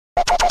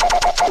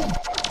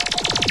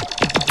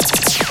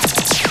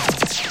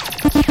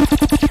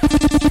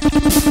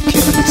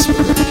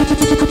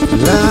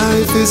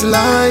is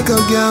like a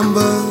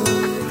gamble.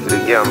 The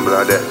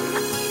gambler there.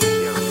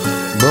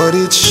 But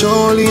it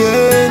surely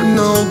ain't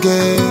no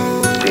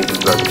game. Think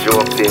it's a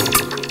joke thing.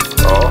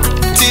 Oh.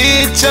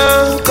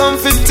 Teacher, come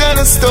fit tell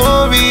a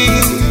story.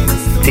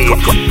 Teach.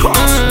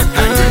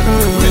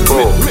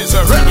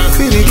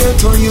 Feel it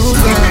get on you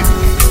now.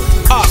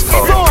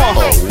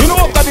 You know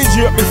what that is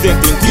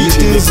representing?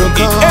 Teaching this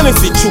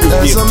NSC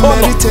Tuesday. As a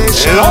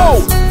meditation.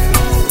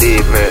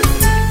 Amen.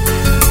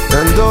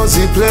 And those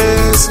he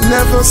plays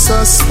never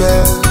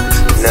suspect.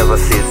 Never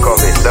see it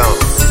coming down.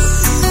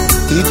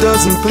 He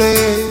doesn't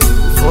play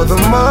for the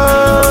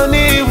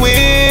money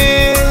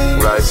wins.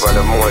 Right for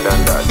the more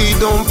than that. He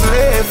don't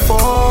play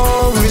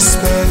for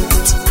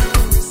respect.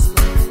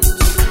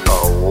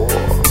 Oh,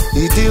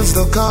 he deals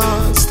the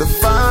cards to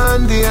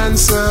find the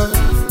answer.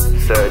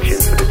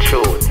 searching for the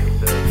truth.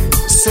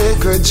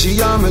 Sacred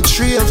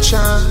geometry of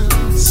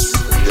chance.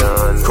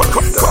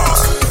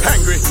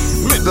 Angry,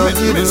 The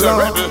hidden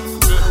love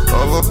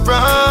of a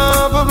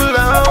probable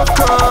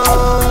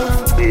outcome.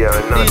 They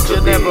are not to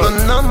be. The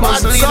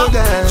numbers lead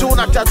them.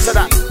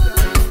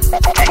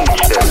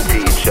 Teach them,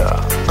 teacher.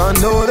 I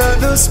know that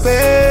the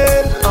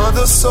spade are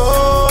the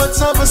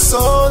swords of a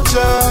soldier.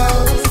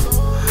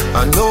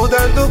 I know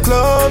that the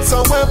clubs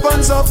are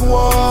weapons of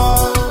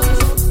war.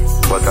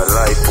 But a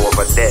life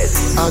over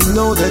death. I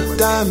know that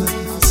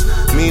diamonds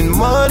mean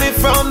money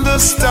from the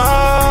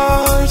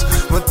start,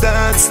 but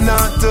that's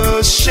not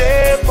the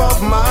shape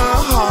of my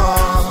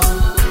heart.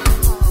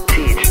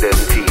 Teach them,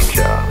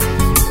 teacher.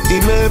 He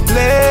may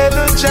play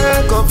the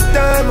jack of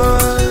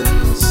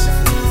diamonds.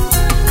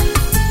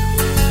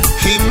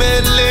 He may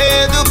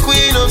lay the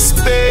queen of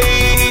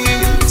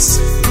spades.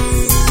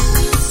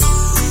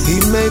 He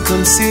may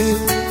conceal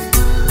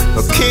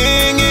a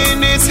king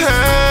in his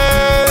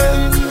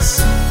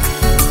hands,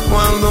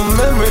 while the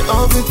memory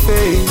of it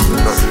fades.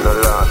 Nothing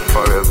will last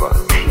forever.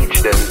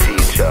 Teach them,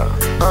 teacher.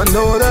 I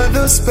know that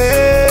the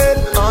spade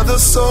are the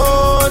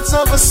swords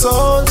of a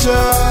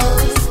soldier.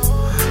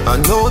 I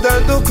know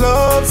that the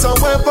clubs are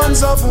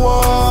weapons of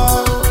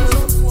war.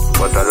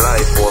 But a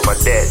life over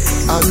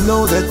death. I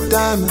know that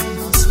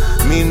diamonds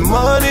mean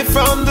money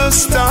from the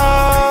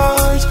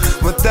start,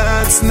 but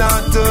that's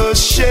not the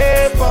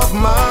shape of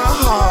my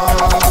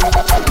heart.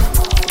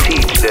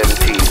 Teach them,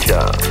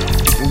 teacher.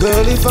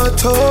 Girl, if I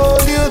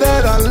told you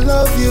that I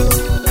love you,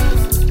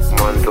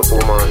 Man to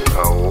woman, a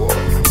war.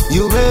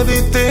 you maybe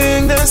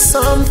think there's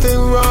something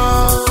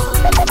wrong.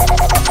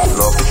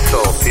 Love is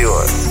so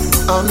pure.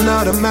 I'm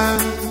not a man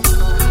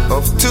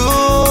of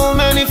too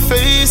many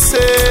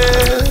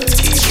faces.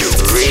 Teach you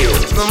real.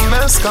 The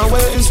mask I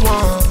wear is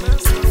one.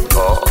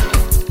 Oh,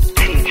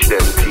 teach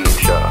them,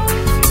 teacher.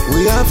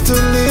 We have to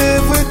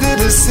live with the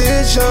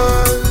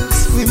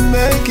decisions we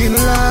make in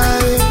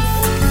life.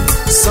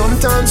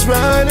 Sometimes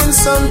right and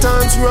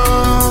sometimes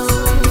wrong.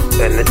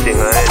 Anything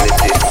or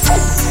anything.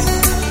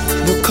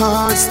 The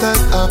cards that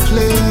I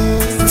play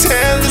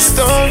tell the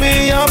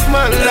story of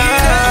my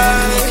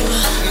life.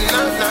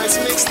 Nice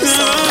mix the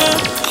song.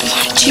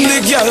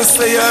 The girl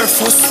say her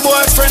first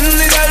boyfriend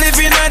did a live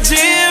in a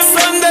gym.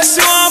 From the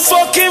she want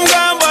fuck him,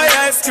 gone buy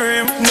ice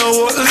cream.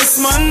 No this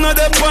man, no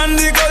the on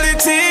the gully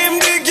team.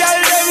 The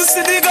girl them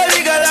see the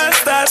gully girl and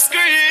start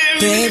scream.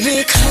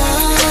 Baby,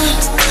 come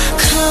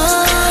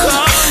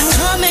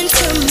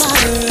into my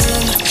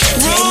room.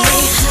 Take me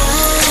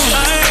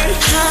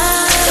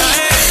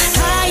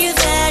higher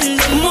than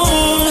the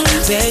moon.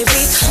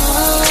 Baby,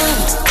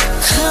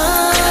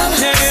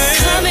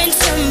 come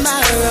into my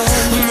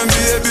room.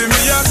 Baby,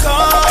 me a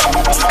come.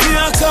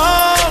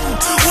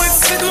 We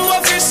sit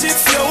up and shit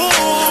your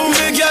womb.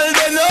 The girl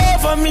bend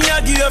over, me a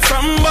give her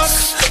from back.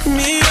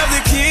 Me have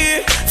the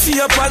key for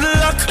your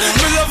padlock.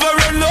 Me love her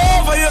run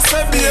over, you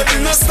say baby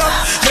no stop.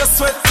 You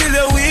sweat till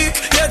you're weak,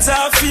 you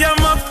talk for your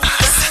map.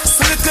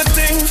 So little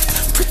thing,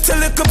 pretty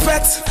little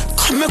pet.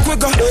 Come make we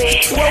go,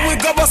 where we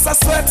go bust a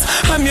sweat.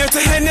 I'm here to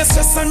end your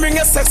stress and bring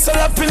your sexual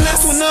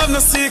happiness. We don't have no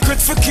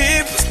secret for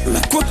keep.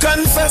 Make we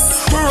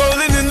confess, we're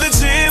rolling in the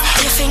Jeep.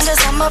 Your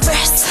fingers on my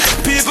breast,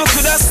 People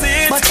could have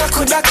seen, but I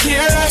could not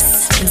care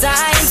less.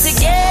 Dying to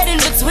get in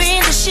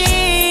between the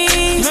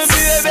sheets. no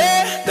baby,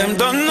 them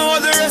don't know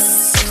the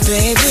rest.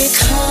 Baby,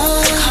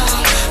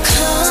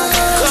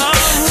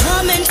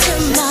 come into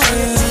my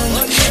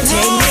room.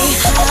 Take me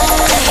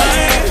high.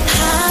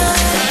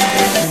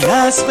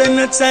 I spend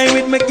no time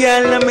with my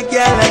girl and my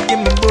girl I give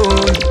me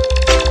bone.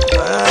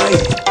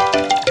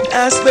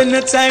 I spend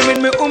no time with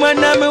my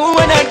woman and my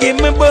woman I give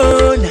me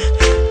bone.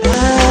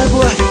 Ah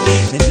boy,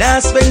 and I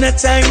spend no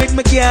time with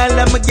my girl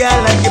and my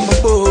girl I give me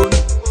bone.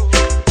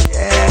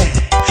 Yeah,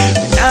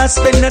 and I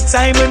spend no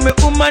time with my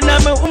woman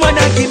and my woman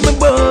I give me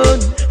bone.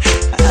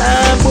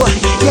 Ah boy,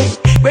 yeah.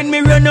 When me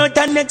run out,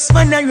 the next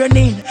man I run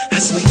in. I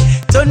swear,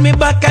 turn me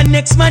back and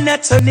next man I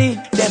turn in.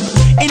 Them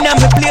in a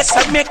me place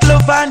I make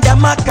love and a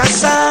make a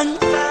song.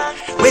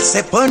 We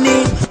say pon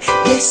him.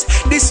 Yes,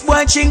 this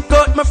boy drink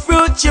out my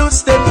fruit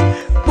juice them.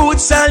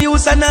 Boots I'll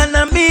use and none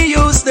of me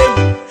use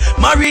them.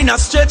 Marina a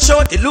stretch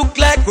out, it look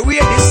like we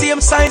wear the same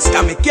size.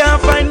 Cause me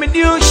can't find me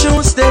new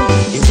shoes then.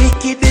 The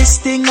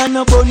wickedest thing and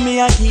no bun me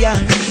a gear.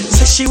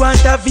 Say she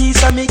want a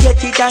visa, me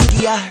get it and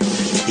gear.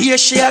 Here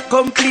she a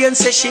complain,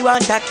 say she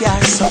want a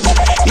car. So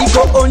me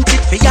go hunt it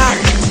for her.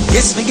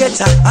 Yes, me get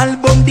a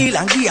album deal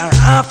and give her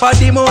half of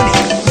the money.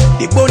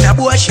 The bonner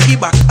boy she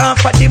give back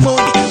half of the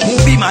money.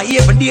 Movie my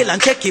even deal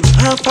and take him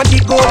half of the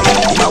gold.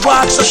 Him a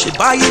walk so she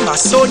buy him a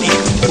Sony.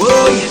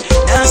 Boy,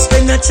 now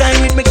spend no time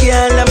with my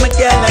girl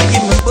and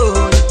give me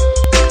bone.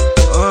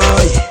 Oh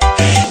yeah,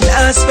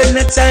 now spend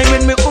no time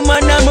with my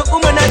woman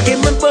and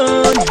give me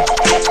bone.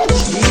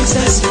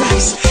 Jesus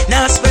Christ,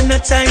 now spend no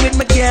time with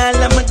my girl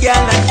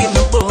and give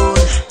me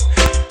bone.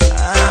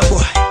 Ah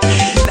boy,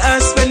 now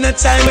spend no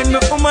time with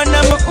my woman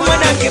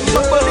and give me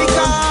bone.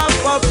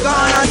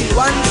 Popcorn and the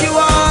one you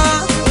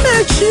want.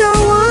 Make sure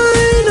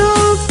wine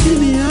up, give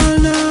me all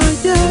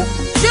night, yeah.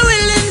 She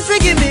willing to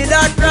give me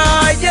that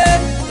ride, yeah.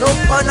 No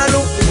man a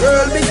look the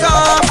girl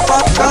because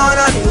popcorn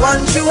and the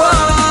one she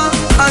want.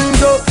 And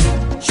go,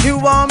 she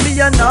want be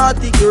a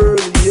naughty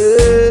girl,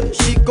 yeah.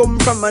 She come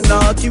from a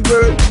naughty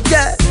world,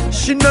 yeah.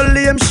 She no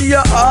lame, she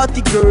a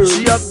hearty girl.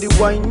 She have the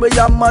wine where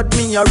you mad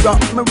me, a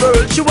rock my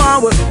world. She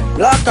want work,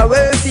 lock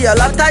away for a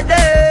lot of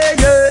day,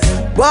 yeah.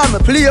 Want me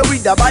play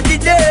with the body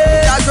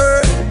day, a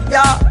girl,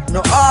 yeah. No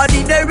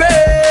ordinary,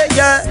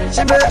 yeah.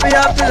 She make me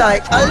happy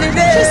like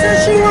holiday. She said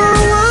she want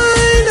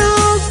wine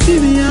up,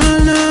 give me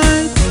all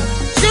night.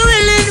 She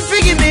willing to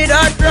give me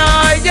that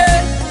ride,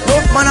 yeah.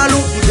 No man a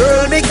look the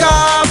girl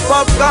because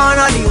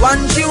popcorn and the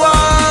one she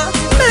want.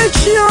 Make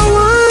sure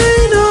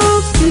wine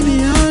up, give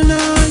me all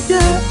night,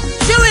 yeah.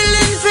 She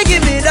willing to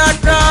give me that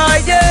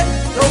ride, yeah.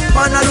 No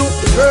man a look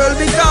the girl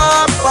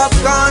because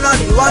popcorn and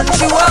the one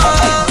she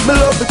want. Me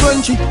love the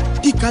country,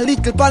 kick a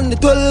little pan the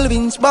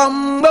 12-inch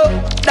bamboo.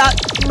 That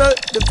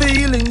make the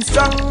feeling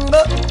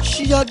stronger.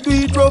 She a do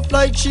it rough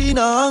like she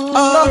na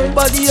hunger.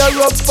 Body a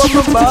rub for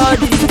my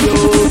body,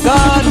 oh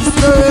God, this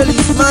girl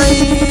is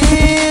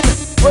mine.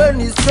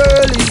 When this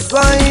girl is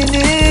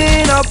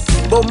winding up,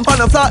 bump on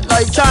a flat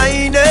like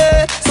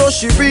China. So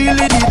she really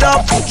did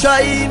have to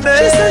try me.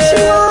 She said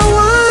she want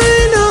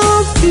wine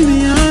up, give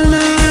me all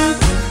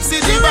night. See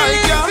the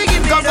bike, girl,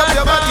 cock up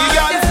your body,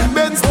 girl.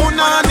 Ben spoon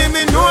on him,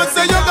 me know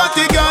say you got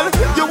it, girl.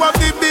 You have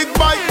the big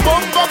bike,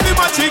 bump up the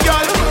matchy,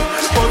 girl.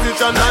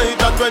 Position like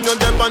that when you're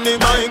deep on the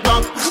bike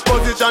back.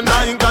 Position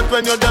like that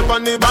when you're deep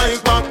on the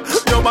bike back.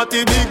 Your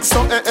body big,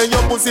 so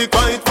your pussy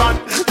quite fat.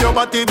 Your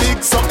body big,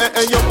 so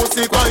your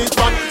pussy quite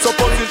fat. So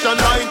position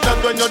like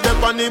that when you're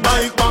deep on the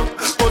bike back.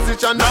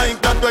 Position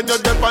like that when you're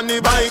deep on the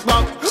bike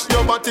back.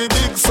 Your body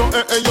big, so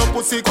your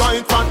pussy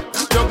quite fat.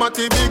 Your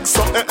body big,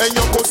 so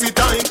your pussy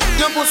tight.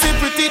 Your pussy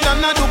pretty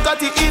than a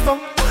Ducati Evo.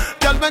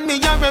 Girl, when me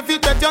a rev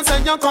it, bet you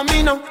say you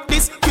coming now.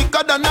 This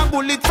quicker than a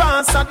bullet,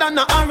 faster than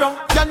a arrow.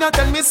 Girl, you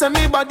tell me say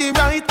me body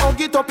right, hug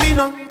it up in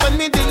now. When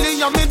me dilly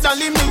you, me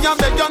tally me a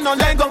beg you no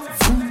leg up.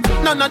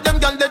 None of them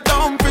girl they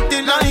dumb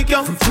pretty like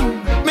you.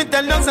 Me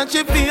tell you say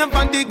she feel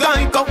for the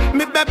guy go.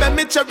 Me baby,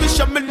 me cherish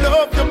you, me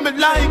love you, me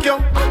like you.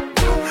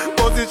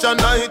 Position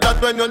like that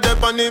when you're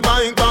deep on the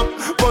bike back.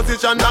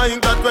 Position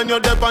like that when you're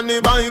deep on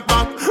the bike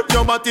back.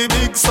 Your body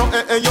big, so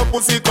your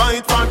pussy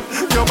quite fat.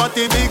 Your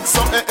body big,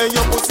 so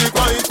your pussy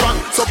quite fat.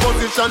 So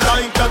position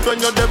like that when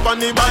you're deep on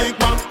the bike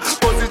back.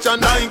 Position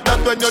like that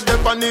when you're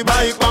deep on the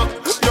bike back.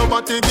 Your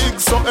body big,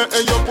 so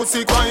your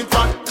pussy quite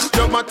fat.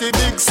 Your body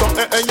big, so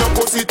your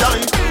pussy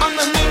tight. And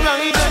when me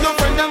ride, your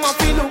friend them want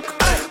to look.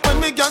 When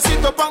me can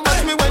sit up and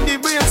watch me when the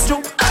brakes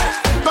jump.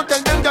 But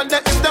tell them girl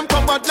that if them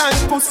covered like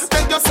puss,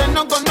 they just say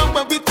no go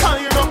nowhere with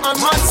Cairo and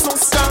my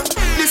sister.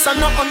 This a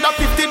no under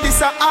 50,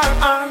 this a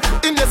RR.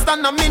 In less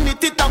than a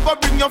minute it a go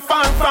bring you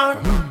far, far.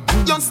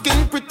 Your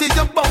skin pretty,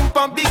 your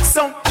bumper big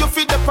so you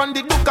feel the from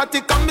the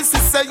Ducati and me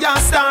say you're a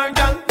star,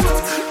 girl.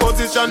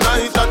 Position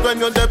like that when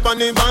you're deep on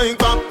the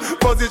bike back.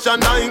 Position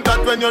like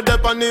that when you're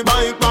deep on the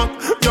bike back.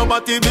 Your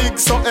body big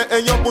so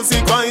your pussy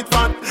quite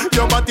fat.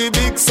 Your body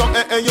big so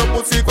your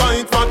pussy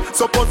quite fat.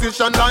 So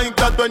position like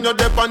that when you're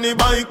deep on the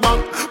bike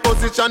back.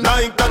 Position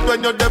like that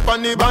when you're deep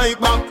on the bike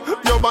back.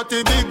 Your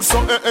body big so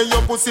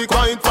your pussy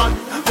quite fat.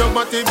 Your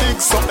body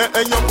big so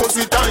your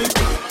pussy tight.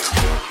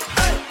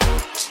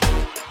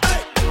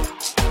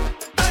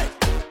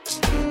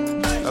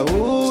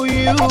 Oh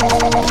you,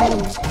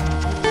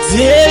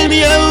 tell me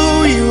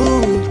how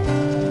you,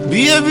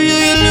 baby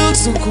you look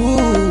so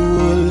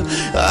cool.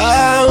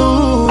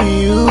 How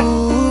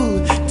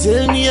you,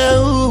 tell me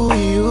how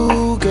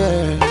you,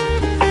 girl.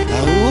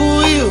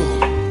 How you,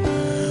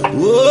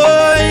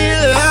 oh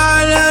you,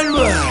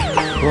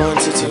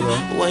 want you to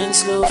wine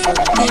slow for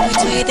me. Baby,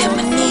 do you them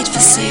a need for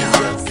sale?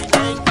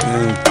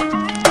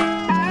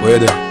 Where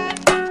they?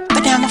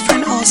 But I'm a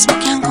friend also,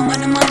 we can't come on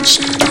the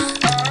mansion.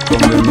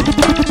 Come there, me.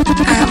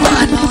 I'm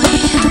on my way.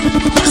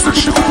 Say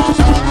she want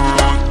to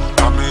run,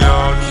 and me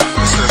hard.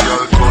 Me say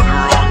girl turn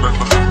around, make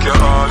me fuck your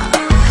heart.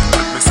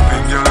 Me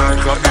spin you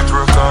like a hit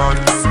record.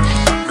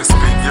 Me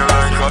spin you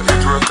like a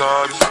hit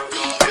record.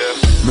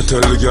 Me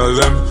tell the girl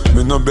them,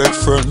 me no beg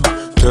friend.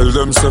 Tell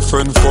them say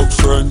friend fuck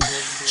friend.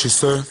 She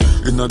say,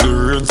 inna the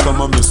rain from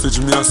a message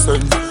me a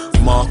send.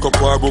 Mark up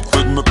her book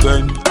with my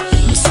pen.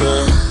 Me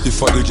say,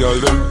 if I the girl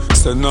them,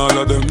 send all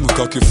of them.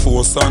 Cocky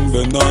force and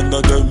bend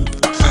under them.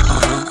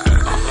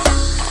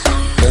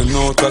 10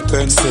 out of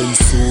 10, send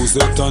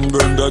Suzette and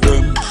Brenda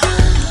them.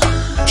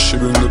 She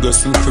bring the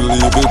blessing to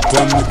leave it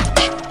pon me.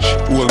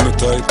 Hold me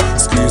tight,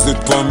 squeeze it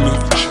pon me.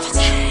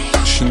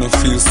 She no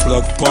feel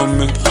slack pon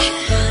me,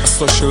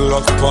 so she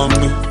lock pon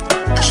me.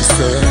 She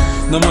say,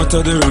 no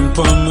matter the ring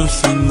pon my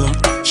finger.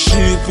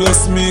 She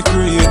plus me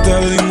create a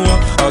lingua.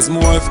 As my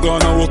wife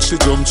gonna walk, she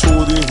jump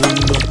through the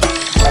window.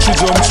 She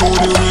jump through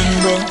the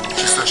window.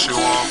 She say she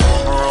want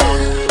come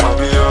around, I'll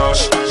be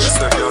harsh. She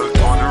say, girl,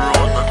 turn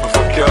around, make me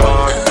fuck your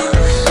heart.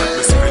 Make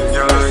me spin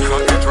you like a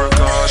hit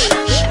record.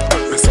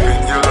 Me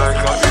spin you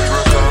like a hit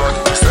record.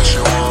 She say she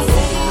want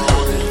come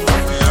around,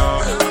 I'll be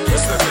harsh. She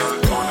say, girl,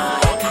 turn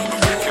around, make me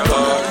fuck your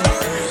heart.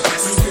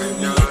 Me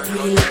spin you like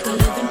a hit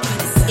record.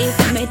 If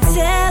me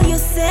tell you,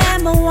 say I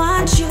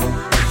want you,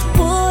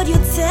 would you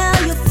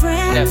tell your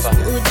friends? Never.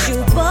 Would you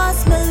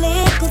bust my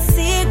little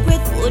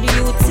secret? Would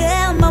you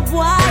tell my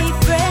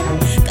boyfriend?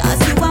 Cause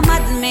you are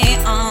mad me,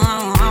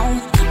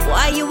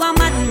 why you are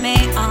mad me,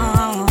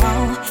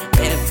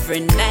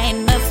 every night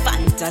me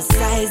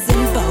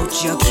fantasizing about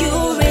your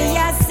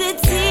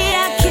curiosity,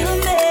 I kill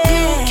me.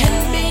 You can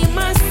be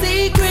my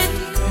secret,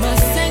 my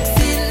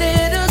sexy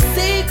little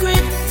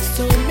secret.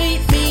 So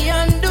meet me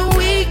on the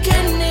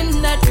weekend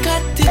in that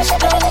cottage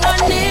down on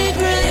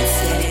Negress.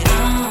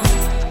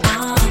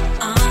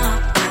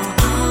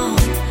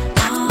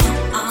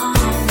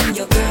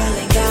 Your girl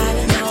ain't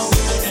gotta know,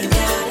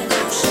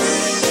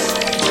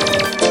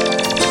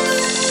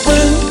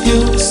 When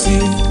you see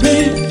me,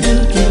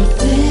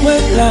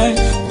 wet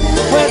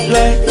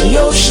like the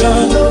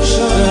ocean.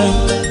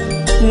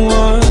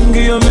 One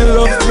give me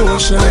love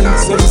potion.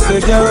 So you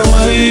say, girl,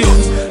 my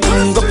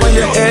hang up on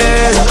your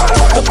head,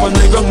 up on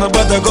the ground,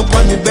 nobody go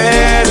on the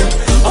bed.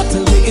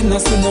 Until the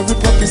innocent no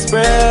rip up his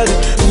spread.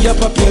 You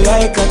pop you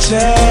like a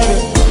cherry.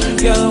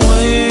 Girl,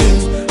 my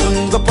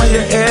hang up on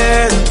your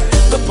head,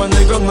 up on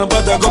the ground,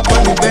 nobody go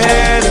on the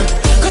bed.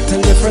 Got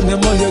tell your friend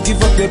them all you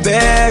give up the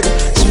bed.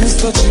 She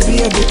miss touch the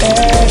baby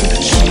head.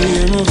 She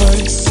hear my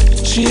voice,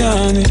 she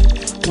on it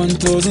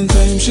 1,000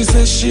 times. She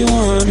says she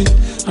want me.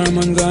 Her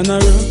man gonna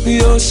rock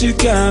me, oh she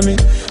can me.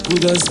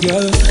 Good as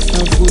girl,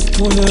 have good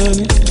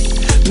punani.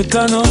 Me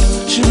turn up,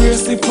 she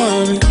brace it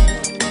for me.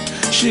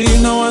 She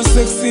know one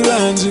sexy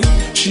laundry.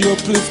 She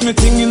uplift me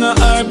thing in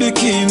her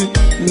bikini.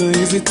 No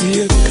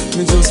hesitate,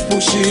 me just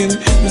push in.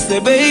 Me say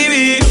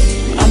baby,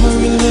 I'ma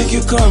really make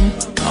you come.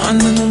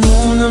 Under the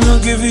moon, I'ma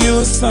give you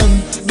a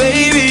sun.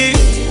 Baby,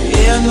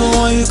 yeah I know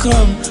why you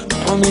come.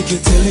 I'll make you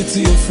tell it to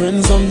your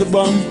friends I'm the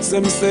bomb. So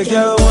me say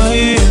girl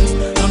why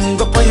I'm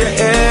up on your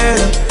head.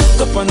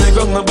 Up on the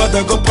ground,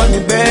 nobody go on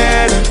the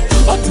bed.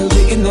 Until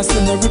the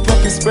innocent no rip up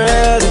his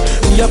spread.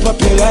 You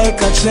pop you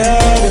like a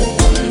cherry.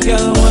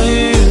 Girl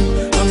why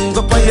I'm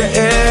up on your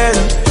head.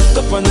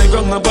 Up on the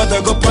ground,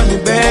 nobody go on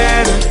the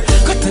bed.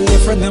 Got tell your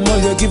friend them all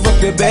you give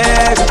up your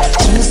bed.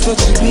 She miss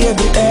touch the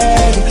baby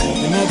head.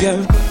 And I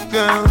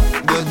girl,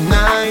 good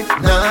night,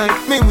 night.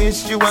 Me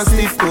wish you a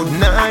sleep good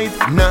night,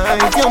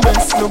 night. Your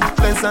breasts look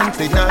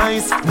pleasantly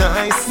nice,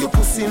 nice. Your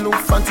pussy look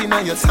fat in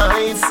your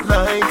tights.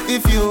 Like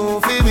if you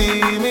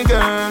feel me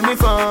girl, me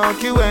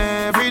fuck you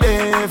every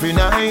day, every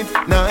night,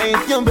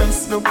 night. Your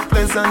breasts look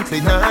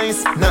pleasantly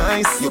nice,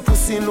 nice. Your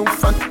pussy look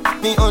fat,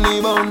 me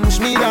honey bunch,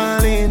 me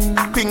darling.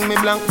 Ping me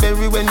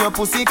blackberry when your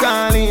pussy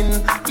calling.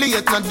 Play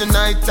it not the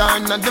night or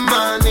not the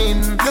morning.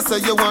 You say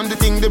you want the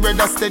thing, the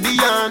brother steady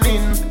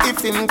yarning.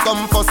 If him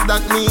come first,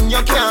 that mean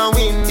you can't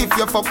win. If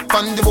you fuck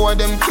on the boy,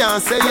 them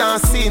can't say you're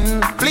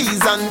sin.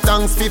 Please and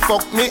thanks fi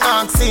fuck me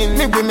asking.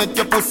 Me we make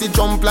your pussy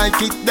jump like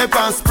it the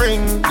past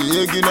spring.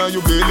 The egg inna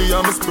your belly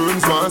and my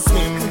sperms want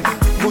swim.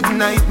 Good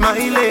night my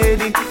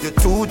lady. Your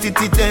two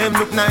titty them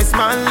look nice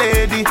man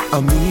lady.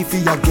 And me fi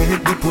ya get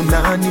the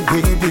punani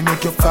baby.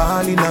 Make you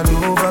fall in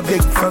love, a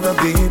beg for a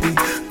baby.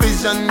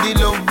 Vision the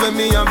love when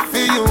me have for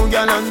you,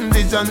 gal. And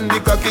vision the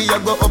cocky ya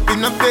go up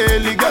in a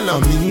belly, gal.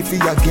 And me fi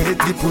ya get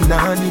the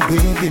punani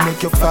baby.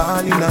 Make you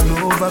fall in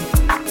love.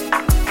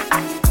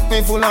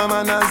 Me full of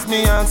manners,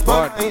 me ask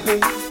politely.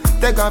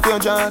 Take off your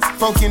jaws,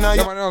 fucking a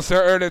you man say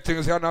early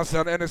things, you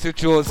understand any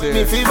situation.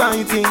 me fi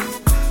biting.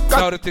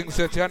 Now the things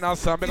that you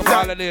understand, make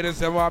all the ladies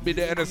that want to be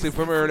the NSC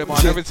from early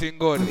man, everything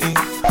good. So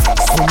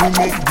me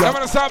make I'm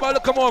gonna start by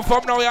looking more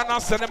from now, you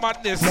understand the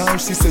madness. now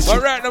she says she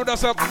But right now,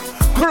 there's a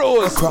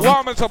cruise,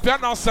 warm it up, you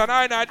understand,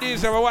 I know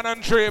these are 1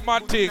 and 3,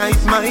 mad things.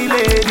 nice my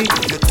lady.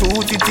 The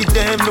two titty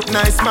them look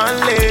nice man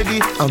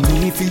lady. And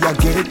me fi ya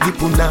get the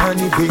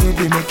punani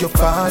baby. Make you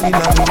fall in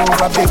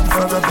love, a beg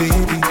for a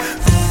baby.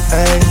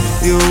 Hey.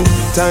 you.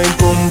 Time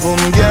pum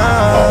pum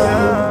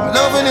girl.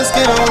 Loving the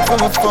skin out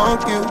from a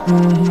fuck you.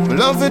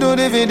 Love to do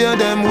the video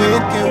them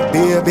with you.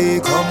 Baby,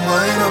 come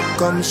wind up,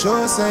 come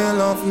show say you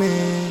love me.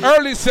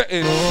 Early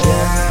setting.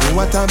 Yeah,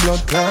 what a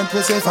blood clot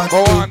we say for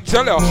go on,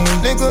 tell her.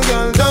 Little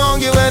girl, don't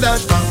give a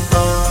that.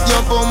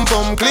 Your pum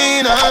pum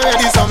clean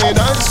already, so me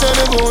dance to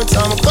the boots.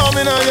 I'm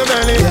coming on your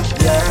belly.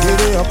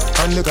 Get it up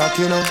and the cock,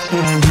 you know.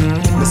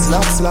 Me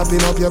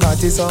slapping up your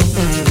body, so.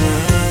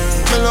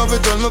 Me love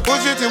it when me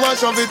push it, you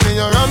wash off it. Me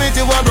you ram it,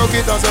 you want broke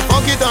it, and say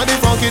fuck it, and the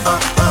fuck it.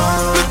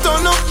 Me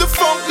turn up the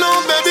funk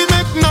now, baby,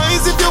 make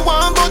nice if you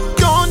want, but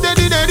don't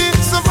daddy.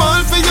 So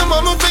fall for your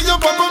mama, for your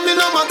papa, me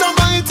no matter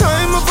by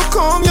time if you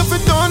come, if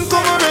you done,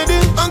 come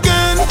already.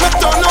 Again, me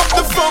turn up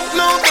the funk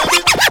now, baby,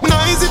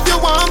 nice if you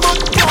want,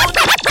 but don't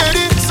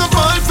daddy. So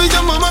fall for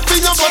your mama, for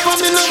your papa,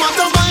 me no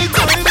matter by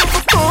time if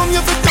you come,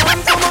 if you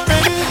done, come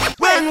already.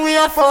 When we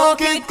are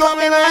fuck, it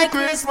coming like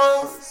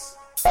Christmas.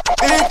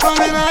 It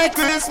coming like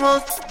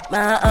Christmas.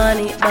 My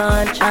honey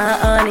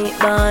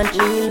bunch,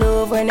 me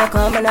love when you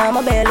coming on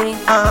my belly.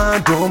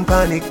 Don't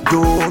panic,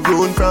 don't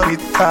run from it.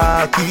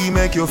 Cocky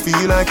make you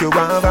feel like you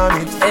want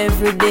vomit.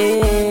 Every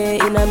day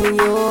in a me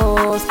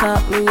house,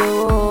 cock me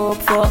up,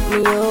 fuck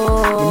me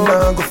up.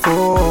 Now go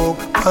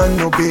fuck, on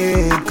no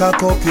bed,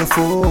 cock up your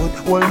foot,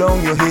 hold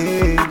down your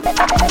head.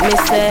 Me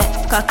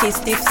say, cocky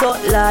stiff so,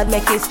 lad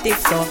make it stiff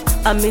so.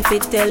 And me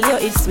fit tell you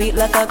it's sweet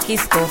like a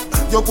kiss so.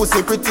 Your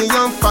pussy pretty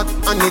and fat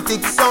and it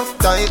thick so.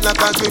 Tight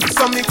like a grip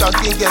so me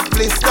cocky get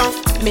blister.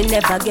 Me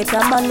never get a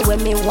man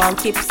when me want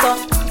keep so.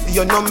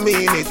 You no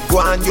mean it, go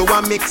on you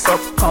a mix up.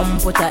 Come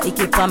put a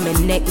icky on me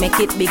neck, make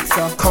it big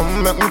so.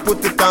 Come make me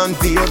put it on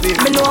baby.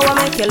 Me know what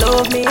make you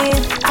love me.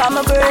 Come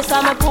my verse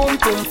and my pum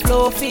pum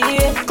fluffy.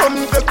 Come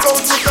take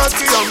out the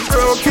cocky and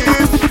broke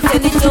it.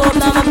 Send it up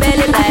now my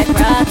belly like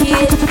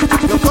rocket.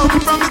 You come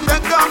from the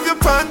back of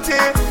your panty.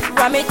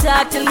 From me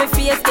talk till my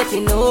face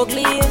getting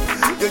ugly.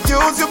 You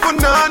use your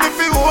banana if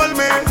you hold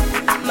me.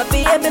 My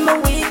baby, my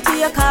weak to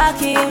your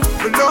cocky.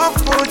 Me love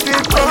put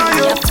it on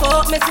you. When me a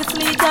fuck, me see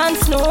sleet and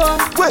snow.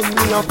 When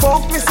me a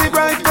fuck, me see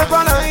bright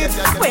pepper light.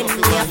 When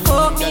me a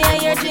fuck, me a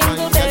hear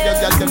jingle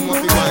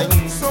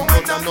bells. So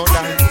much I know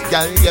that.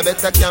 Girl, you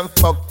better can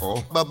fuck.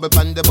 Bubble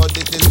pan the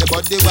body till the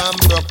body one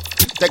broke.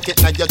 Take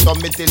it like your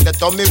tummy till the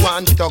tummy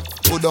one tuck.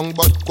 Put on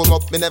but come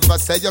up, me never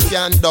say you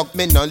can't duck.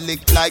 Me no lick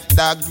like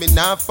dog, me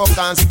nah fuck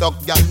and stuck.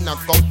 Girl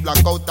knock out,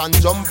 black out and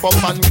jump up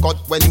and cut.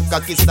 When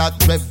cocky start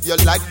rev, you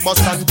like bus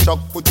and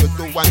truck. Put you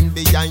to one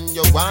behind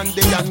you, one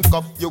the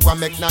handcuff. You want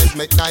make nice,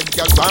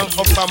 girl run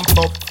up and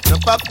pop. No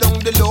pop down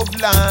the love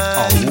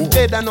line.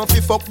 Better no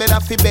fi fuck,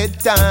 better fi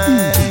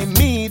bedtime.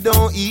 Me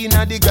don't eat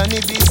na the granny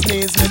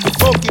business. Make you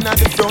fuck inna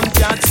the front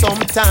yard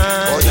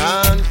sometime. Hold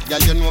on,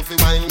 girl you know fi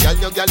wine, girl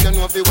you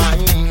know fi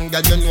wine.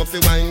 Girl you know fi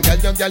wine, girl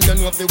you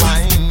know fi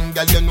wine.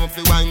 Girl you know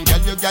fi wine, girl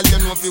you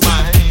know fi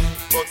wine.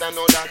 But I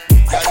know that.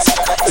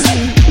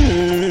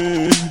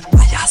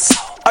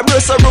 I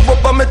breast her rub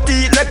up on my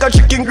teeth like a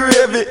chicken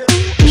gravy.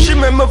 She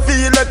make me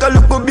feel like a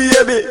little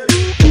baby.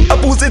 A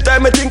pussy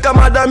time, me think I'm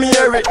Madam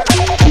Mary.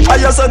 I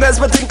just so nice,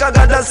 me think I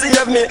gotta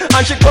save me.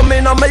 And she come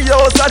in on my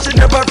house and she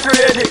never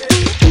afraid it.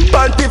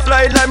 Panty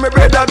fly like my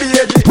brother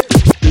baby.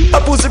 A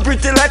pussy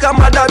pretty like a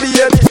mother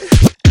baby.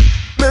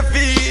 Me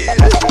feel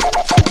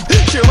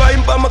she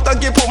wine pa my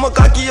cocky, put my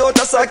cocky out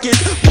a socket.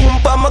 Boom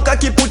pa my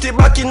cocky, put it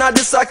back in a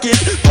the socket.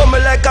 Come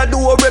like a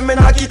duo when me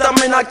knock it and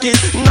me knock it.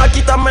 Knock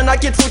it and me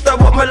knock it, foot up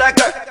me like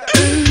a.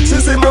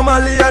 She see me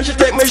Molly and she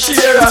take me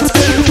share.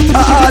 A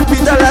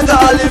heartbeat like a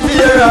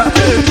Oliveira.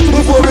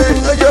 Before me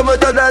give me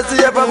turn a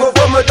safer.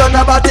 Before me turn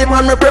a body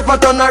man, me prefer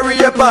turn a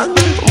raper.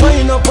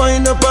 Wind up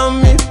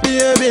on me,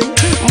 baby.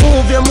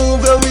 Move your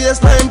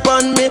waistline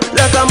pon me.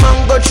 Like a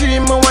mango tree,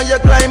 me want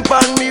you climb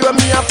pon me. When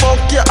me a fuck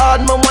you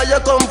hard, me want you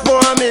come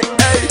for me.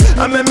 Hey,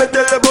 I me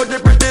tell you about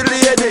the pretty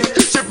lady.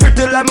 She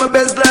pretty like my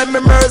best, like my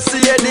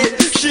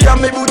Mercedes. She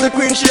and me booty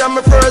queen, she and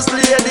me first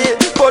lady.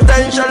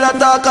 Potential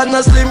attack and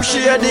a slim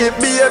shady.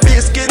 Baby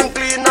skin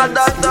clean, a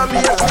doctor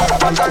make me.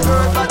 But a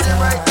girl body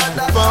right and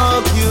that.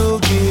 Fuck you,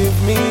 give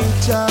me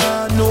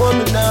chance. No,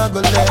 me not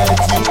gonna let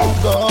you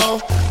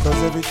go.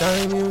 Cause every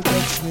time you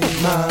touch me,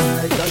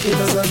 my cocky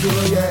doesn't do,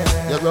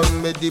 yeah. You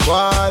run with the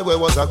boy, where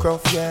was a crop,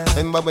 yeah.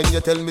 Remember when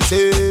you tell me,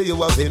 say,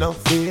 you have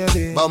enough,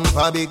 baby.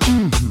 Bumper big,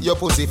 your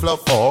pussy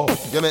fluff,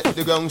 you make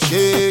the ground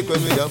shake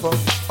when we have up.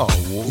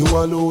 You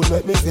alone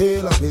make me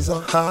feel like this, when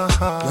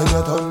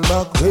you turn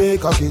back, we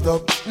cock it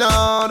up.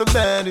 Now the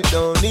bed, it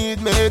don't need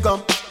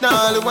makeup.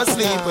 Now you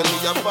sleep when we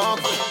have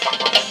fuck.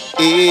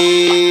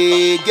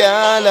 Hey,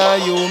 girl, are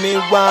you me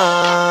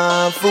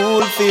want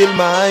fulfill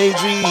my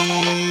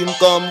dream?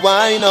 Come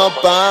wind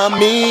up on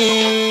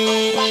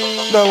me.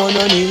 Now I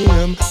wanna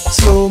name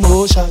slow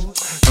motion.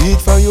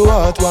 Beat for your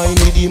heart, wine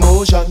with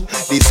emotion.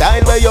 The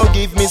style where you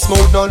give me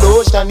smooth no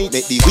lotion. It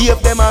make the wave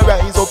them a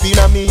rise up in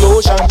a me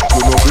ocean.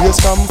 You know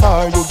grace from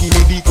far, you give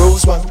me the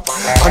close one.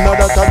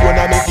 Another time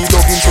wanna make the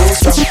loving so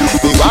strong.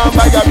 The one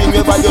fire ring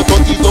over your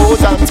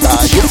 30,000.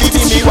 You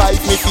feel me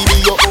wife, me feel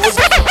your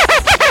husband.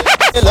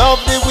 I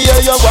love the way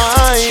you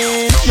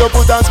whine. You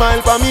put a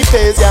smile for me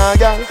face, yeah,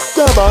 girl.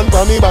 Grab on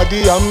for me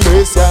body,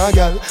 embrace, yeah,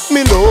 girl.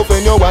 Me love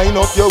when you wind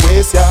up your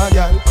waist, yeah,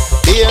 girl.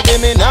 Baby,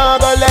 me nah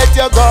go let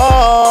you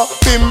go.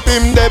 Pim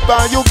pim dep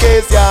on you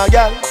case, yeah,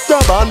 girl.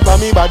 Grab on for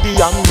me body,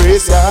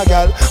 embrace, yeah,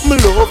 girl. Me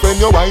love when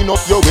you wind up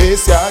your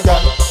waist, yeah,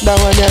 girl. That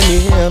one your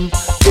name,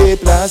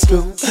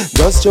 A+2.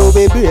 Just show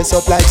me brace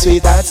up like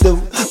sweethearts do.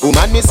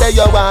 Woman, me say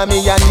you want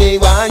me and me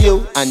want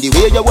you, and the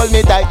way you hold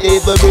me tight,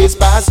 every breeze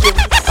past you.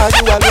 And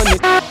you alone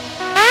it.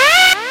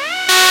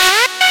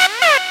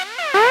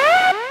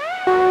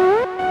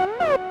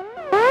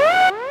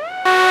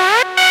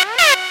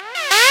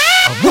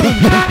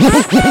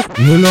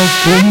 You love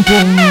pum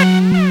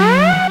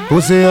pum,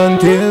 pussy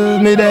until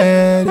me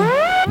dead.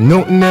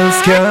 Nothing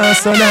else can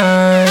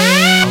survive.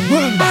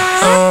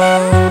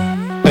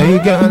 Hey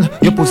girl,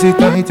 your pussy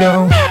tight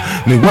down.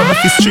 Me want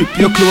to strip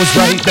your clothes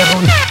right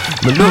down.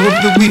 Me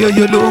love the way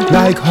you look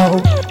like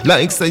how,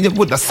 like say you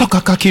woulda suck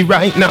a cocky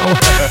right now.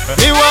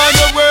 Me want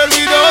your world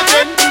without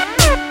end.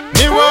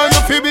 Me want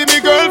you to be me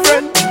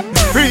girlfriend.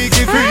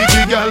 Freaky,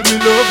 freaky girl, me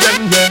love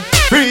them, yeah.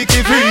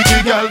 Freaky,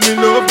 freaky girl, me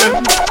love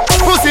them.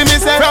 Pussy me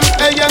say from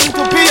AM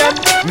to PM.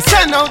 Me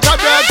send out a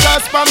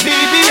broadcast from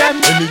BBM.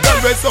 Any girl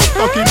we so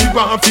cocky, me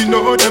want to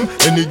know them.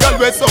 Any girl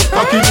we so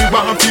cocky, me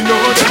want to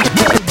know them.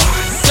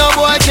 No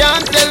boy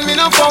can't tell me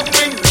no fuck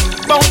me.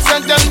 Bounce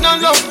and them no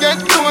love get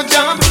no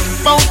jam.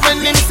 Bounce when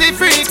him see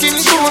freaking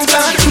goon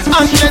glad.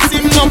 Unless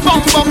him no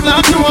pump up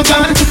like no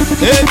gun.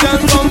 Hey girl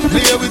come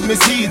play with me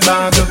seed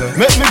bag.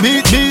 Make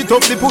me beat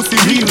up the pussy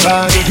real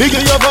bad. Me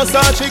give you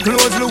Versace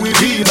clothes Louis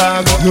V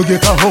bag. You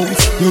get a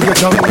house, you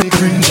get a money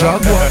green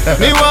job.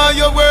 Me want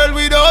your world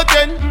without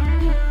end.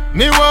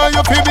 Me want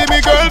you to be me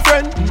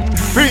girlfriend.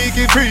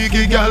 Freaky,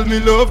 freaky girl, me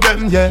love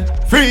them, yeah.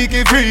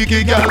 Freaky,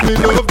 freaky girl, me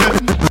love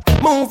them.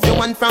 Move your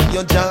one from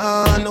your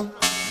jaw, no.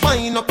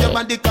 Wind up your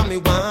body, come me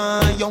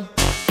want you.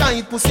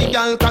 Tight pussy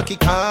girl, cocky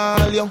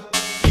call you.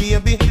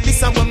 Baby,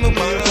 this is what me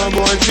want. Come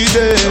on, she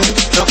dead.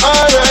 No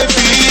R.I.P.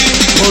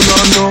 Oh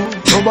no,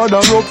 nobody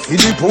rock for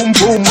the pum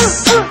pum.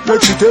 Let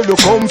me tell you,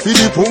 come for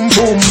the pum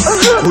pum.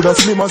 Coulda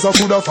slim as a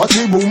coulda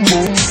fatty boom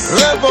boom.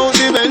 Rev out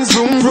the Benz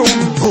vroom vroom.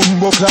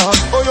 Bumbo clad.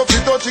 Oh, you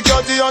fit touch your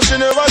catty and she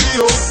never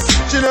do.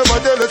 She never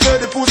tell you say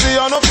the pussy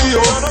and a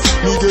feel.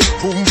 Me get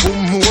pum pum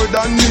more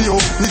than me.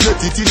 Me get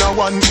it in a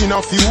one, in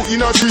a few, in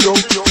a trio.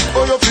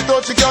 Oh, you fit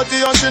touch your catty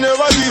and she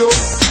never do.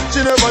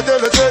 She never tell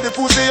you say the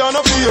pussy and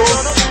a feel.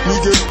 Me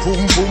get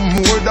pum pum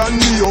more than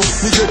me.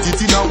 Me get it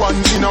in a one,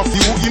 in a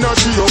few, in a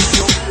trio.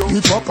 Me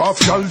pop off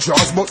y'all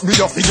jaws, but me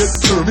just get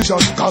permission.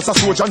 Cause a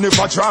soldier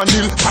never draw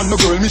nil. And no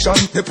girl mission.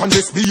 Dep on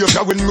this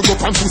behavior when me go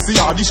from pussy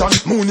audition.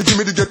 Mooney give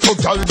me the ghetto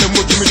gal, them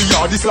would give me the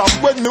yardie slap.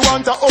 When me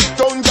want a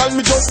uptown gal,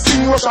 me just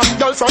sing Russian.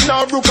 Gal from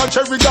Narbrook and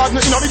Cherry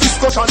Garden in a me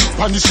discussion.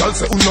 Spanish gal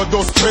say no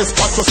does press,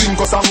 but to sing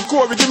cause I'm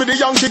Corey give me the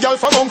Yankee gal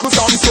from Uncle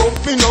Sam. So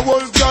me no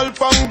old gal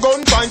from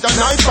gun pint and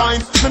night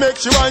pint. Me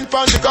make she wine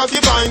pan the cocky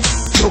pint.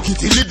 Look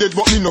it till it dead,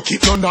 but me no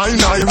keep no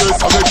 9-9.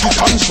 Race I make it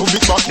and shove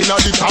it back in a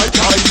the tight.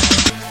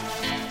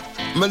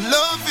 Me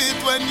love it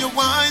when you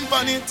wine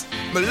pon it.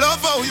 Me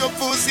love how your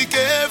pussy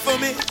care for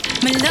me.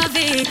 Me love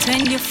it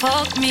when you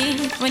fuck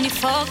me, when you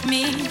fuck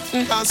me.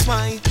 That's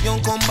why you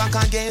come back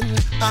again.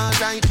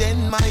 Alright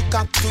then, my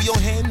cock to your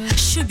hand.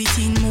 Should be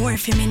seen more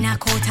for me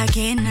knock out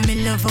again.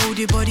 Me love how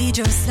the body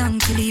just long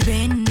to the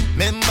bend.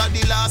 Remember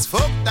the last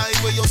fuck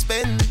time where you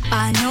spend.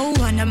 I know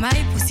one of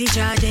my pussy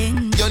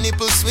Jordan. Your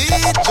nipple sweet,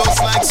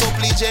 just like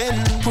Supply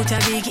Jen. Put a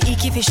big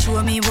icky for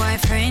show me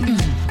boyfriend.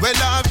 Well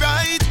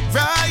alright,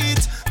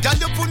 right. Girl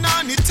you put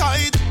on it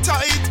tight,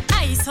 tight.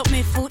 Ice up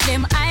me foot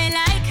them I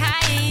like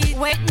high.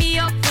 Wet me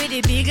up with a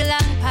big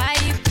long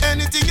pipe.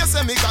 Anything you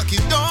say me cocky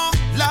don't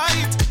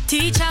light.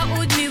 Teacher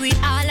would me with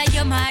all of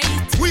your might.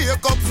 Wake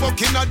up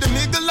fucking at the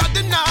middle of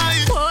the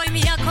night. Boy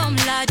me a come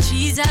Lord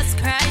Jesus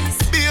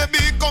Christ. Baby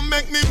come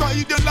make me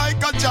ride you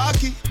like a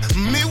jockey.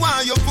 Me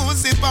want your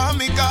pussy for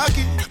me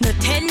cocky. No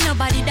tell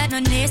nobody that no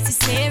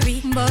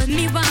necessary. But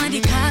me want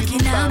the cocky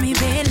now me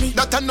belly.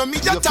 That I know me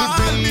a tall,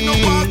 me no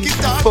walkie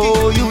talkie.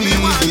 Oh, you me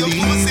want your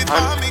pussy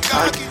for me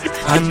cocky.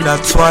 And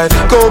that's why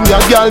come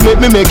here girl, make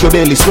me make your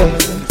belly swell.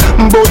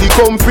 Body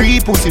come free,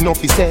 pussy no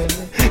fi sell.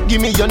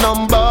 Give me your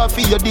number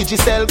for your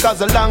Digicel. Cause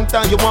a long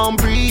time you won't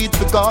breathe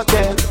the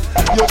cartel.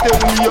 You tell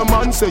me your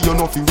man say you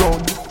no fi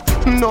run.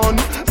 None,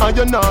 and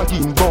you're not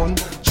in bun.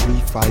 3,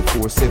 5,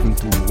 4, 7,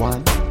 2,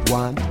 1,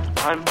 1.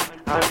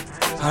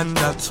 And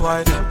that's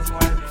why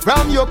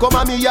from you come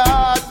at me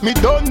yard, me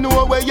don't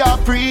know where you're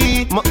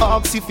free. Me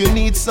ask if you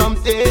need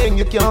something,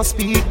 you can't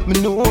speak. Me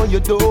know you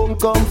don't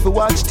come for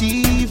watch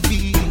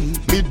TV.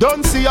 Me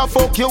don't see a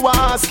fuck you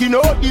asking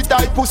out the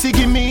type pussy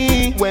give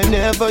me.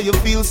 Whenever you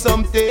feel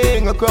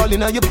something a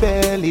crawling on your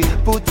belly,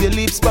 put your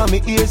lips by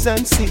me ears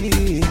and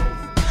see.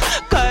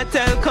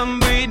 Cartel come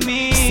breed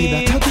me.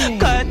 See that again.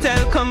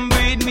 Cartel come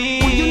breed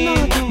me.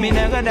 Me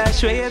not gonna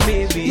dash away,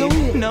 baby.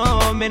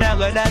 No, me not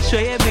gonna dash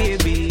away,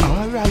 baby.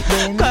 Alright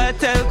then.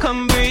 Cartel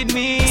come breed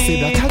me.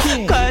 See that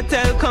again.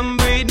 Cartel come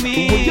breed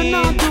me.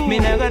 Me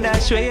not gonna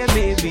dash away,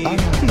 baby.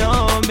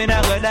 No, me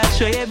not gonna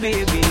dash away,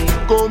 baby.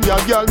 Come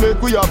here, girl,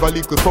 make we have a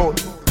little fun.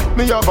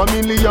 Me have a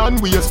million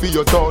ways for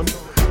your turn.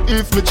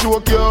 If me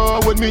choke you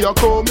when me a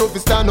come, you fi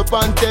stand up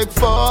and take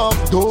fuck.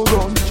 Don't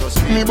run.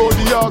 Me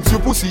body asks you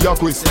pussy a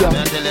question.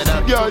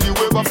 Girl, you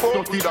ever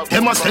fuck with a?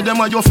 Them a say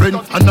them a your friend,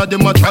 and now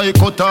them a try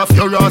cut off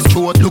your ass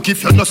throat. Look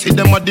if you no see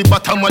them at the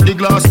bottom of the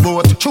glass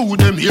boat. Chew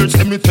them here,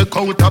 say me take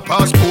out a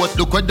passport.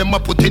 Look what them a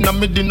put in a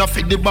me dinner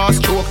for the bar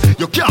stroke.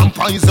 You can't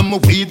poison my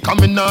weed, come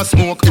in and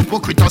smoke.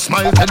 Hypocrite a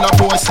smile, tell a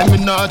boy say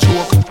me nah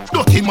joke.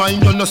 Dirty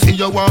mind, you no see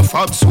you want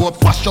fab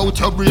soap. Wash out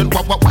your brain,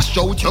 wash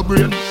out your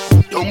brain.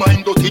 Your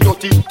mind dirty,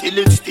 till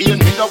it's stain.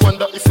 Me I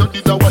wonder if you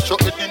did a wash your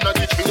head in a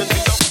the train.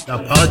 The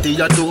party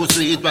are too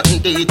sweet, but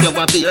indeed you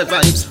want beer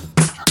vibes.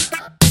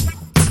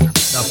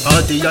 The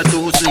party are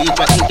too sweet,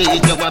 but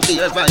indeed you want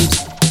beer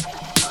vibes.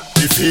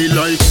 Me feel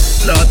like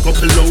last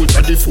couple out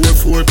of the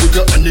 4-4. Put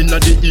your hand in the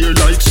ear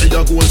like say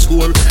you go and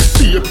score.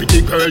 Be a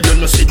pretty girl, you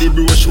no see the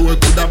brochure.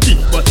 Could a big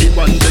body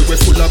one day we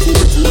full of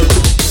board.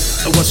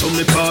 I was on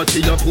me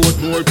party, I put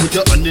more. Put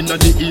your hand in the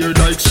ear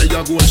like say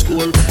you go and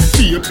score.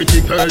 Be a pretty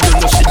girl, you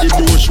no see the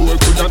brochure.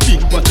 Could a big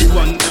body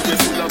one day we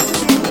full of board.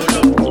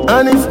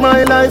 And if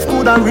my life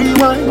could a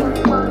rewind,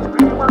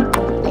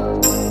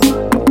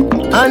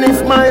 and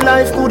if my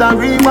life could a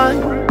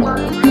rewind,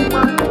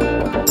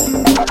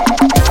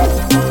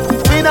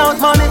 without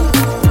money,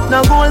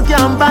 no gold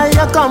can buy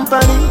a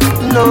company.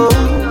 No,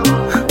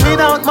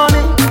 without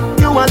money,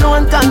 you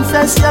alone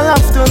confess your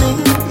love to me.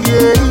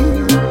 Yeah,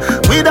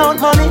 without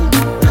money,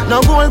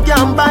 no gold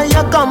can buy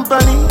a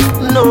company.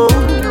 No,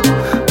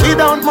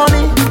 without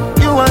money,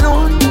 you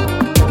alone.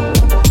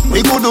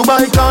 We could do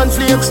buy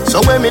cornflakes,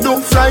 so when me do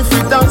fry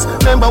fritters.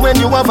 Remember when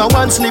you have a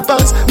one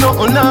slippers.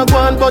 Nothing not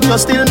one, but you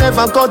still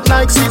never cut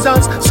like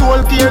scissors. Soul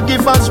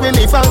caregivers, we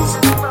live us.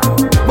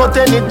 But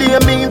any day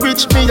me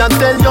rich me and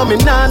tell you me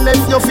nah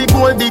left you fi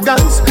gold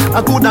diggers.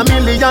 I could a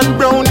million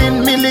brown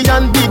in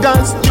million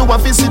diggers. You a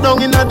fi sit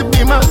down in the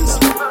beamers.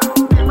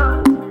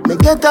 Me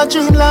get a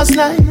dream last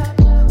night,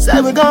 say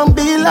we gon'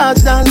 be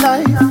large than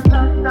life.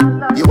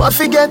 You a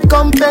fi get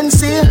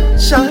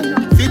compensation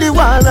for the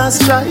war and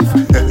strife.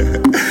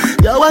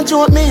 You want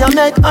to me, I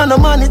make on the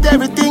money,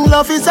 everything,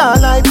 love is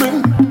all I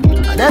bring.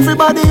 And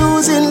everybody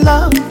who's in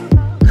love,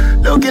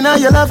 looking at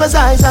your lover's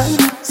eyes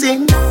and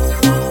sing.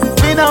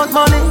 Without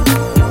money,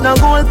 no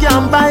gold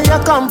can buy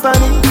a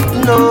company.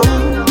 No,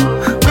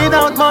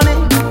 without money,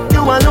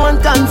 you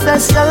alone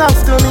confess your love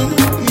to me.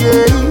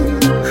 Yeah,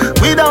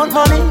 without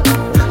money,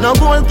 no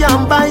gold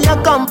can buy a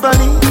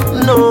company.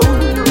 No,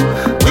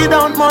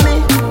 without money,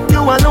 you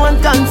alone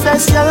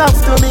confess your love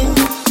to me.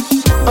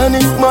 And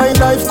if my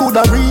life could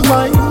a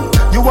rewind,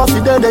 you have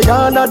to dead the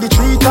yarn at the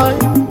 3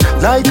 time.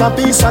 Like a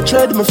piece of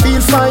thread, me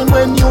feel fine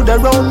when you there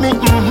round me.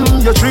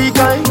 You're 3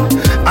 kind.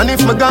 And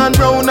if me gone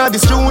round at the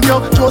studio,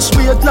 just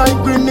wait like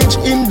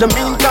Greenwich in the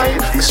meantime.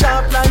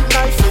 Sharp like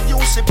knife, you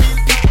see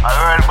people. I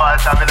heard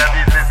about some in the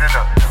business, you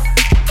know.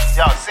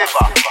 Yo,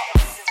 Siva.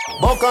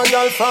 Buck a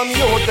girl from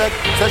UTech,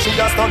 say she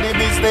a study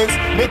business.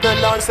 Me tell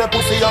her say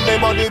pussy a me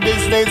body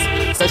business.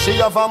 Say she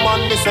have a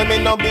man, me say me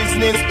no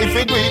business. If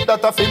you do it, that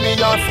a fi me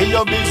or fi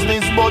your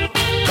business. But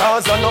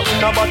cause I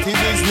nothing about the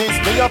business.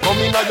 Me a come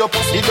in a your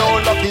pussy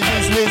down lucky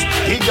business.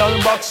 The girl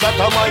back shot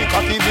a my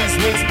cocky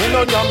business. Me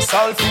no damn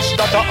selfish,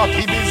 that a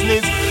happy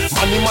business.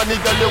 Money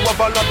girl you have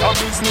a lot of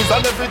business.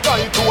 And every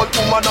time to old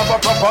woman have a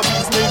proper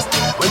business.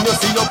 When you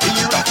see your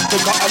period,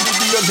 take a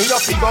holiday. Me a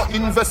figure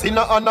invest in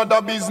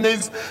another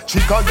business.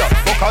 Chica girl,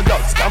 fuck a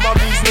girl, scam a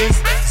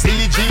business.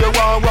 CG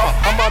Wawa,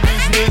 I'm a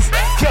business.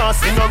 Can't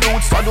see no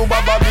roots for do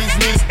baba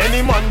business.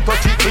 Any man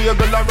touch it,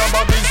 regular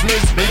rubber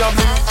business. Me a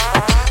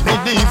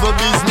medieval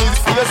business.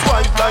 Face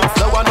white like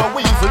flower, no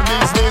evil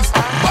business.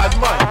 Bad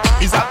man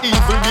is a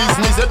evil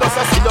business. You just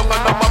a sit down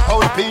and a map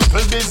out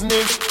people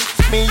business.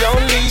 Me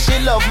only, she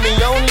love me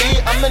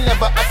only. I'm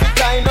never happy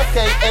kind,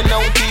 okay.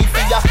 N-O-T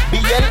for ya.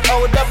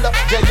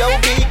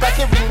 B-L-O-W-J-O-B.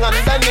 Cocky ring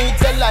underneath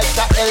you like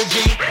a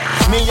LG.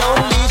 Me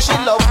only, she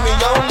love me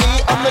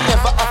only. I'm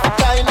never happy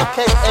kind,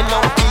 okay.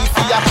 N-O-T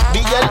for ya.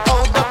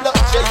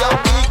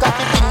 B-L-O-W-J-O-B.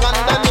 Cocky ring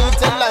underneath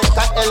you like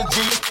a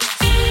LG.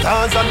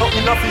 Cause I know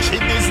in a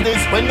fishy business.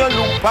 When you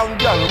look on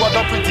girl, what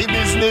a pretty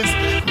business.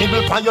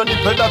 Nibble pan your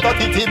nipple, that a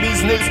titty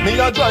business. Me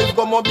a drive,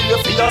 go mobile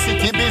for your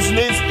city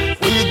business.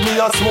 Weed me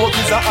a smoke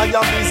is a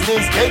higher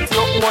business. Get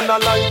your own a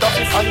light up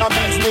if I a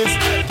business.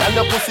 Can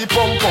your pussy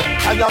pump up,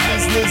 higher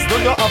business. Do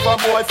you have a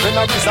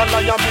boyfriend, a this a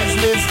liar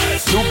business.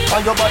 Look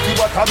on your body,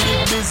 what a big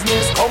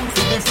business. Come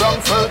to the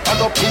Frankfurt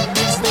and a big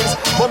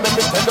business. But let me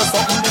tell you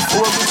something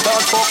before we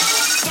start up.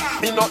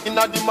 Me not in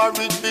a the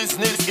married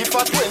business. If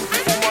a 20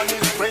 woman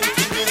is 20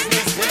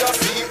 business, me a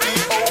CEO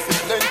for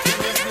plenty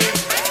business.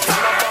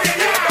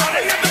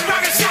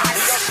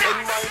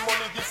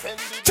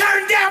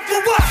 Turn down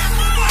for what?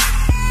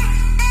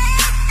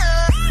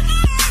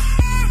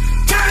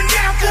 Turn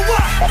down for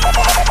what?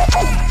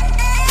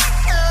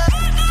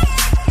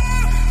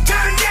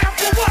 Turn down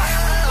for what?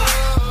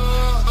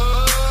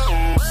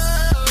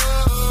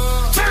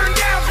 Turn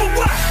down for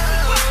what?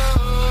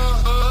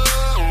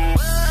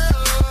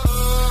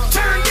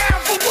 Turn down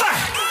for what?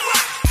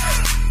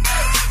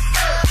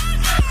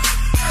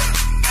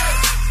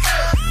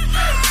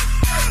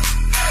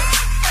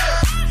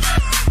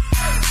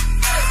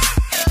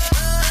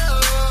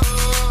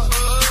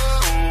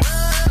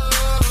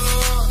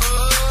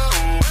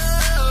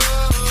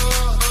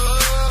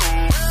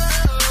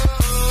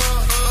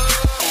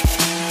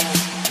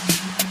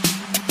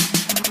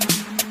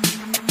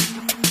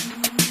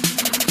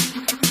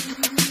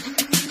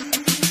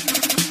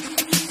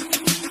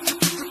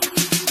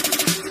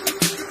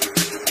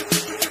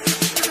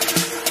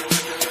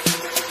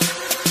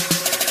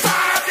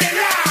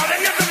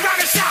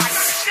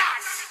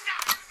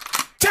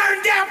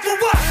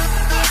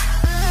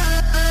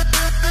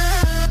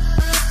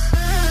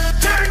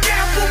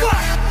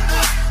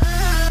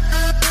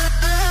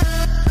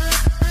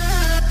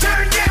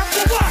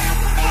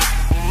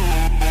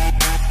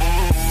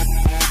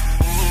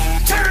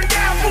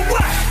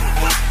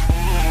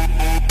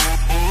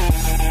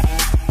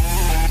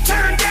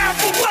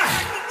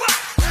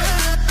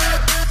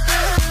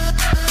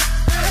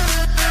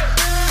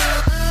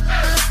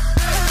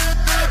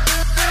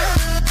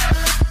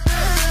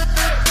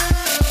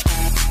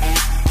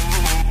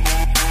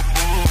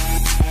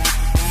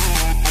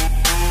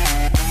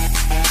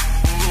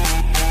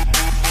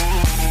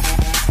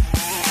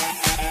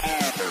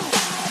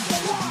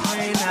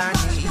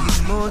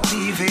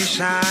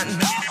 motivation.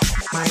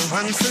 My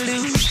one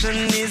solution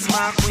is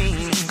my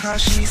queen,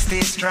 cause she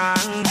stays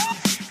strong.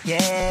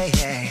 Yeah,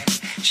 yeah.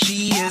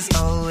 She is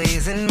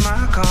always in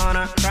my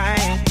corner,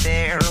 right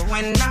there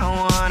when I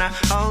wanna.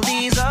 All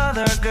these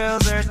other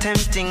girls are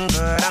tempting,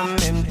 but I'm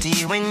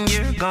empty when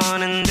you're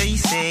gone. And they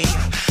say,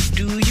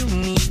 do you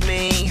need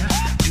me?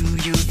 Do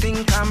you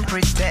think I'm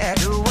pretty?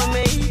 Do I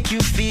make you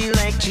feel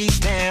like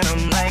cheating?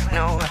 I'm like,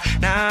 no,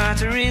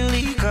 not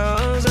really,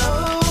 cause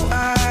oh,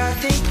 I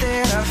think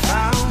that I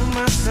found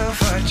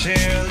myself a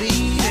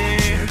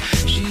cheerleader.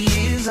 She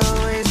is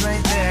always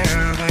right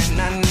there when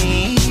I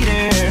need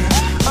her.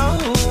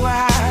 Oh,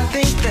 I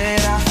think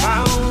that I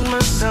found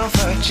myself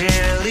a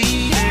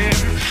cheerleader.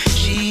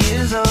 She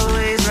is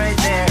always right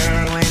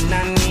there when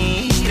I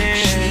need her.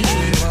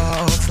 She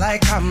walks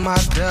like a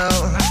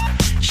model.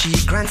 She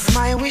grants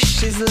my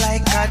wishes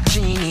like a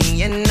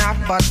genie in a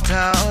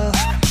bottle.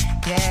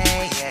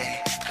 Yeah,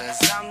 yeah,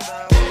 cause I'm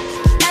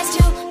the Nice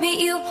to meet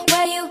you,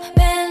 where you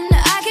been?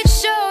 I could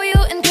show you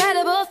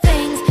incredible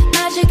things.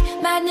 Magic,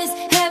 madness,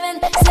 heaven,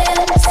 sin.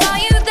 Saw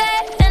you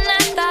there and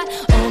I thought,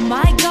 oh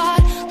my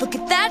God, look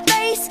at that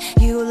face.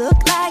 You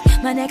look like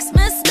my next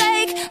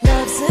mistake.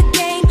 Love's a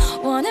game,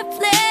 wanna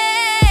play.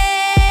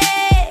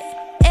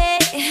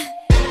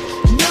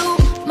 New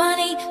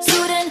money,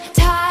 suit and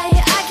tie.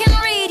 I can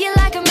read you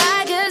like a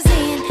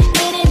magazine.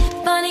 Ain't it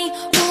funny?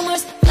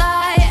 Rumors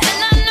fly, and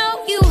I know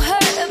you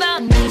heard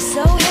about me.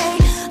 So hey,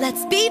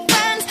 let's be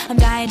friends. I'm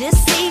dying to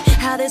see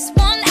how this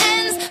one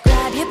ends.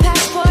 Grab your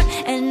passport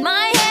and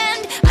my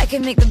hand. I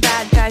can make the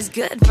bad guys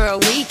good for a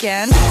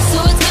weekend.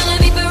 So it's gonna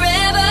be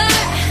forever,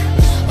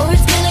 or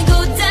it's gonna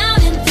go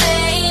down in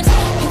flames.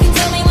 You can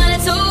tell me when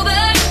it's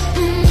over,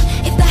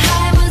 if the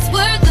high was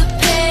worth the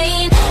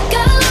pain.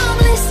 Got a long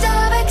list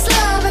of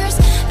ex-lovers,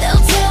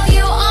 they'll tell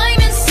you I'm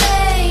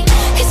insane.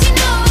 Cause you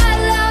know I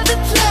love the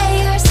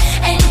players,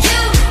 and you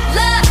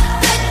love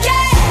the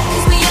game.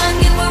 Cause we're young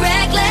and we're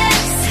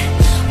reckless,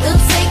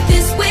 we'll take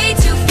this way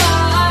too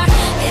far.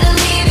 It'll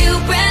leave you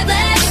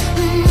breathless,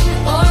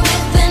 or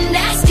with a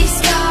nasty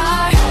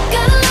scar.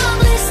 Got a long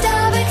list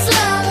of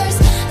ex-lovers,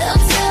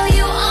 they'll tell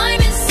you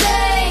I'm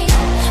insane.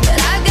 But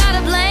I've got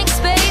a blank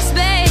space,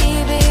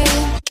 baby,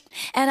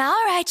 and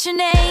I'll write your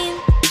name.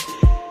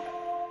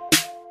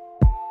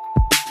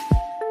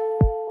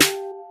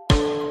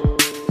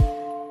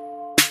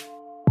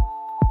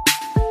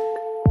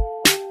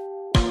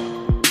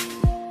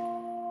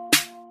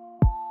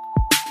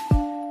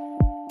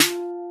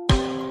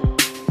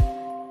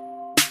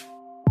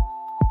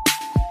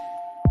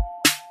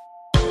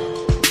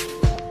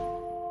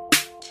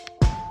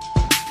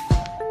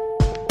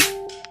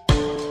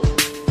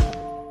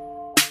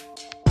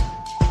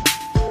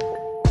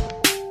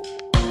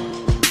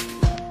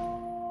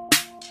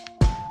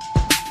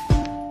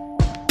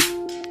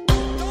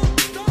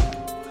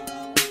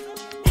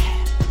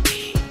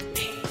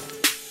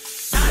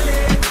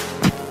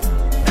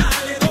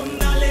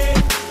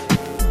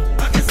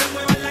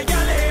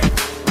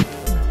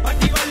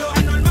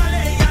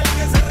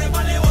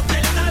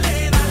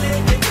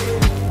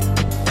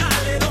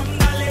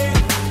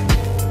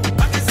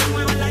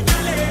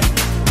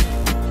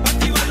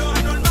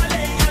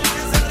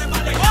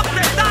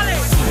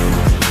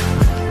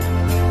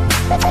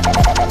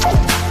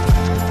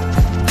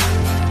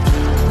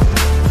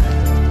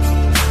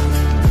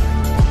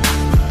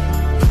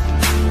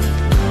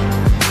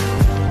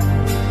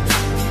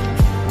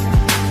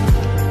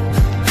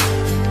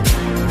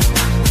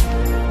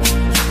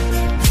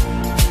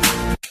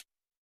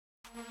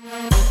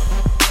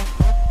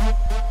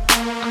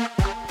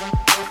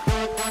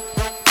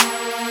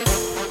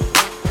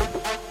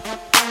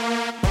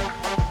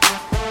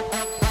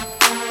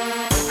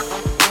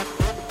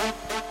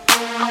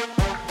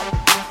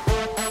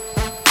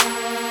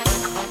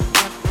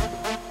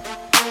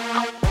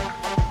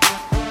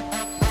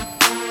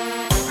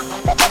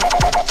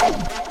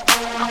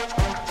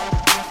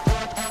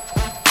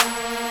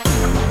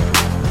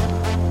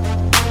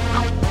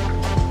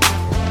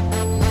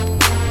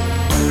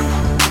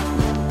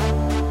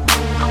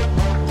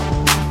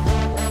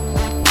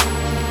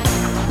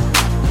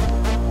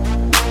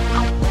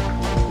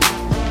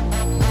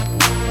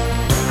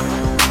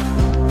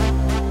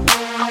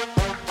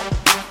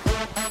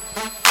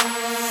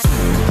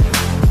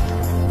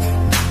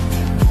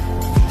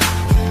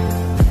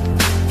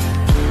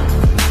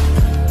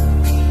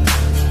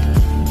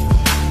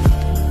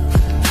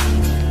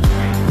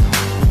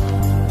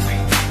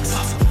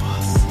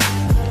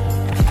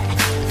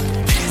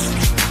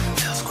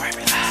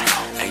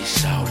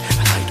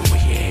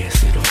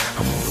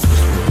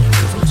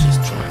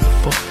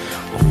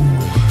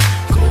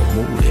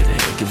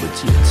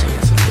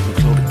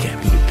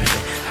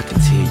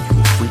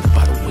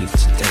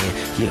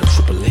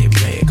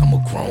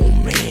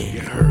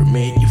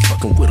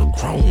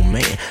 grown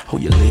man.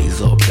 Hold your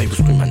legs up, baby,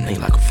 scream my name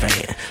like a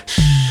fan.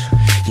 Shh,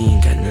 you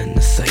ain't got nothing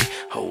to say.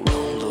 Hold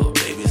on, little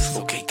baby, it's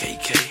okay,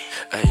 KK.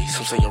 Hey,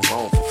 some say you're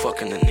wrong for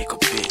fucking a nigga,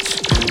 bitch.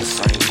 The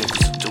same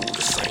niggas do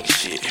the same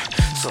shit.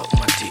 Suck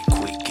my dick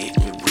quick, get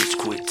me rich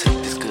quick.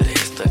 Take this good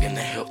ass stuck in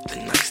the healthy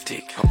nice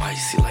stick.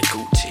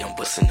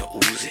 bustin' the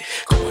Uzi.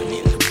 Going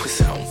in the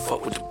pussy, I don't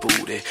fuck with the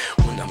booty.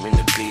 When I'm in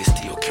the bed,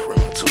 still carry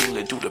my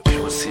tool. Do the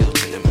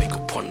parasails and then make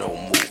a porno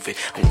movie.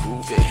 I'm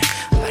groovy,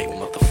 like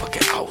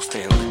motherfucking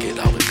Austin. Look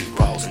at all of these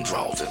bras and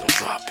draws that I'm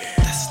dropping.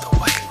 That's the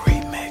way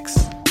remix.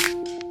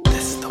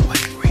 That's the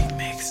way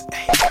remix.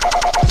 Hey,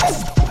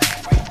 that's the way.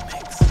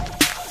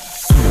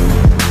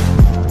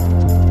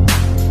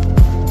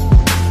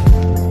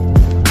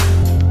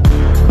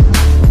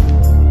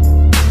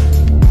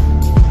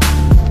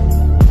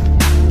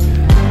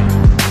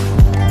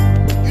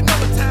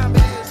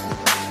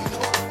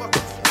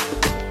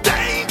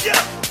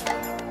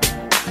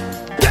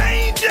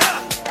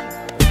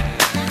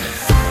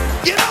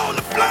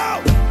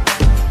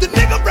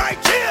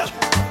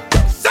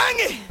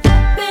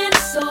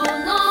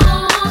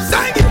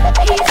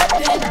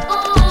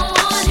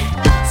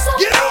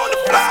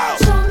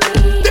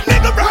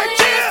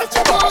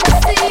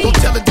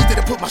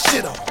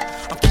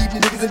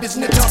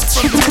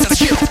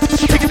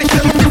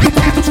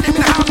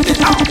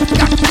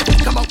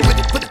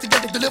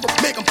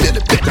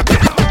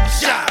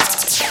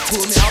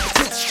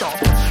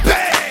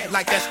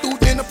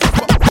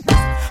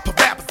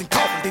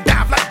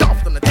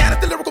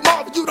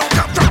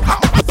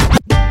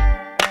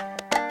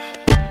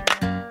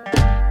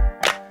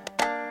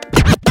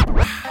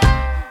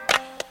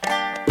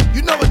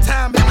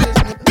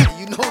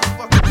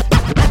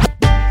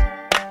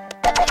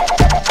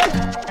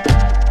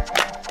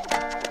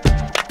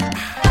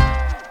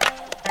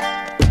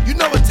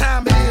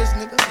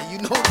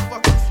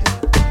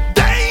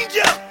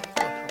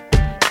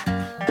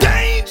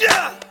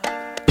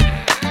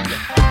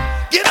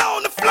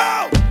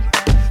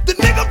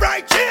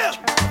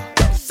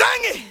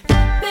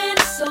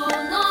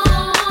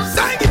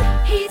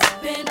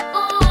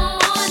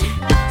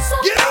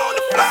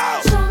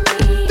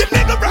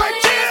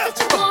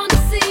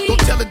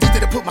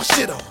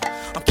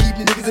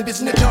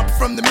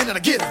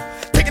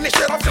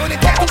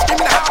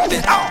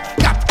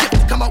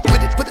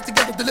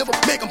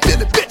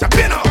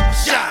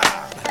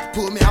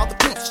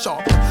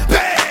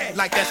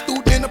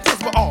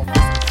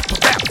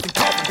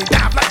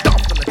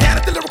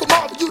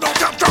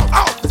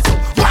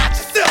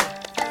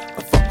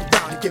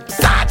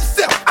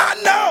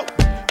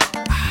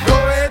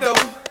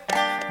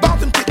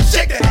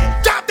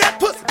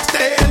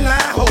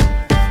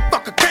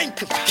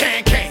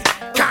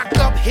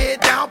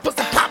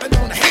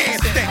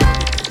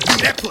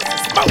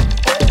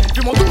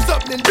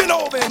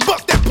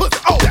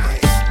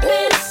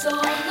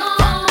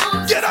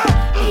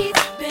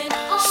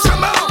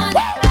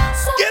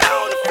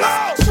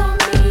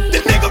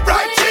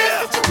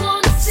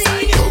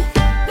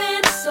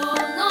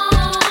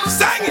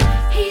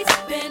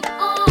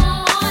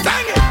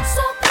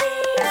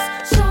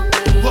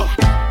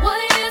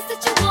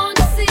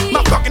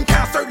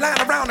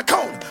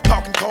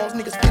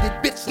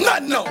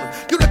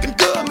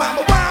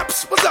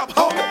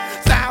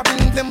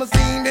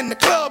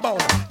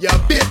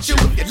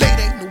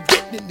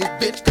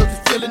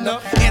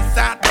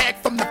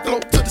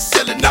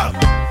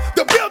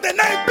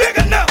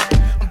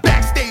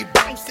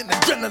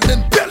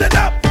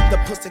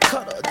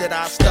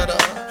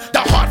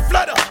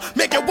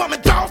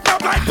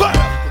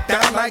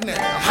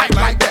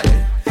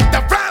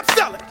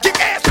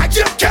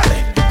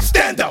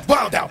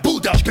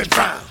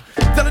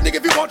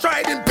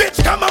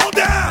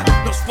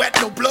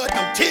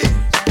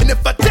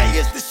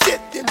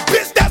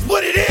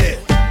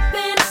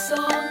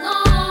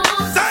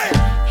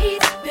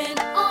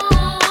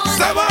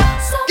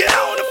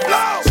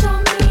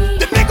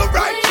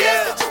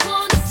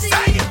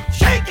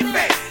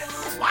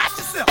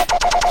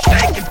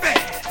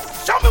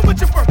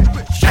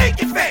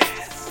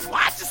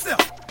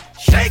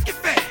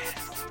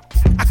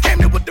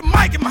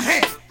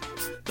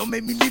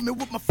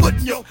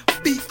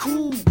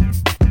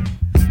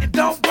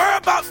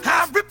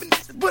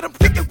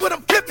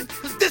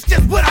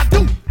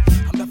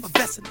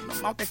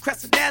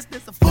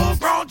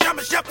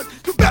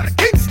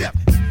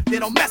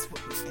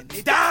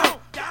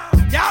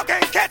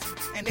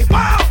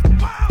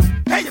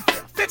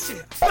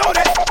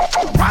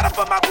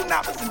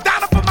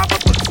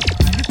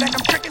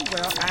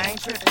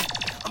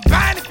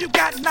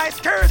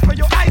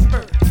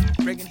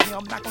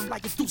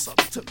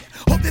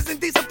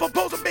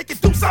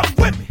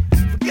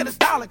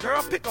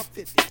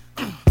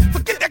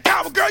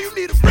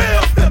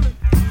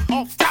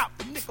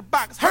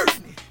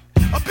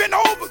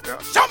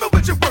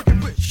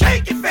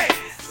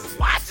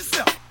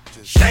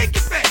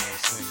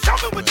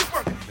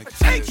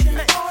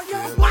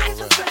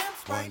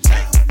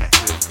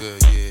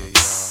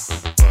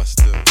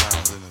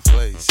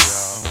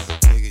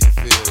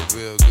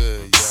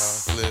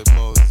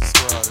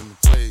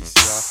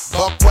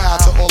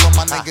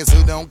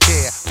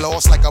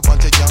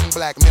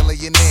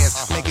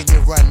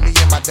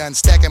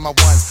 Stacking my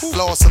ones,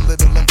 floss a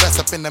little, invest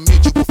up in the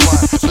mutual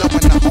fund.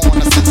 Blowing the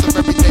horn, a sense of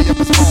every day of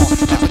his born.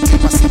 Never team,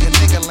 I see a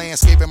nigga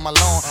landscaping my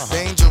lawn.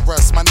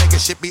 Dangerous, my nigga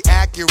shit be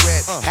accurate.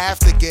 accurate. Have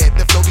to get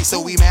the flow be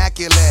so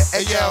immaculate.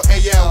 Hey yo,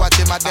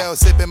 watching my dough,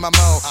 sipping my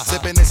mo,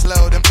 sipping it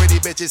slow. Them pretty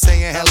bitches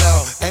saying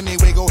hello.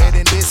 Anyway, go ahead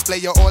and display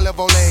your olive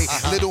olay.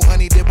 Little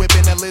honey dip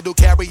whipping a little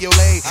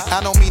cabriolet.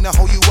 I don't mean to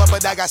hold you up,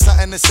 but I got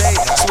something to say.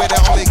 Swear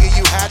to only give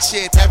you hot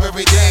shit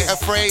every day.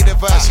 Afraid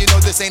of us, you know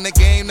this ain't a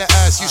game to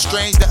us. You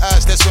strange to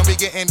us, that's when we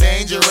getting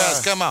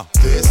dangerous. Come on.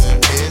 This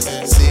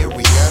is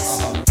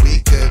serious. We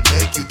could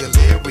make you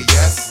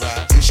delirious.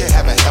 You should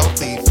have a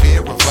healthy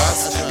fear of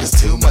us. Cause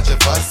too much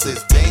of us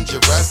is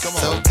dangerous.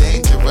 So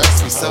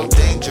dangerous, we so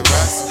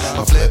dangerous.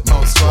 My flip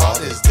mode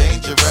squad is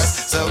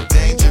dangerous. So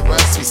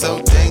dangerous, we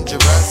so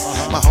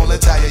dangerous. My whole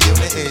entire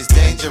unit is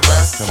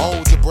dangerous.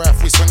 Hold your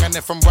breath, we swinging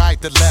it from right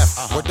to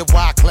left. With the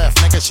wide clef,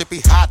 nigga should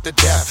be hot to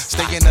death.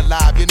 Staying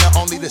alive, you know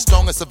only the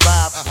strongest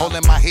survive.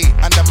 Holding my heat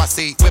under my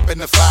seat, whipping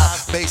the fire.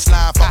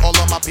 Baseline for all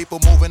of my people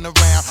moving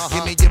around.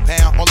 Give me your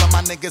pound, all of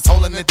my niggas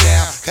holding it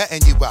down.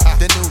 Cutting you up,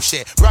 the new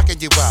shit, rocking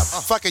you up,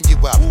 fucking you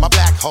up. My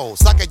black hole,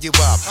 sucking you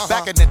up.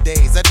 Back in the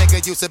days, a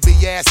nigga used to be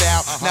ass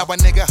out. Now a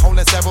nigga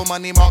holding several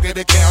money market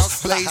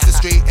accounts. Blaze the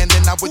street, and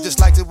then I would just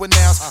like to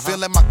announce.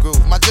 Feeling my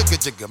groove, my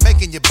jigga,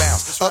 making you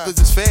bounce. Others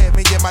is fed,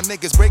 me and my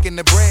niggas breaking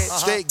the bread.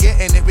 Straight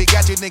getting it, we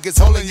got you niggas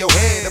holding your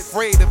head.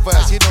 Afraid of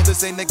us, you know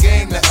this ain't the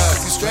game to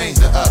us. You strange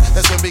to us,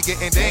 that's when we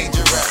getting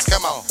dangerous.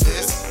 Come on,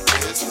 this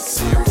is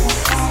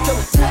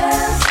serious.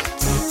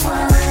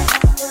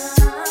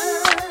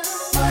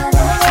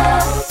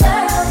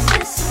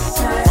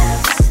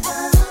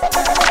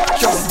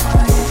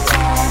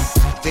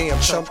 Damn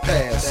chump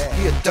pass,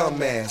 he a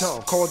dumbass.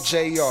 Call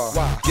JR,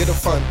 get a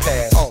fun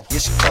pass. Yeah,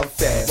 she come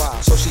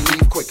fast, so she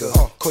leave quicker.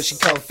 Cause she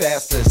come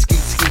faster, skeet,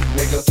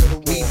 nigga.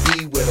 We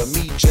be with her,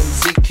 me, Jim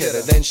Z, kid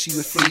her. Then she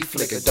would flea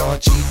flicker, Don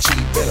G,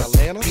 better.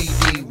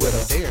 PD with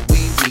her, we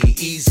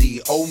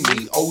easy, oh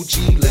me,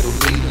 OG, little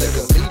lead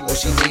liquor. Oh,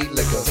 she need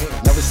liquor,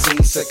 never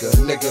seen sicker.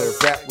 Nigga,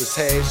 if rap was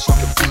head, she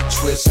could be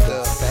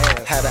twister.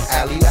 Had an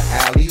alley to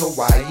alley,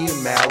 Hawaii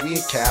and Maui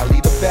and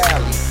Cali to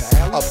Valley.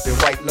 Up in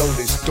White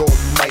Lotus, dog,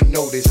 you might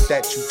notice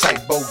that you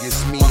type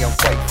bogus. Me, I'm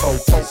quite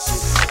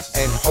focused.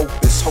 And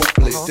hope is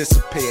hopeless.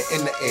 Disappear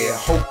in the air,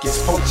 hocus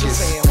pocus.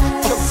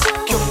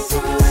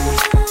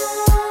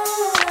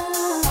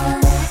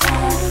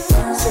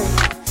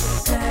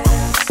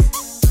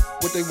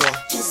 What they want?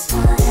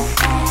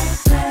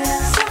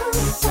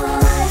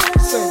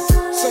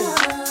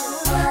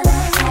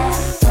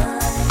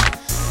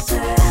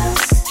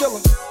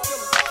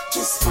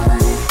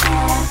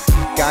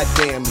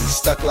 Goddamn, he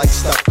stuck like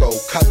stucco.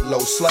 Cut low,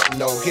 slut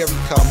no, here he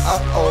come,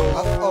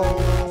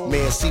 uh-oh.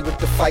 Man, see what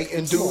the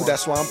fightin' do,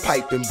 that's why I'm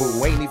piping,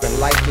 boo. Ain't even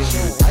liking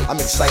you, I'm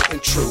exciting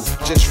true.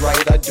 Just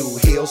right I do,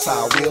 heels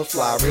high, real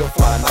fly,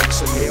 nights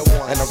and new.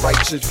 And a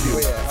righteous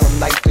view, from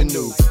night to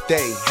new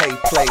day. Hey,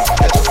 play,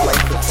 catch a flight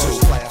for two.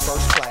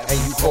 And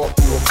you hawk,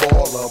 you a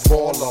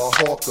baller,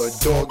 hawker,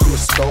 dog, you a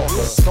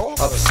stalker.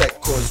 Upset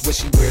cause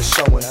wishy we're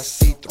showing.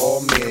 Oh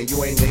man,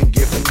 you ain't even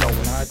giving no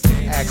one.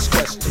 Ask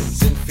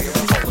questions and fear of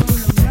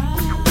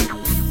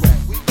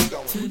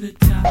to the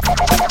top,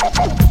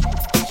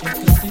 check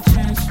out the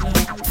chancellor,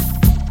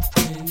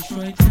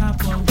 Detroit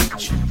Capo.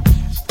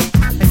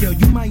 Hey yo,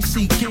 you might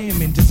see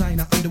Cam in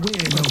designer underwear,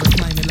 no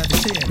reclining leather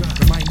chair.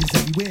 Reminders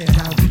everywhere,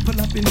 how we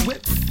pull up in the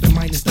whip, the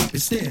minor stop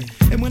and stare.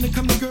 And when it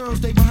come to girls,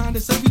 they behind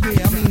us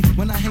everywhere. I mean,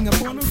 when I hang up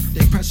on them,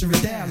 they pressure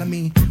it down. I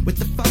mean, what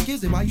the fuck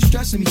is it? Why you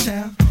stressing me,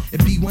 child?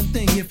 It'd be one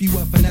thing if you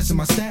were finessing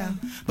my style,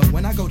 but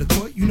when I go to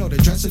court, you know the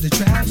dress of the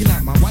trial. You're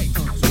not my wife,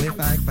 so if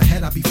I act for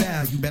head, I'll be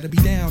foul. You better be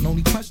down.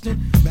 Only question,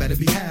 better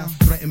be how.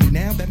 Threaten me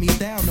now, bet me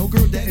down. No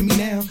girl dating me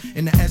now.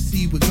 In the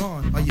SC, we're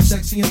gone. Are you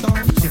sexy and thong?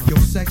 If your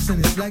sex and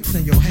it's flex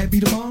and your head be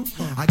the bomb,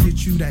 I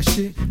get you that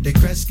shit that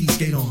Gretzky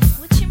skate on.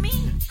 What you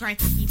mean,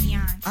 Gretzky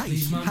beyond?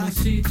 Please,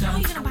 Mamacita. How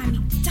you gonna buy me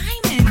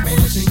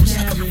diamonds?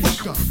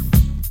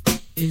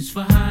 Is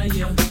for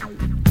hire.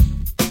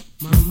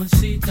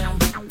 Mamacita,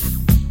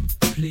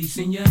 please,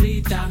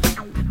 señorita.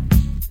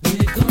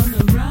 We're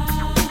gonna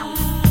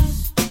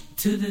rise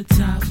to the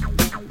top.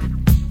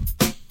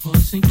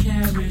 Horse and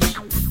carriage.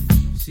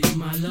 See,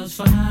 my love's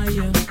for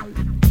hire.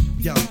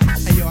 Yo,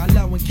 hey yo, I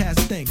love when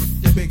cats think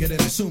they're bigger than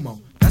a sumo.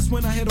 That's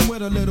when I hit them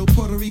with a little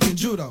Puerto Rican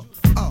judo.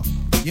 Oh,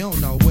 you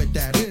don't know what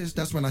that is.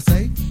 That's when I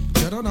say,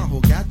 you don't know who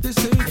got this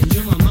is. And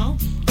you don't know?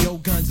 Yo,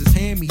 guns is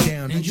hand me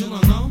down. And you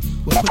don't know?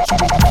 We'll put you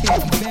where you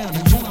can't be found.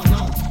 And you don't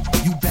know?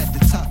 You bet to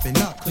toughen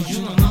up. Cause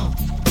you don't know?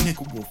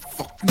 Nigga will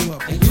fuck you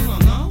up. And you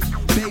don't know?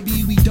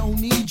 Baby, we don't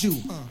need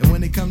you. And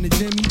when it come to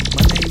Jimmy,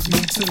 my name's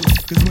me too.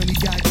 Cause when he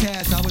got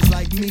cash, I was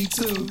like me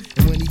too.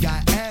 And when he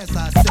got ass,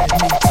 I said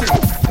me too.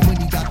 And when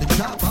he got the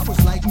drop, I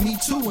was like me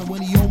too. And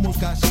when he almost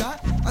got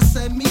shot, I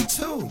said me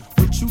too.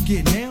 What you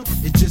get now,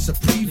 it's just a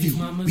preview.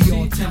 We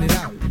all tinted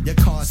out, your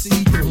car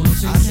see through.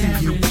 I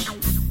see you.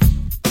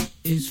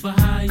 Is for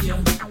hire.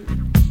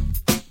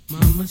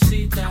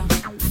 Mamacita,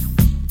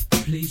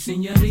 please,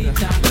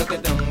 señorita. Look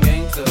at them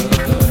gangsters.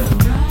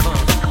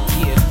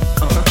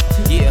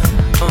 Yeah.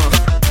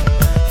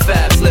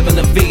 Fabs living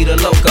the vida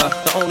loca.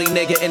 the only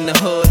nigga in the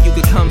hood you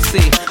could come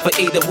see. For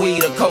either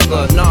weed or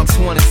coca, knocks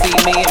wanna see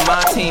me and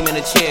my team in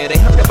the chair. They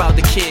heard about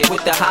the kid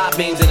with the high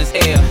beams in his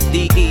hair.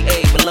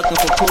 DEA, been looking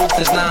for proof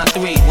since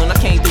 9-3. When I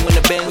came through in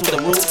the Benz with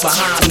the roof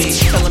behind me.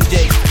 Tell him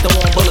Jake, don't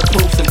want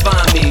bulletproofs and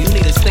find me. You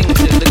need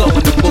extinguishers to go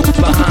in the booth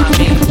behind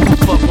me.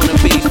 Fuck wanna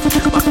beef.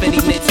 My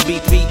Fenty knits be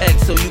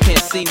 3X so you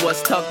can't see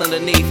what's tucked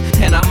underneath.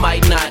 And I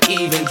might not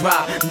even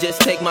drop.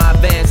 Just take my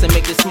advance and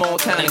make this small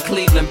town in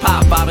Cleveland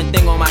pop. Bobbing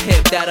thing on my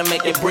hip, that'll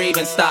make you breathe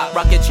and stop.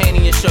 Rock your chain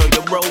in your shirt,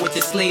 you roll with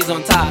your sleeves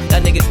on top.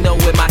 That niggas know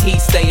where my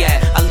heat stay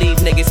at. I leave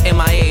niggas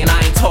MIA and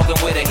I ain't talking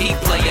where the heat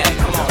play at.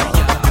 Come on.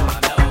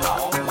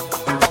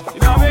 You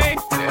know what I mean?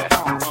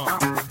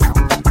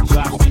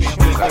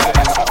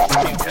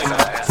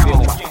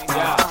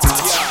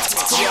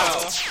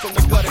 From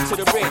the gutter to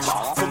the rich,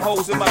 from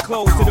hoes in my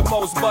clothes to the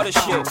most butter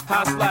shit.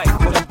 How's life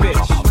with a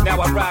bitch?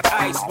 Now I rock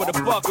ice with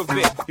a buck of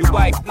it. Your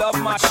wife love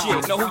my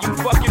shit. Know who you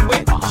fucking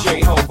with?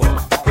 Jehovah.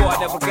 Boy, I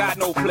never got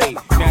no play.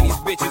 Now these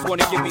bitches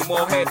wanna give me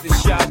more head than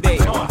Sade.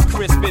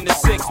 Crisp in the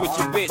 6 with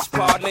your bitch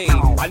parlay.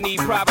 I need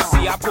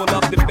privacy, I pull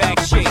up the back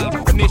shade.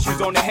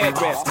 Initials on the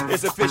headrest,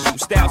 it's official.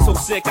 Style so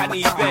sick, I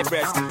need bed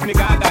rest.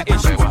 Nigga, I got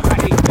issues, I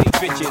hate fake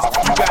bitches.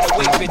 You gotta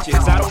wait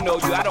bitches, I don't know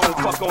you, I don't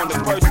fuck on the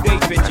first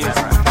date bitches.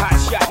 Hot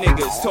shot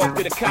niggas, talk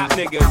to the cop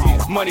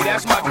niggas. Money,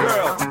 that's my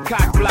girl,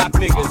 cock block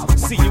niggas.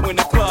 See you in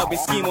the club and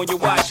scheme on your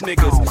watch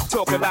niggas.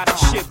 Talk a lot of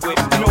shit with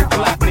no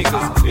block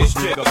niggas. It's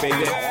Jigga,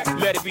 baby,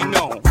 let it be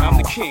known. I'm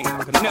the king,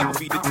 I can never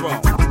be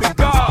dethroned. The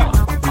God.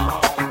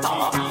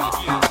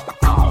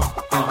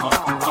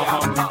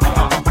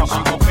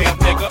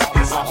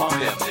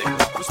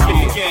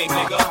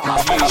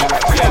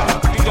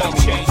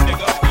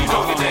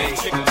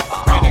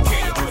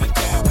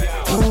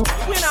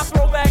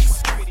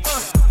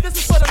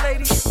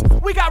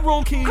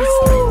 Room keys.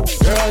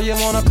 Girl, you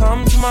wanna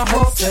come to my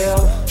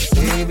hotel?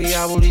 Baby,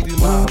 I will leave you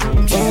my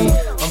room key.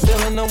 I'm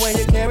feeling the way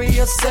you carry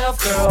yourself,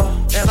 girl,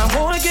 and I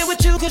wanna get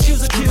with you cause you're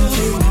a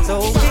cutie.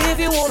 So if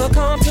you wanna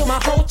come to my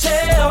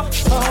hotel,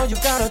 all you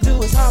gotta do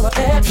is holler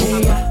at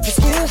me. Cause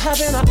we're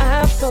having an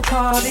after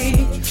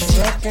party,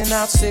 checking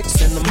out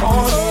 6 in the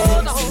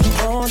morning.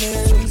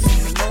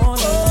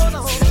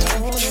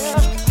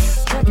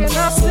 Checking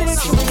out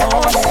 6 in the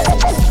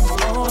morning.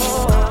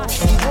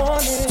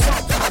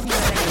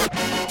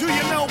 Do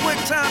you know what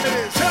time it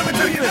is? Tell me,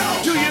 do you know?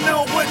 Do you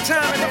know what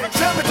time it is?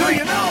 Tell me, do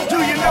you know? Do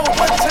you know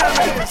what time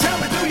it is? Tell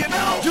me, do you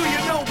know? Do you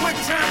know what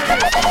time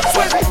it is?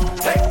 Swizzy,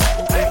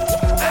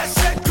 I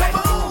said, come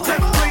on.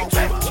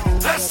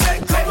 I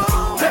said, come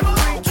on.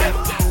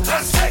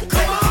 I said,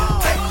 come on.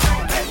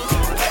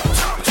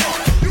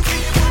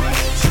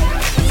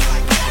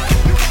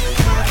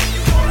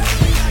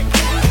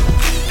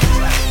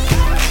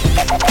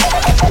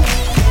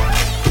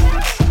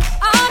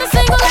 All the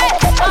single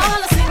ladies, all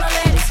the single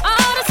ladies,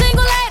 all the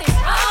single ladies,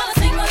 all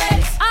the single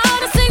ladies, all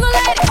the single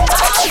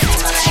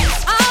ladies,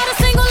 all the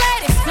single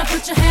ladies. Now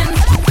put your hands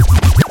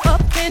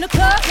up in the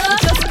club,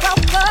 just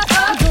broke up.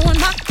 I'm doing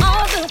my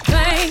own little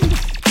thing.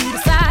 You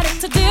decided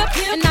to dip,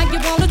 and now you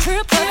want a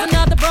trip. Cause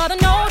another brother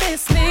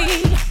noticed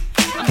me.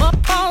 I'm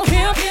up on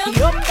him, he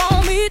up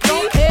on me.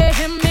 Don't pay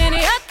him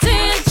any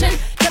attention.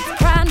 Just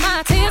crying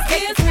my tears,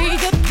 getting 3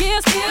 good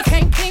years.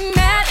 Can't be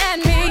mad at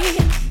me.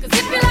 Cause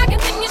if you like it,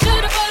 then you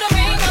should've put a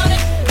ring on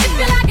it. If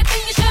you like it,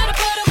 then you should've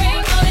put a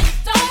ring on it.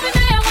 Don't be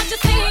mad what you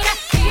see that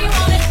he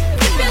want it.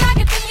 If you like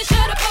it, then you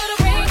should've put a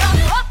ring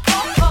on it. If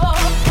you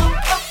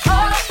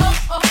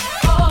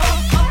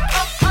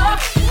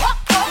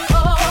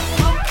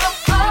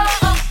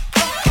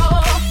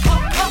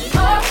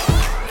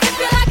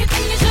like it,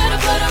 then you should've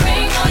put a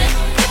ring on it.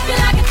 If you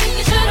like it, then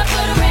you should've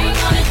put a ring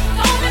on it.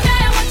 Don't be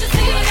mad what you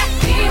see that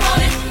he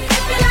want it.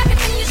 If you like it,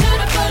 then you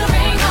should've put a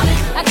ring on it.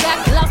 I got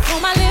gloves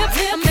on my lips,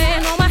 a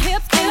man on my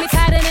hips, and me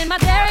tighter than my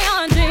dairy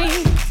on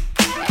jeans.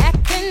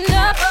 Acting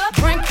up,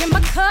 drinking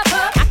my cup.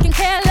 I can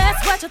care less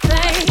what you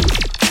think.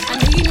 I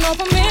need no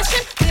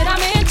permission. Did I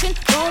mention?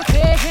 Don't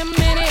pay him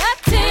any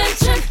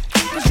attention.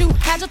 Cause you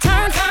had your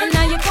turn, and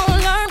now you're gonna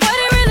learn what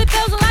it really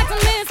feels like to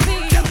miss me.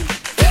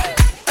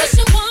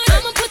 Listen one,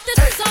 I'ma put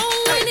this on.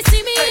 When they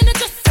see me in the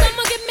dress,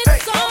 I'ma give me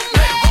some.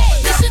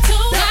 Listen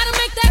two, gotta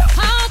make that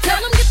call.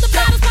 Tell them get the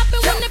bottles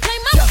poppin' when they play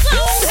my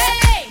song.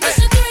 Hey,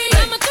 listen three,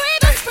 I'm a 3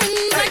 best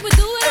friends. Like we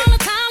do it all the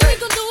time, we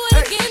gon' do it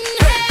again.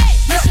 Hey,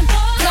 listen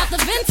four, got the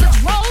vintage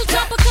rolls,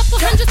 drop a couple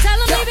hundred, tell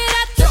them leave it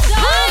at the door.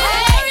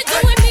 Hey, you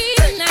with me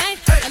tonight,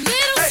 a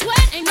little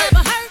sweat ain't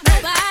never hurt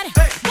nobody.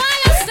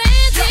 While I'm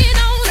standing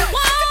on the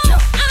wall,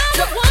 I'm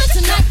the one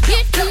tonight.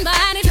 Get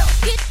invited,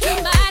 get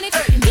invited,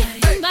 get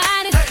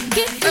invited,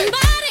 get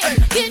invited,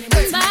 get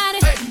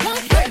invited.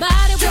 Want your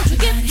body, won't you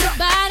get your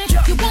body?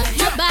 You want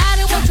my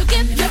body, won't you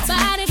get your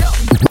body?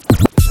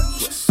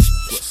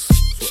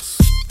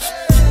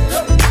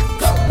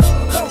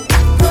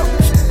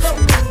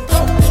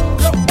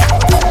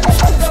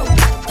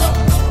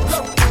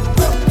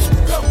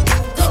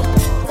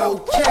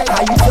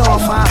 How you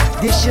doing, ma?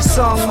 This your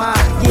song, ma.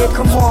 Yeah,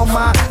 come on,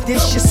 ma.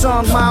 This your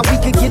song, ma. We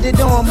could get it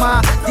on,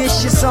 ma.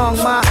 This your song,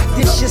 ma.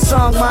 This your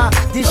song, ma.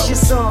 This your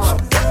song.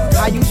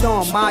 how you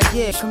doing, ma?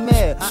 Yeah, come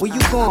here. Where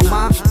you going,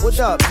 ma? What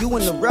up? You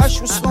in the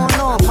rush? What's going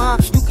on, ma?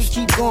 You can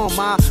keep going,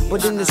 ma.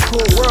 But in this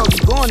cool world,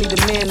 you gon' need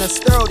a man that's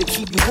thorough to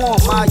keep you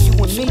warm, ma. You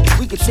and me,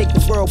 we could take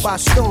the world by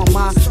storm,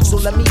 ma. So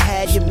let me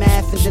have your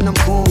math and then I'm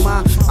gone,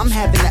 ma. I'm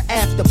having an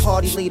after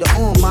party later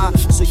on, ma.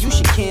 So you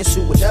should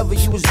cancel whatever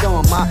you was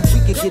doing, ma.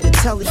 We could get a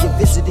tele your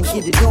visit and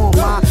get it on,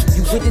 ma.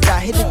 You with it, I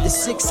hit it to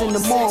 6 in the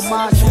morning,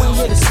 ma. You ain't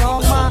hear the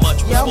song, ma?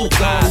 Yeah, I'm a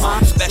dog, ma.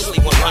 Especially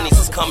when honeys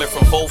is coming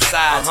from both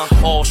sides.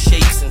 All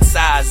shapes and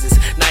sizes,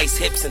 nice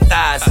hips and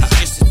thighs. It's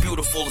just as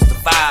beautiful as the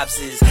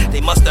vibes is. They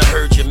must have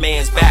heard your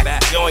man's back.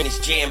 The joint is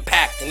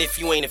jam-packed, and if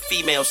you ain't a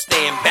female,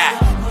 stand back.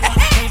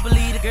 Can't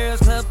believe the girls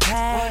club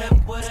packed.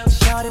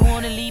 Shawty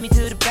wanna lead me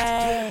to the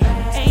back.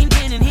 Ain't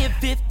been in here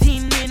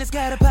 15 minutes.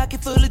 Got a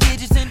pocket full of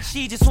digits and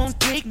she just won't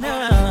take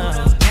none.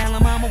 Now her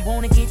mama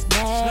wanna get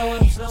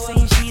mad,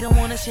 saying she don't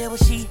wanna share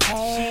what she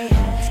had.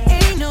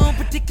 Ain't no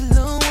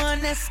particular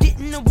one that's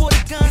getting the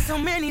water gun. So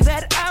many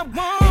that I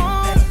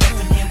want.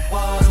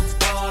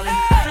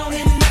 I don't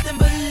hear nothing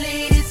but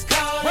ladies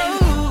calling.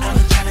 I'm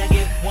tryna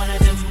get one of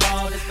them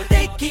all, but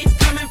they keep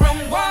coming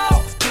from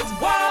wall to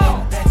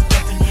wall. That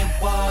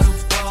definite water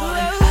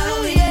falling. I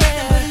don't hear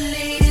nothing but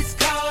ladies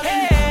calling.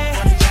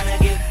 I'm tryna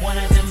get one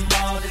of them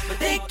all, but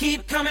they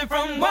keep coming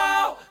from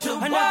wall to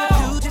wall. Another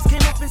two just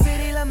came up and said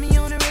they love me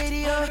on the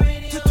radio.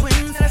 Two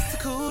twins, that's the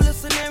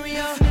coolest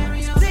scenario.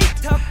 They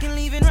talking,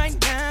 leaving right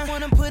now.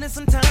 Wanna put in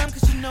some time,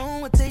 cause you know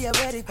what they are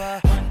ready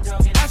for.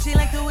 Now she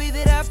like the way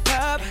that I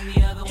pop.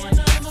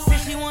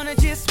 Says she wanna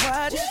just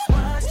watch.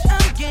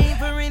 I'm game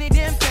for any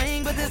damn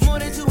thing, but there's more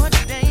than 200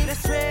 things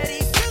that's ready.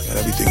 Got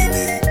everything you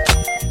need.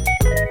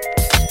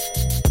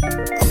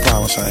 I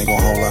promise I ain't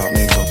gonna hold out,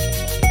 nigga.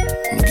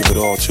 I'm gonna give it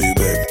all to you,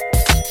 baby.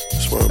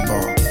 Swear to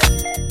God.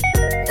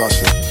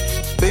 Bust it.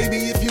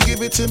 Baby, if you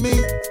give it to me,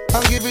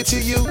 I'll give it to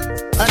you.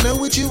 I know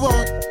what you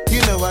want,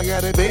 you know I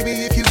got it. Baby,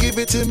 if you give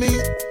it to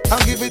me,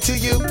 I'll give it to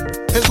you.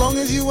 As long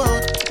as you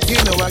want, you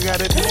know I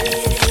got it.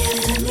 Baby, if you give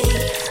it to me,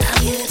 I'll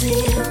give it to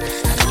you.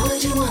 I know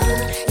what you want,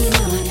 you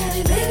know I got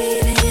it. Baby,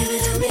 if you give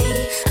it to me,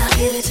 I'll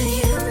give it to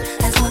you.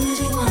 As long as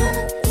you want,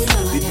 you know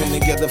I got it. We've been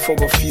together for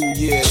a few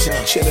years,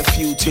 shed a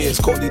few tears,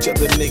 called each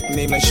other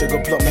nicknames like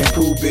Sugar Plum and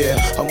Pooh Bear.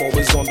 I'm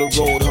always on the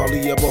road,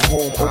 hardly ever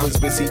home. Always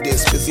busy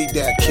this, busy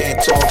that, can't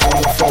talk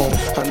on the phone.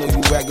 I know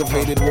you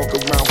aggravated, walk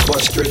around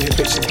frustrated,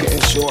 patience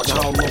getting short.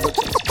 I don't know what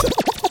to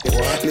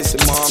listen,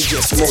 mom,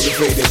 just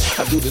motivated.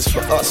 I do this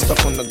for us,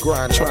 stuck on the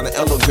grind, trying to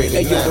elevate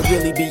it. Hey, yo, to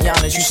really be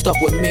honest, you stuck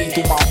with me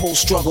through my whole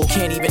struggle.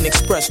 Can't even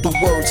express through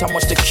words how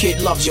much the kid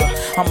loves you.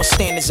 I'ma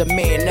stand as a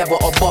man, never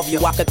above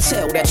you. I could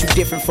tell that you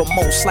different from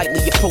most,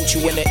 slightly approach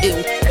you in the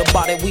ill.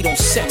 About it, we don't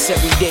sex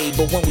every day,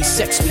 but when we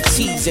sex, we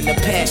tease in a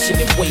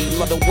passionate way.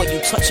 Love the way you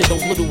touch it,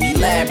 those little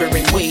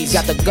elaborate ways.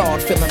 Got the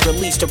guard feeling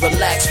released to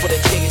relax for the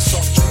day. It's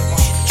on you.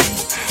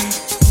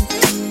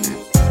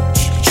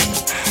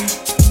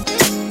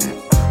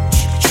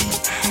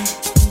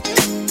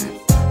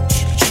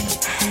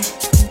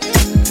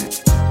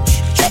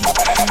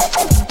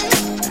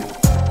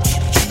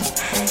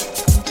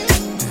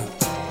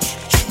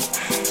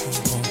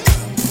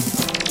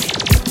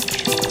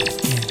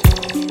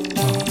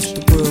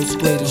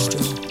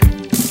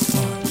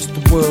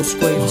 World's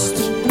greatest.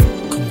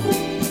 Come on.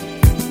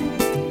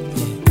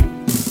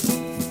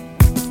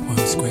 The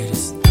world's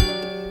greatest.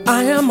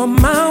 I am a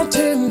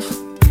mountain.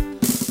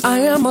 I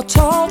am a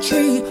tall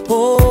tree.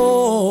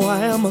 Oh, I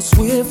am a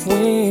swift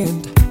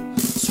wind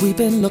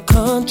sweeping the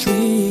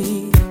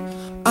country.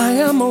 I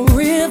am a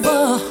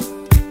river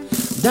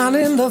down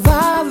in the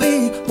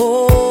valley.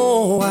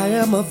 Oh, I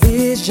am a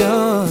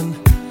vision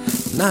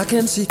and I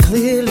can see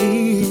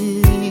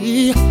clearly.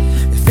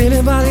 If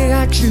anybody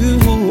asks you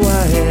who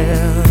I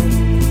am,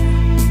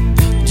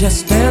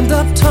 just stand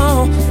up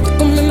tall, look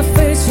them in the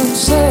face and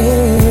say,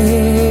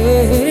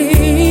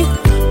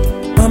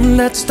 I'm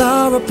that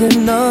star up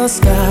in the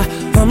sky,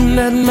 I'm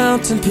that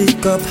mountain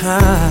peak up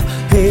high.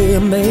 Hey, I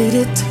made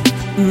it,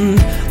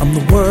 I'm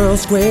the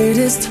world's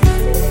greatest.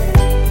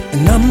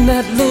 And I'm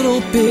that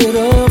little bit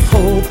of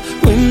hope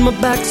when my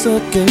back's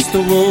against the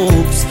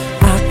ropes.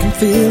 I can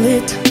feel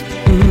it,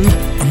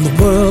 I'm the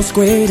world's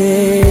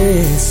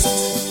greatest.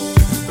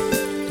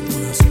 The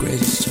world's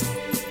greatest, Joe.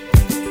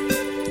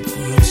 The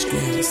world's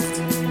greatest.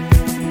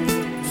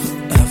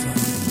 Forever.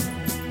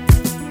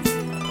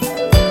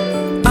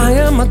 I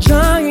am a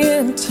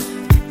giant,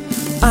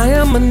 I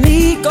am an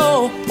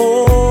eagle,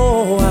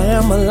 oh, I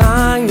am a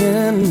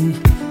lion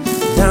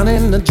down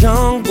in the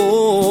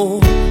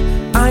jungle.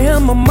 I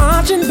am a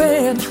marching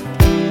band,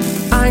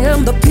 I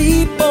am the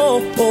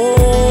people,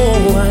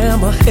 oh, I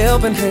am a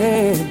helping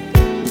hand,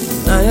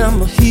 I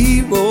am a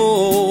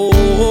hero.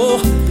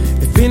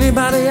 If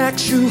anybody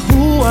asks you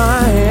who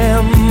I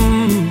am,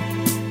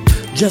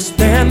 just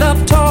stand up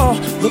tall,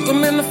 look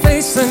them in the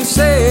face and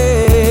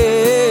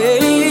say,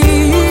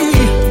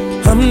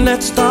 I'm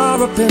that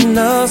star up in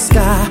the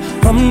sky,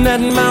 I'm that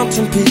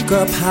mountain peak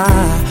up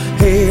high.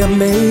 Hey, I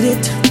made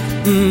it,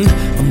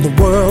 I'm the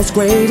world's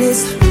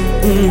greatest.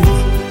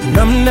 And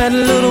I'm that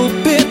little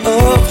bit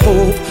of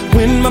hope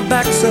when my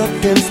back's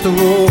against the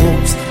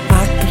ropes. I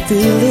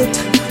feel it.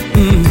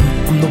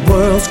 I'm the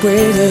world's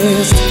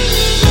greatest.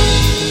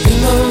 In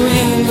the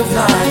ring of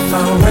life,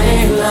 I'll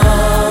reign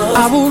love.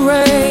 I will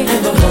reign,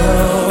 and the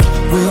world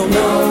will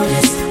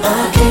notice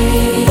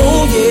again.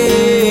 Oh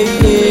yeah,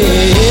 yeah.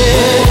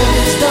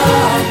 This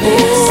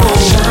darkness, I'll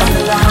shine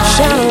a light.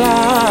 Shine a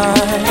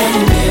light. And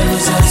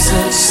mirrors of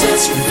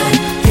success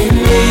reflect in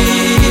me.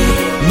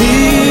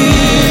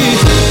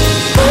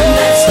 I'm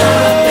not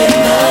stopping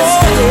the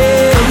sky.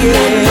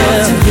 I'm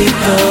not to be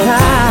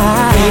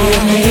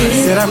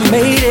said I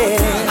made it.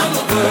 I'm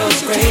the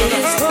world's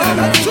greatest.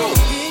 That's true.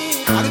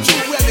 And the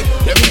truth well,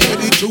 them say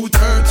the truth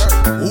hurts.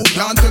 Who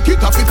can't take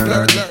it off its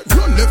blurred?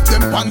 Run left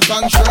them pants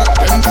and shirt.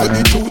 Them say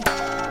the truth.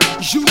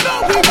 You know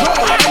we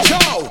roll,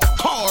 yo,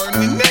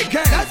 corny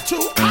nigga. That's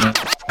true.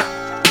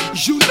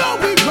 You know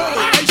we roll,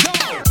 yo,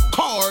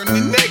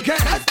 corny nigga.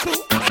 That's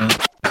true.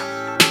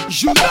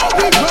 You know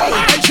we roll,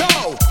 yo,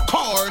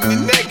 corny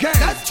nigga.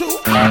 That's true.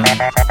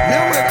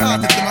 Now we're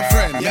artists to my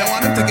friend. You don't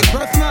want to take it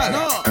personal,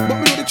 no. But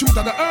we know the truth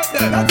of the earth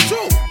there. That's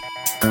true.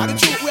 And the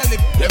truth well,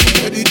 if them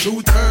say the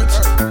truth hurts.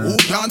 Who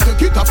can't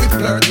take it off its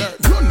blurred?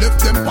 Run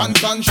left them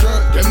pants and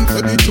shirt. Them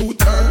say the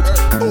truth hurts.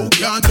 Who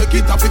can't take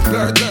it off its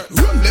blurred?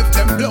 Run left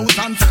them blouse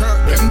and skirt.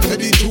 Them say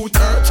the truth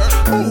hurts.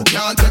 Who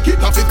can't take it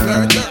off its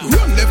blurred?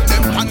 Run left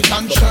them pants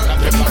and shirt.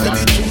 Them say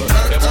the truth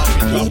hurts.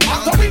 Who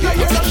can't take it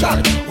off its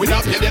shot? We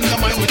not pay them no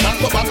mind. We can't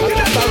go back. We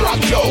never rock,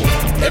 yo.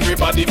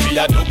 Everybody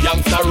feel a do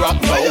gangsta rock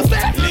now.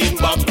 Lean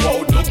back, wow,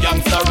 do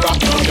gangsta rock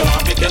now. You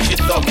have to take it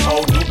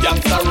somehow, do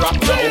gangsta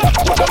rock now.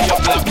 Put up your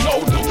black now,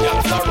 do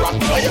gangsta rock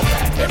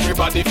now.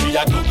 Everybody feel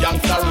a do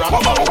gangsta rock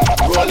now.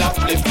 Roll up,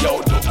 flip, yo,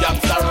 do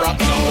gangsta rock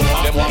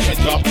now. Them want me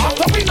drop now.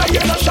 So we not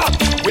hear no shot.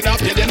 We not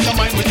pay them no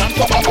mind. We can't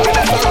come back. We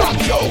never rock,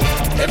 yo.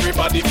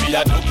 Everybody feel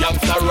a do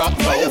gangsta rock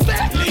now.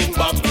 Lean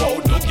back, wow,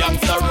 do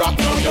gangsta rock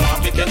now. You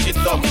have to take it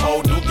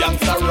somehow, do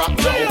gangsta rock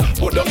now.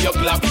 Put up your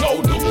black now,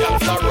 do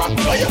gangsta rock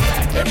now.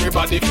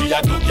 Everybody feel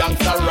a do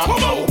gangsta rock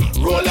now.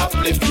 Roll up,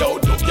 flip, yo,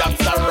 do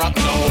gangsta rock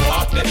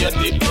now. After you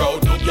dip, bro,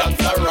 do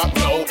gangsta rock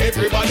now.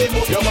 Everybody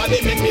move your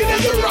body, make me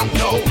see you rock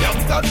now.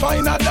 Gangsta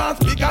find a dance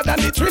bigger than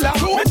the thriller.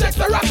 Me check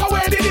the rock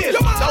away the deal.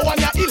 Now one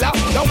ya illa,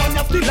 now one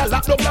ya still a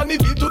lock up down the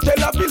bill to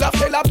tell a villa.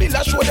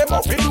 Show them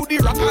how we do the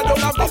rock and down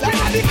a villa. Up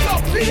in the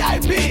club,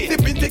 VIP.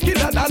 Sipping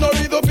tequila, and no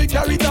reason fi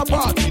carry the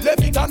party.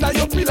 Let it under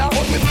your pillar.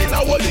 But we still a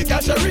hold the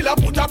casherilla.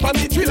 Put up on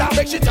the thriller.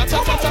 Make she cha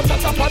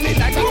on it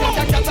like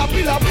a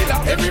caterpillar.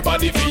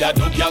 Everybody feel a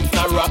do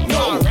gangsta rock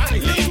now.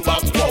 Lean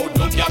back, wow,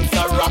 do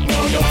gangsta rock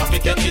now. You have to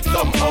catch it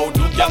somehow,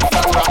 do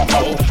gangsta rock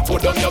now.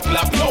 Put on your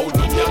black now,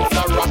 do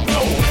gangsta rock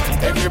now.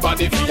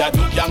 Everybody feel a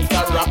do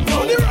gangsta rock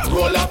now.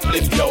 Roll up,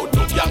 flip, yo,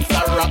 do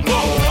gangsta rock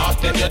now.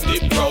 After you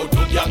dip, bro,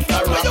 do gangsta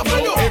rock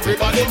now.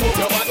 Everybody move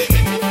your body,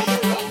 make me feel you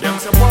rock. Them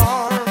say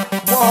war.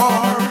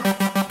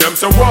 Them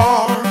say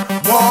war.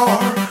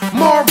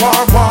 More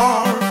war.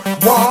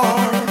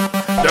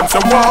 Them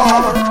say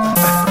war.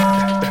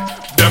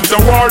 The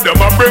war them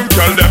a bring,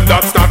 tell them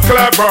that's not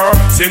clever.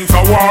 Since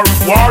a war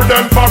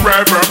them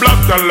forever. Black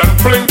talent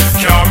fling,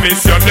 can't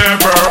miss you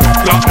never.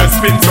 Black the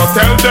spin, so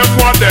tell them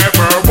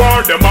whatever. War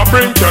them a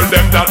bring, tell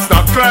them that's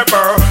not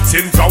clever.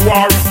 Since a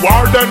war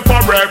them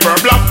forever.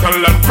 Black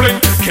talent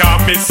fling, can't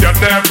miss you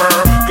never.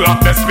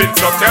 Black the spin,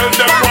 so tell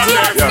them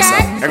whatever. Yes,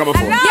 sir. Hang on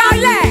before.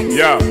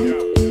 Yeah.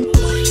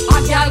 A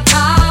girl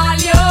call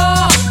you,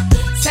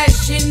 says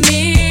she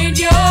need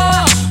you.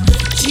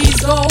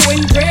 She's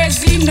going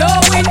crazy,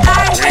 knowing I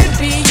will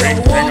be your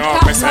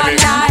walk of my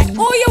life.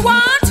 Who you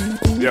want?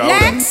 Yeah,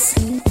 Lex?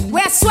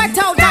 We're sweat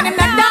out and I'm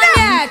not done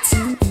yet.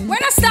 When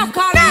I stop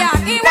calling you,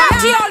 he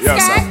want you all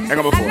Yes, sir. scared. Hang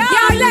on before.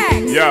 Yo, Lex.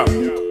 Yeah.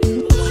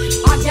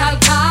 A girl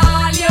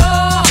call you,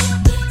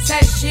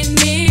 says she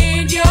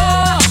need you.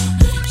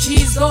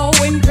 She's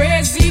going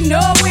crazy,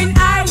 knowing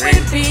I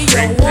will be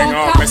your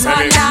walk of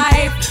my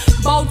life.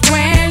 But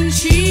when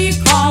she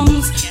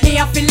comes, me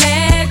have to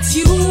let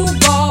you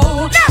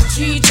go.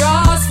 She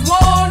just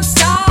won't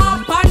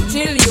stop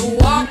until you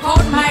walk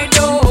out my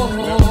door.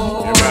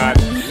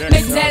 Me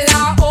tell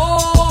her,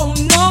 oh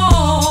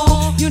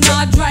no, you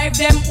not drive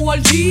them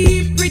old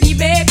Jeep, pretty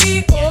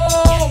baby.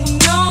 Oh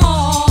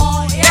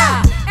no,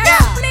 yeah.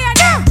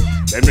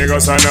 Let me go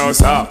so now,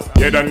 sir.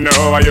 You don't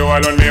know why you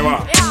alone me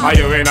wa. Are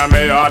you in a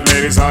me heart,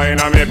 maybe so in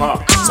a me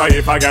pa. So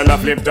if a girl a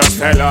flip, just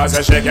tell her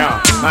say she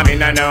can. I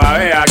mean I know how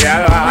a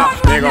girl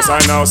wa. Me go so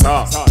now,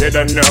 sir. You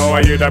don't know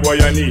why you the boy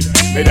you need.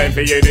 Me time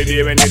for you the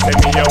day when you tell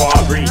me you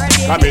want free.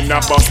 Come in a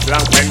bus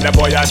blank when the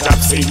boy a drop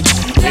seat.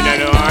 Me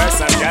don't know how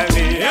some girl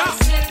need.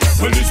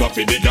 Well, this up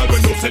in the girl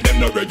when you say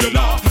them no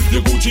regular. Your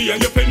Gucci and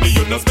your Fendi,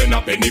 you no spend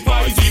a penny for.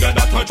 It's either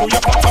that or you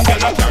pop some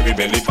girl and carry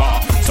belly far.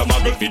 Some a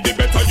girl feed the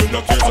better, you no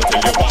care, so tell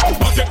you what.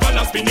 Back your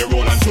collar, spin your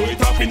roll and show it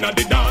off in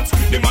the dance.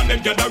 The man them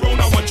gather round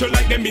and watch you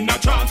like them in a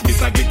trance. Miss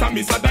a glitter,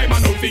 miss a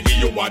diamond, I'll figure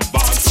you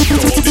advance. You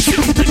hold the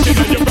shit, pretty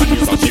and you brand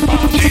new so cheap.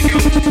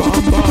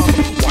 Bam, bam,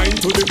 wine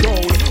to the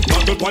ground.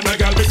 Muggle pon a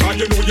girl because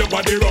you know your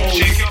body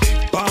round.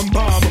 Bam,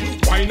 bam,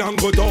 wine and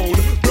go down.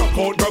 Rock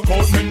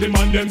make the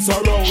man them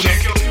surround.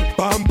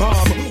 Bam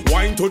bam,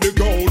 wine to the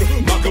ground.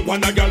 Back up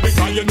on a girl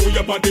because you know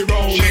your body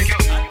round.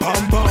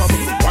 Bam bam,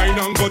 wine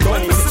and go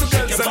down.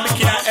 So me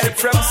can't help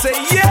from say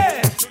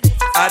yeah.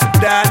 At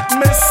that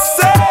me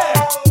say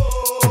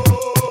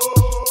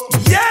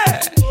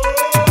yeah.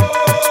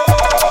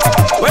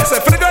 Where's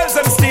that for the girls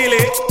them steal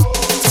it?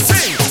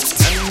 Sing.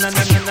 Na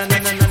na na na na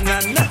na na na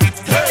na.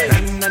 Hey.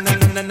 Na na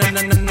na na na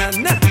na na na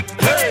na.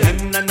 Hey.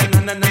 Na na na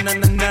na na na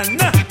na na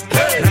na.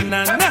 Hey.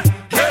 Na na na.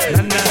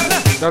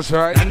 That's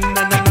right.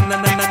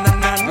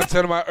 I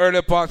tell my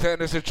early part in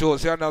this show.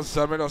 See, I know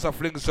some, I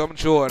fling some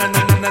tune.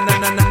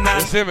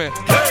 You see me?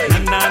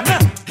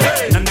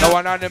 No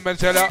one on them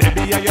tell her.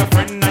 Baby, you're your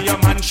friend and your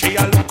man, she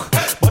a look.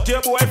 But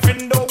your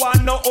boyfriend don't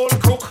want no old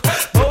crook.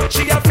 But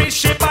she a fish,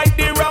 she bite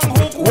the wrong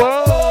hook.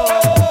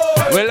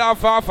 Whoa! We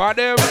laugh off of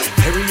them.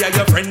 Baby, you're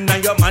your friend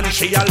and your man,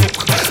 she a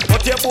look.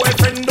 But your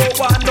boyfriend don't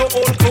want no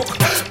old crook.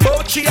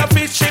 But she a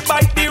fish, she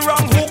bite the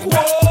wrong hook.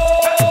 Whoa!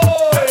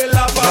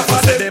 Laugh off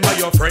of them. Them are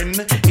your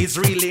friend, is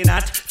really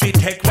not. Fi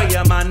take away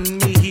your man,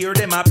 me hear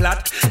them a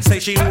plot. Say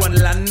she one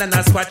land and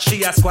a squat,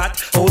 she a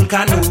squat. Old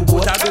canoe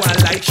boat a go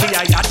and like she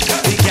a yacht.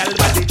 The girl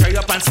body dry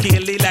up and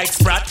scaly like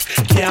sprat.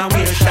 Can't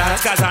wear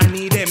shorts cause I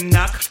need them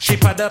knock. She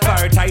pad up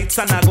her tights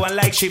and a go and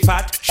like she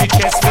fat. She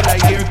chest full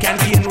of hair, can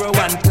gain row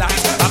and plaque.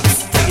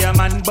 Ups to your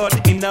man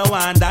but he no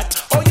want that.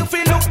 Oh you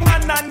feel look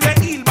man and your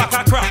heel back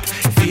a crack.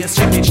 Face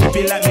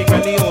chippy like me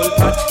granny old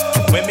pot.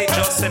 When me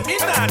just say me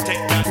not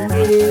take that.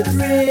 Red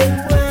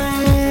wine.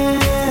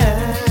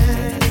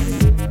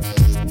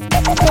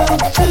 Come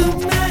to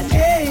my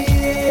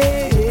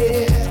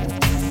head,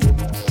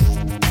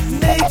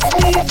 makes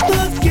me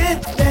forget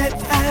that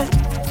I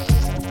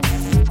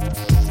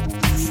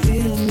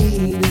still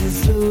need a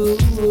soul.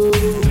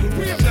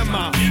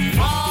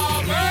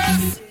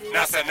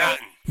 Nothing.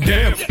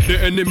 Damn, the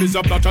enemies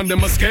are plot and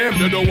them a scam.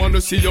 They don't want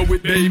to see you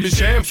with baby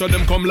shame, so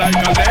them come like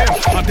a lamb.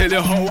 I tell you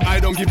how I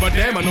don't give a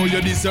damn. I know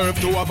you deserve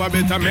to have a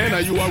better man,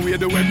 and you are with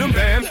the wedding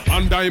band.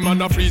 And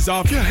diamond a freeze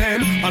off your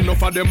hand.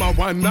 Enough of them a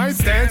one night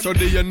stand, so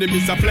the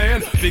enemies are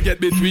plan. They get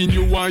between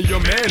you and your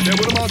man. They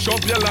will mash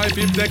up your life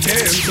if they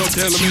can. So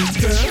tell me,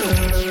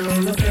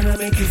 girl, how can I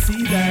make you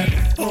see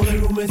that? All the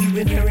rumors you've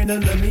been hearing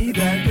under me,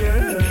 that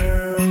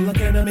girl, how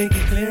can I make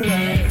it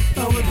clearer?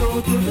 I would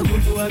go through the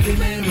roof to a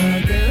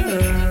mirror,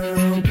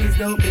 girl. Please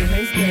don't be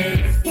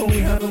hasty. What we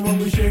have and what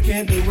we share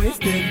can't be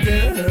wasted,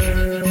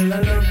 girl. I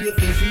love you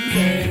for she's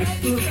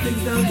put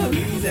things down so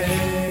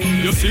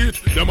easy. you see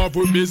it, them a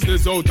put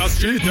business out the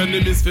street.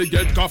 Enemies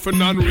forget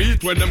coffin and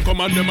read. When them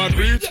come and them a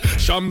greet,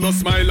 sham no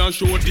smile and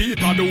show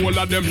teeth. And the whole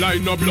of them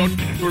line no blood.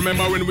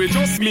 Remember when we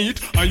just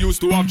meet and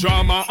used to have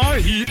drama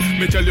and heat.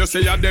 Me tell you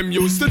say them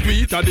used to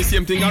tweet. And the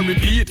same thing I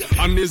repeat.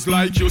 And it's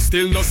like you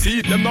still no see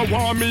it. Them no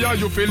want me and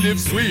you feel live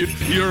sweet.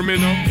 Hear me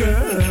now,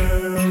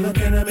 girl, how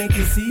can I make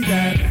you see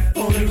that?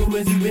 All the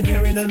rumors you've been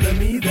hearing under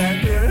me,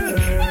 that girl,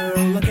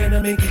 how can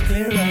I make it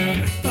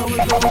clearer? I will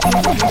go to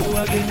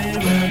the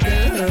mirror,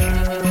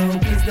 girl.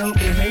 Please don't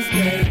be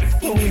hasty.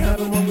 What we have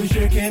and what we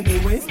share can't be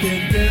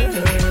wasted,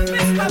 girl.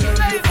 I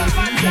love you for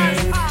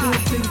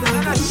she's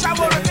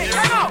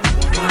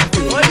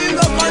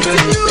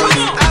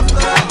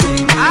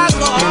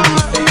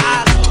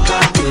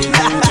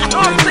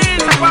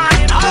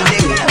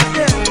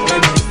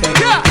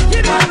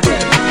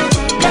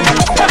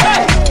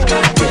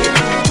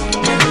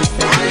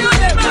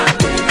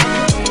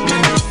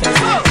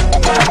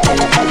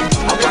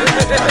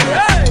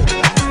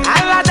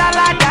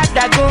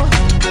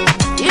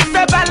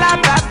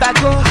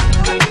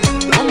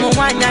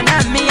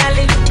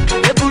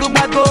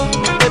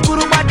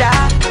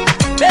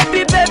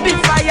Baby, baby,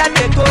 fire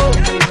they go.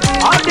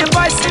 All the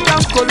boys sit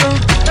down colo,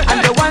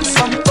 and they want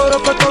some poro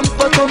potom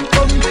potom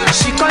tom.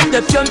 She con the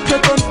pion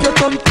pion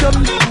pion pion.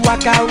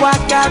 Waka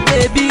waka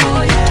baby,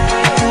 ooh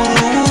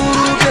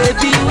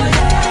baby,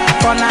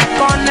 corner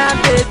corner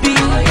baby.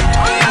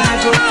 And I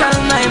go tell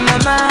my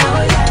mama,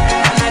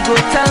 and I go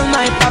tell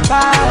my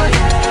papa,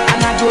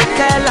 and I go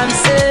tell and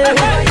say,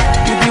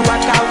 you be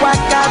waka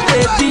waka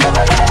baby,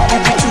 you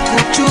be chuku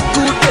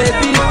chuku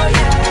baby,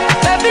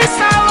 baby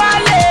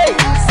sawale.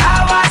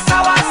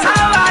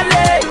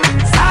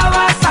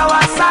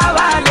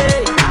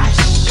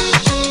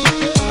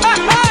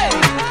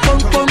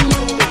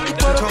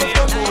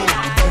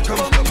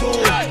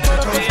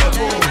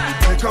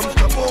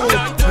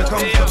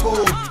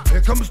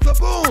 Comes the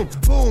boom,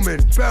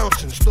 booming,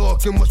 bouncing,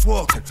 stalking, what's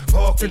walking,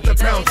 walking to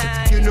pouncing,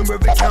 you know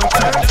every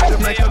counter, hit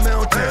him like a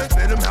mountain,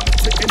 let him have a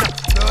ticking up,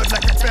 blood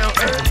like a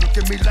fountain, look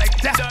at me like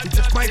that, you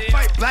just might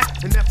fight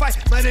black, and that fight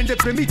might end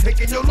up in me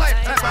taking your life,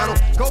 I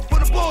don't go for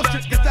the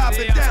bullshit, cause I've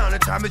been down,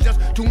 and time is just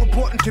too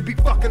important to be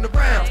fucking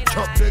around,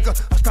 chump nigga,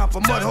 I stop a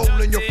mud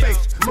hole in your face,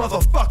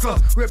 motherfucker,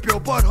 rip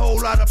your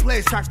butthole out of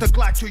place, crack the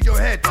Glock to your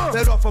head,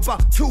 let off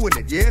about 2 in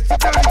it, yeah, it's a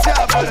dirty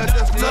job, but I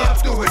just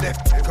love doing it,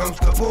 here comes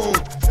the boom,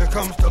 here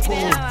comes the boom.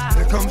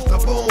 Here comes the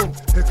boom,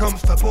 here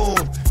comes the boom,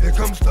 here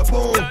comes the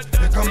boom,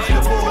 here comes the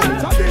boom,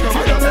 here comes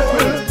the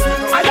boom.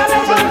 Higher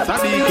level,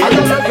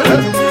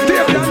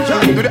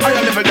 to the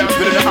higher level dance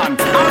with the hand.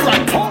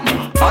 Alright, come.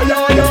 Higher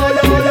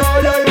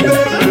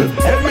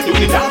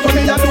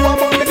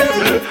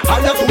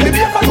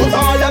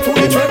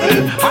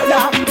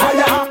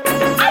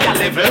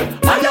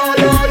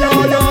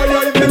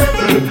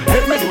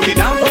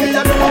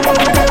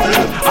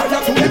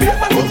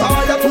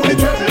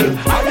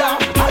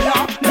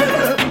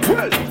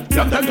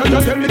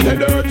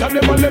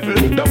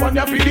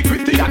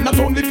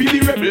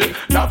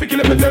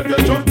me tell you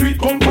just do it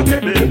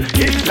comfortable.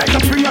 It's like a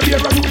spring of beer,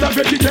 a root of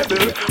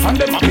vegetable. And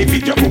them happy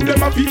feet, you put them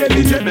happy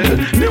eligible.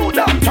 New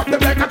dog, chop them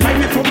like a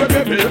tiny from the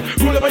devil.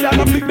 Roll over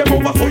and flick them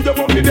over so you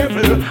from the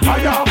devil.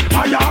 Higher,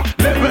 higher,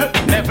 level,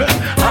 level.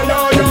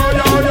 Higher,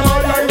 higher, higher,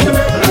 higher, the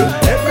level.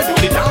 Every do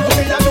the dance to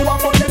me and do one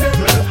for the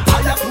devil.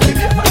 Higher to the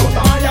devil,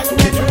 higher to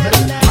the devil.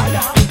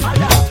 Higher,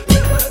 higher,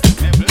 level.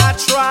 I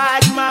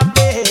tried my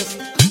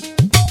best,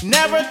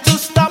 never to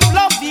stop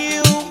love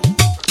you,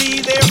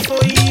 be there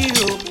for you.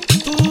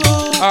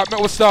 Alright,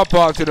 we'll start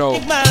party now.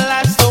 My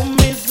life so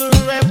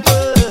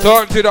miserable.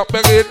 Turn it up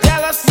again.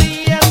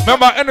 Jealousy and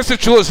remember,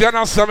 innocent shows, you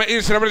know, some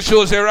each and every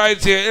shows here right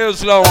here,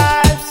 Hills Lounge.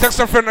 Text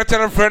a friend and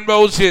tell a friend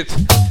about it.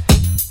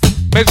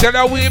 Me tell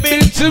you we've been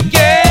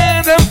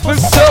together for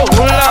so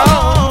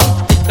long.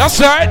 That's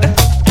right.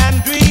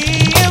 And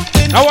we've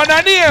been I want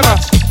a name.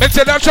 Me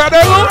tell you try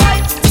to go.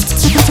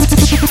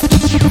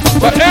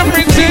 But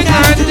everything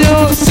I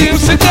do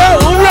seems to go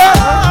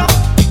wrong.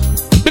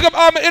 Big up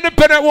all my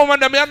independent woman,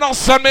 them, you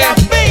understand me?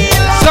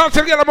 Start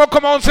together, I'm gonna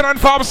come out and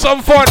have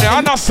some fun. You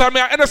understand me?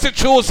 I innocent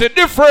shows, it's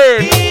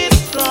different.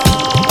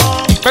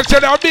 Make sure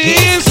they'll be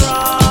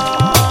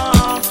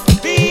strong.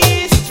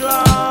 Be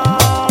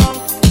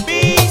strong.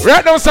 Be strong.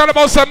 Right now, it's all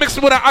about some mixed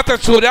with an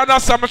attitude. You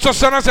understand me?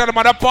 Just understand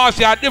them, the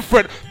party are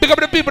different. Big up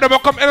the people that will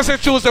come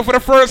innocent Tuesday for the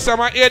first time.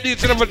 I hear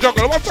these in the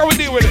jungle. What's how we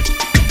deal with it?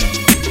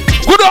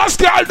 Good ass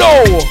girl,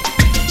 though.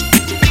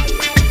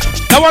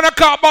 I want to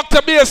call back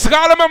to base.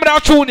 I remember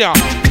that junior.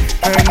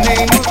 Her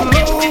name was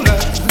Lola.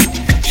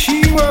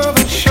 She was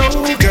a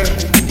showgirl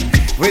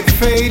with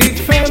faded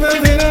feathers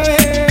in her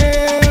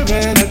hair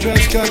and a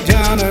dress cut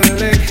down her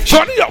leg.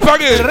 Shut it up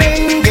again.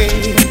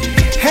 Renegade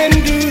and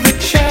do the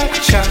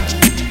cha-cha.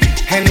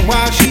 And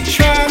while she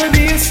tried to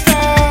be a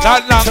star,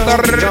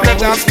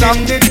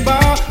 extended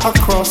bar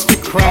across the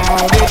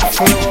crowded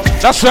floor.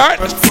 That's right.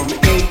 But from 8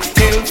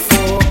 till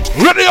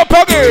 4, ready up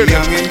again.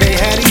 Young and they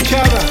had each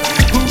other.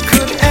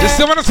 You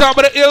see what I'm talking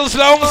about the Hills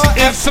Lounge?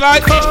 It's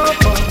like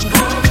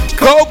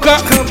Coca.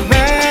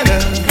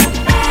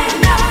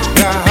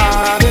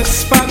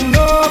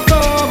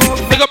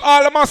 Pick up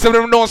all the massive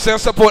them don't say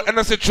support and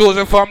that's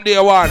choosing from day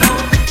one.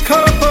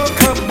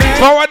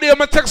 For one day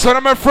I'm text one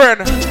of my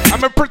friend.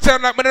 I'm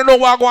pretend like I don't know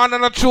what I want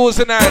on a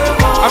Tuesday night.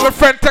 And my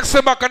friend text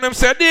him back and him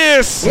say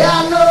this. Yeah,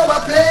 I know a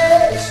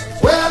place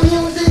where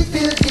music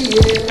fills the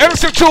air.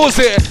 Every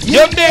Tuesday,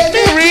 you make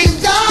me ring.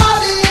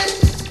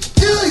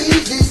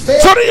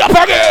 Turn it up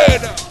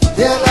again.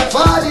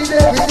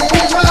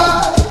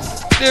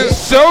 It's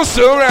so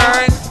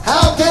right.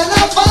 How can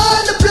I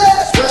find a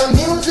place where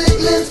music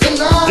lives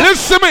tonight?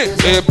 Listen to me.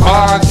 A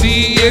party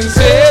in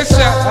session.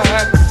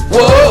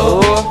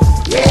 Whoa.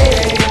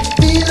 Yeah.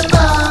 Be the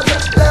vibe,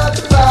 love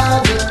the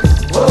vibe.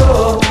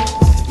 Whoa.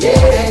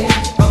 Yeah.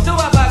 Come to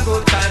have a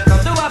good time,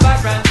 come to have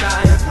a grand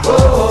time.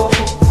 Whoa.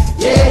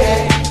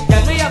 Yeah.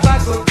 Can we have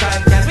a good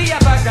time, can we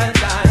have a grand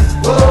time?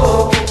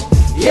 Whoa.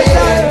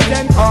 Yeah.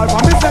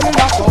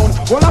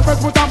 Well, I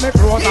first put on my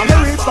clothes and me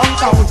reach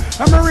downtown.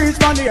 And me reach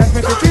from the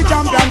ethnicity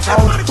champion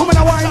sound. Woman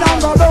a wine and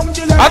go down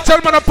to I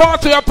tell me the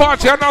party,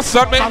 you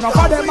understand me?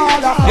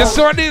 You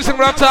see what these things,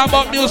 we're talking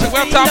about music,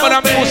 we're talking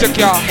about music,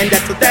 yeah. And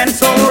that's a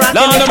dance on rock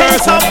in the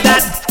place of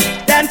that.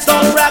 Dance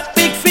on rock,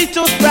 big feet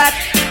to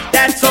scratch.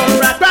 Dance on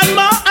rock,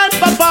 grandma and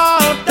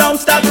papa, don't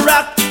stop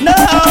rock, no.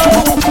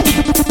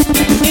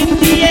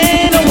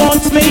 Indiana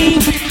wants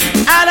me,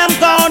 and I'm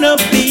gonna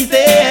be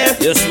there.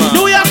 Yes, ma'am.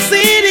 New York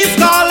City's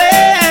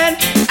calling,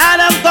 and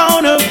I'm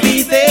gonna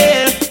be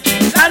there.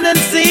 London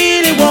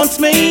City wants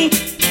me,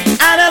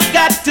 and I've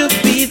got to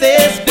be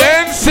there.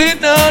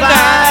 Dancing all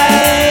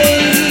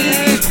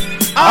night,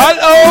 all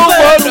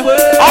over the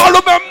world. All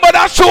remember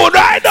that show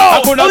right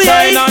now. I could have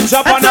signed on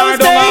Japan or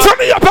Doma.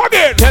 Turn it up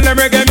again. Tell them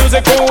reggae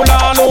music cool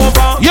all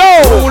over. Yo.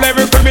 Rule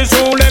every premise,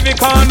 rule every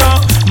corner.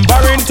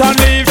 Barrington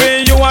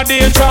leaving, you are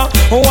danger.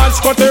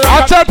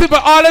 I tell people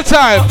all the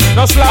time,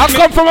 I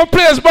come from a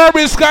place,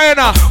 Burberry's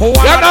Guyana. You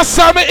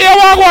understand me? Here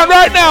we go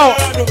right now.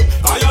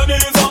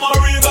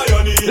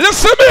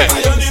 Listen to me.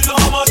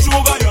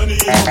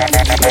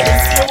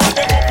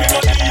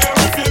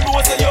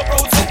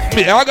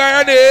 Me, I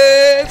got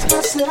it.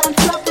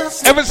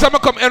 Every time I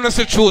come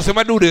innocent choose him,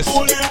 I do this.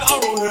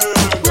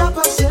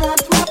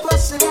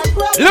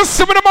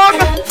 Listen to me, man.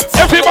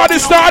 Everybody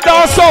start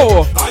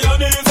also.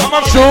 I'm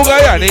a true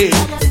Guyanese.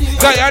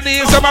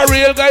 Guyanese, I'm a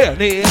real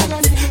Guyanese.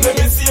 Let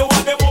me see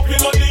what them up in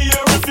the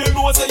air. If you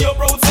know say you're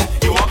proud, say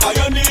you are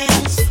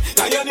Guyanese.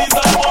 Guyanese,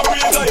 I'm a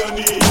real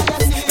Guyanese.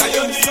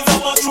 Guyanese,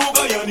 I'm a true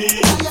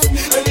Guyanese.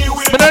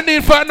 Anyway, but I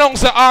need for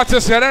announce the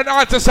artist here. That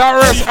artist are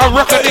a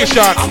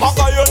recognition. I'm a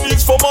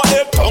Guyanese from my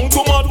head tongue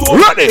to my toe.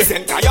 Ready?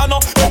 Guyana,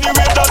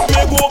 anyway that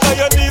may go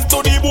Guyanese to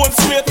the bone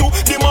straight to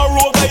the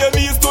marrow.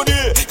 Guyanese to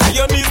the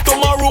Guyanese to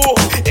marrow.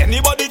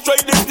 Anybody try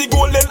this the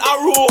golden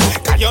arrow?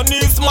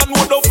 Guyanese man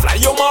would have fly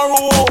your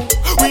marrow.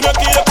 We not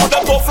care for the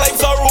tough like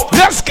Zorro.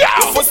 Let's go.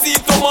 For see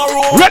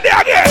tomorrow. Ready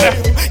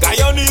again.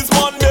 Guyanese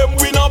man them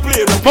we not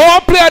play.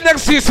 More play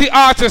next CC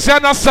artist. You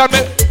understand me?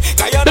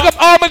 Pick up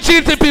all my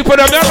GT people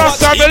them, you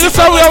understand me?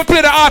 Listen how we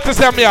play the artists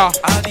them here. All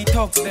the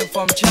talks them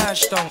from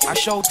Charleston. I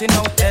shouting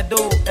out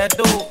Edo.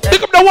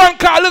 Pick up the one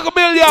car, look a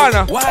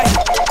million. Why?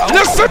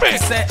 Listen me.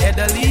 Say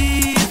Edo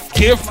leave.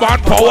 Give man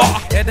power.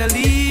 Edo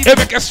leave. It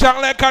make it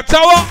strong like a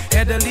tower.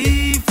 Edo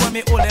leave. When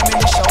me hold them in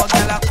the shower,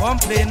 girl I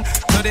complain.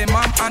 To the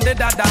mom and the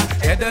dada.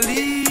 Edo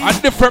leave.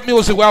 And different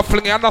music we are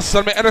flinging, you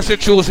understand me? Energy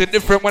choosing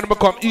different when we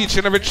come each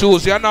and every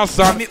Tuesday, you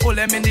understand? Me hold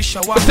them in the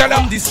shower. Tell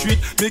on the street,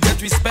 me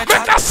get respect.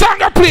 Make that song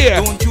I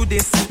play. Don't you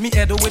this, me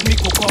Edo with me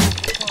cook up.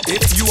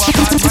 If you are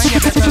bad man, you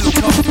better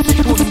look up.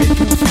 Put me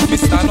to me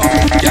stand up.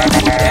 Yeah,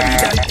 put heavy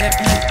than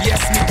heavy.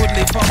 Yes, me could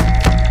live up.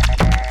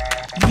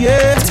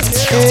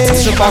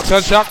 It's a box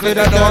of chocolate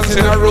and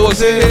dancing and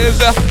roses.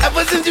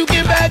 Ever since you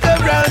came back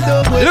around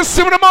the way,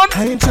 listen to the man.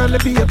 I ain't trying to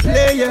be a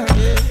player.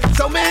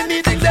 So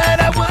many things that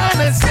I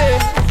wanna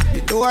say.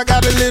 You know I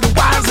got a little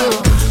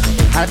wiser.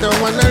 I don't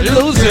wanna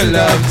lose your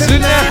love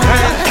tonight.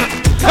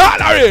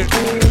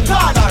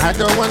 I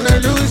don't wanna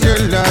lose your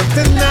love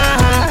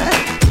tonight.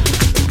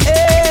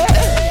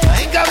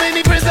 I ain't got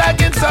many friends I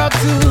can talk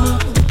to.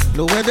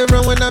 Nowhere to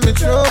run when I'm in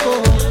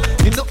trouble.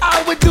 You know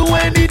I would do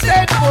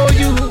anything for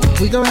you.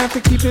 We gon' have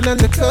to keep it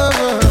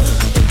undercover.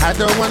 I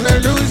don't wanna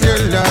lose your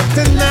love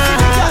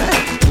tonight.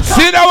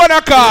 See that one I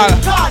call.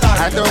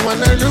 I don't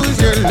wanna lose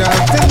your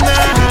love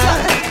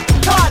tonight.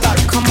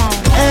 Come on.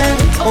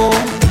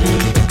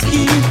 L-O-V-E-Y-O-U.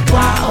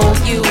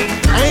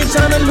 I ain't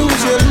tryna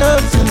lose your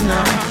love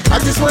tonight. I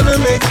just wanna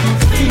make you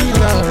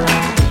feel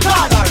alright.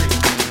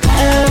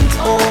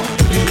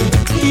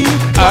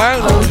 I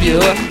love you.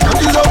 I'm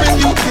just hoping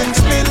you can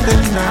spend the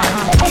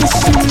night. Kiss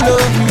you,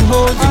 love you,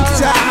 hold you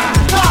tight.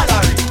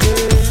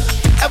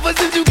 Ever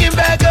since you came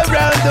back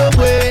around the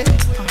way,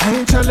 I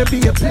ain't tryna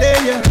be a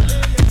player.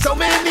 So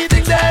many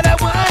things that I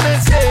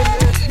wanna say.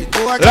 You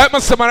know I like my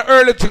some of the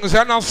early things,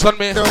 you know, son,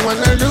 me. Don't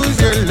wanna lose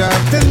your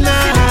love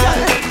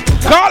tonight.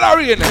 Call her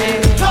in.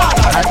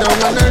 I don't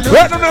wanna lose.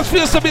 Right now, there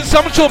feels to be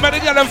some show, man. They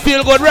get them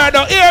feel good right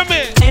now. Hear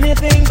me.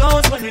 Anything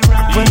goes when we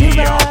ride. When we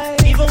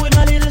ride. Even with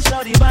my little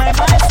shorty by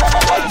my side.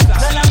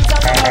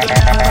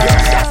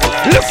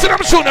 Listen,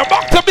 I'm shooting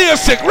back to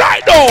basic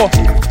right now.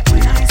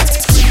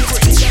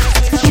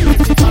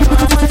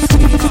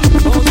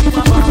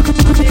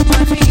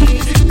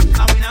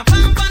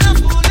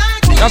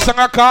 That's what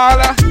I call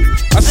her.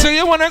 I say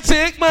you wanna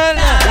take my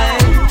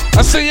life.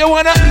 I say you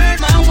wanna hurt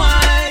my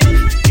wife.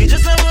 You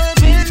just a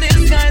wolf in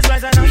disguise,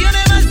 right? I know you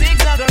never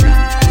zigzag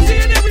around.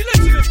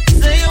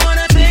 Say you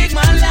wanna take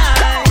my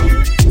life.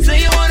 Say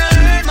you wanna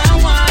hurt my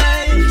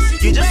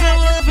wife. You just a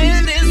wolf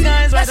in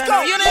disguise, right? I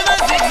know you never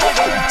zigzag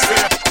around.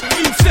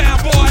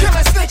 Sound boy,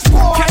 killer snitch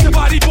boy, catch the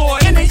body boy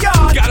in the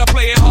yard. Gotta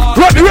play it hard.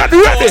 Ready.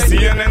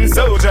 CNN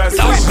soldiers.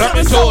 Let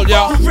me told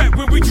ya. We rap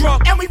when we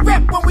drunk and we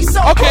rap when we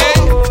sober. Okay.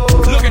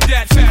 Look at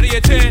that fatty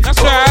at 10.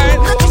 That's right.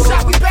 Look at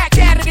shot, we back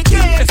at it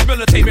again. It's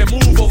military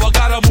move over,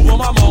 gotta move on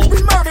my own.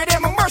 We murdered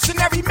him, a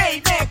mercenary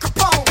made man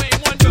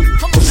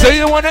Capone. Say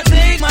you wanna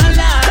take my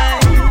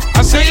life.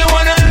 I say you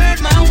wanna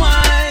hurt my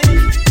wife.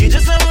 You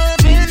just a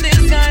wolf in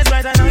disguise,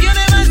 right? I know you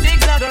never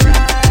zigzag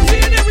around.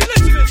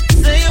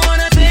 Say you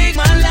wanna take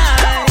my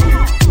life.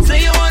 Say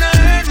you wanna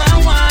hurt my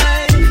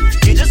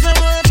wife. You just a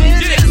wolf in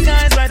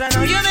disguise, right? I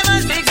know you never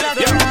zigzag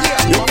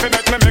around. You want to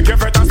make your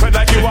friend and spread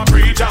like you a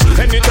preacher.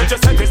 Anything you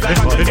say is like I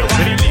think you want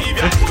to leave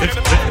ya.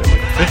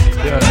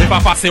 If I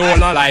pass it all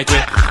no like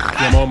it,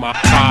 your mama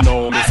can't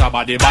know Mr.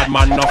 Body bad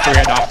man no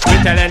afraid of. We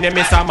telling him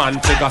Mr. Man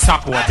figure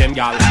support him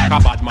gal.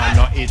 Cause bad man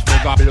no itch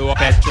figure blow up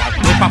head track.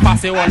 If I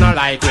pass it all no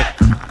like it,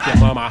 your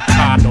mama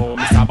can't know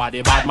Mr.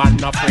 Body bad man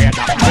no afraid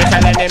of. We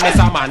telling him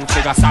Mr. Man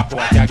figure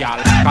support your gal.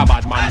 Cause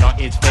bad man no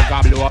itch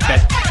figure blow up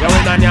head. You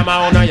win on your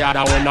mouth no yard,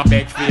 I win no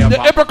beg favor. The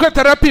hypocrite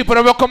of the people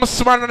that will come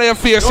smile on your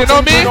face, you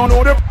know me?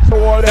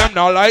 Them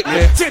not like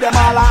me. See them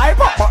all like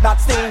but that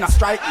still not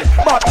strike me.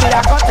 But me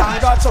I got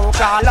and got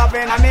choke all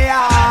loving on me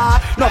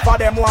heart. Not for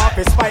them want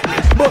to spite me,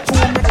 but who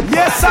me?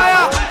 Yes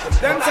sire.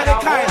 Them say the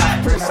kind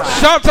of person.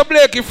 Shout to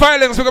Blakey,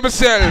 filings with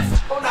myself.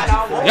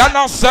 You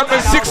know,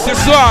 760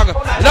 swag.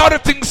 Now the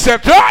thing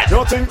set, right?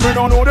 You think we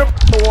don't know the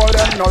boy,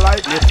 them not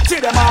like me. See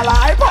them all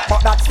like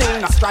but that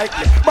still not strike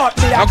me. But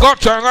me I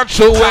got trying to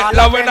show it,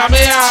 loving on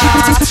me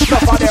heart.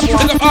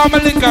 Pick up all my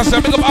linkers,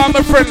 pick up all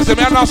my friends, you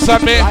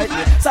understand me?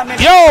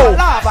 Yo!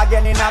 Laugh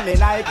again in a me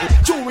Nike.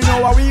 True, we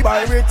know how we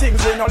buy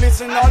things, we no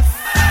listen all.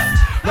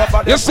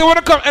 You see when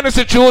I come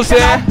Energy Tuesday?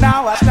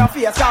 Now watch no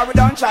face, cause we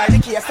don't try the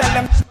case. Tell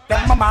them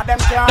mama, them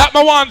care. That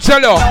I want to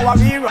tell you. Now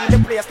we run the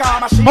place,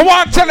 cause machine. I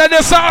want to tell you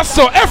this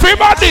also,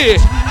 everybody.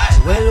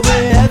 Well,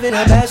 we're having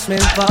a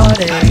bashment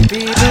party.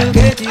 People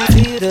get you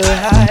feel the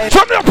hype.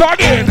 Turn me up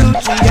again.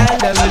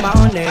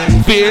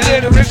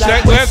 Feeling rich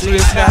like Wesley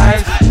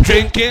Snipes.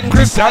 Drinking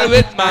crystal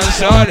with man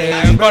shorty.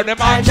 But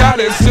them on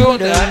chalice to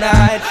the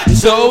night.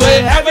 So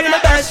we're having a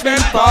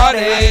bashment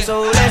party.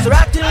 So let's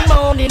rock till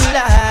morning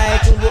light.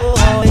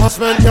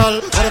 Husband,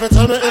 girl, whatever,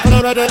 tell me if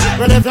you're ready.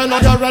 Well, if you're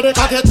not, you're ready.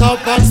 Cock it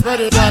up and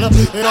spread it out. You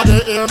know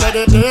the ear,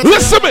 meditate.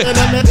 Listen me.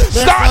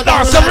 Start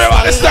dance,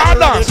 everybody, start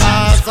dance.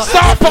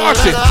 Start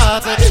party.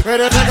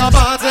 Ready to take a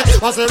party.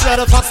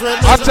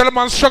 I tell them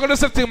I'm struggling.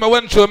 This is the thing I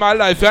went through in my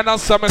life. You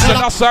understand me? So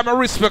that's why I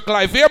respect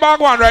life. Here, bag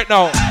one right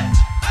now.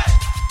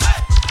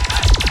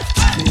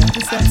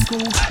 At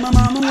school, my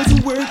mama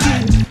wasn't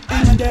working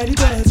and my daddy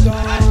was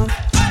gone.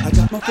 I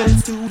got my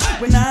first two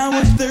when I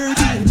was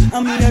 13. I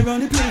mean, I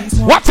run the place.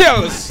 What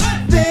else?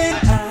 Then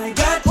I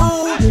got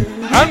older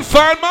and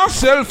found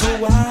myself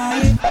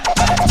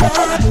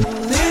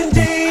traveling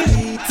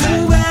daily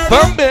to have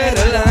a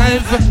better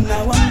life.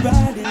 Now I'm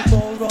riding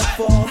for a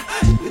fall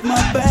with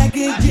my back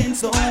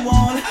against the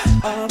wall.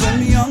 When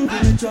me hungry,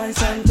 me try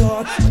some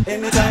talk.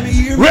 Anytime you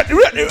hear me,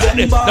 ready.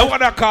 The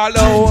one I call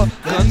out,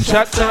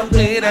 gunshots are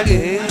played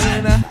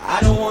again. I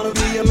don't wanna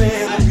be a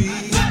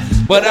memory,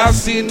 but I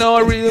see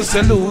no real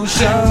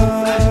solution.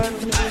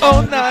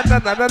 Oh, nah.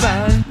 And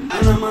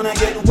I'm gonna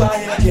get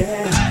wild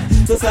again.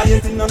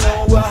 Society don't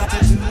know what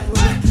to do.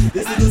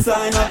 This is the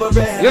sign of a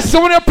red. You see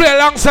when you play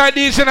alongside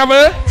each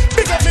other?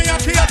 Pick up me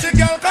and create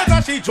girl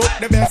cause she joke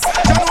the best.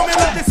 You know me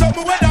love this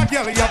something where that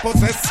girl you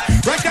possess.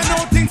 Right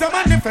now things are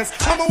manifest.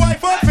 I'm a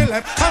wife out for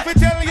left. I fi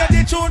tell you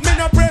the truth me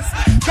no press.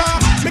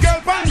 Cause me girl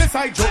pan the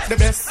side joke the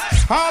best.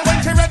 All when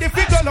she ready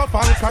fi go up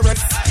and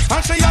caress.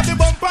 And she have the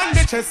bump on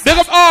the chest. Big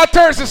up all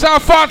 30s, all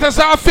 40s,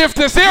 all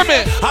 50s, hear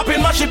me? Hop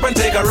in my ship and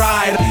take a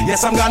ride.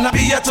 Yes, I'm gonna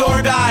be your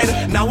tour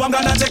guide. Now I'm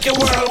gonna take you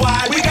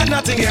worldwide. We got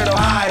nothing here to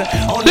hide.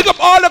 Big up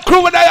all the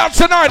crew when they out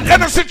tonight.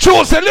 Energy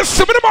Tuesday,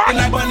 listen to me, man.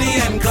 Like Bonnie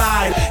and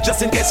Clyde.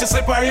 Just in case you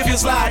slip or if you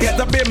slide. Get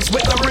the bims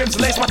with the rims.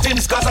 Lace my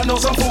tins cause I know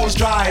some fools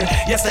tried.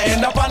 Yes, they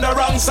end up on the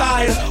wrong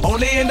side.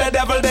 Only in the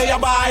devil they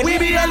abide. We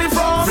be hailing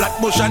from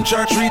Flatbush and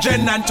Church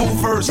Region and 2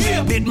 first.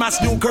 Did my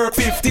Newkirk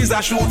 50s I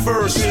shoot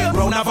first.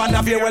 Round of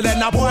Van Fear, well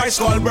then a boy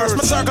skull burst.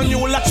 My circle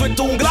new locks with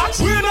 2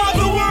 Glocks. We're not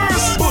the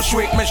worst.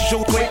 Bushwick, me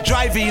shoot quick,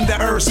 drive in the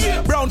hearse.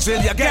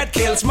 Brownsville, you get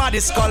killed, smarty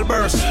skull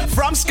burst.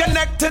 From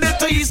Schenectady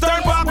to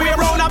Eastern Park, we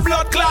around a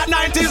blood clot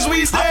 90s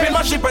we stay. Hop in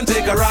my ship and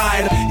take a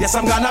ride. Yes,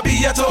 I'm gonna be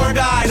your tour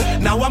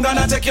guide. Now I'm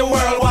gonna take you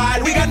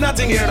worldwide. We got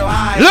nothing here to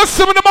hide.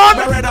 Listen to the man.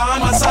 We're on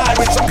my side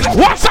with some clips.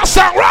 What's that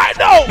song right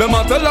now? Them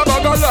a tell a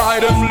bag a lie.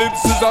 Them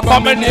lips is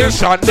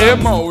abomination.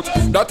 Them out.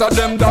 That a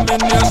them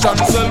domination.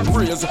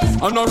 Self-praise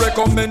and no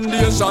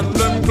recommendation.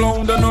 Them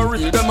clown, they no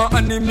read. Them a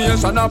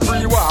animation, a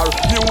pre-war.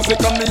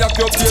 Music and me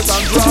occupation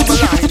and drama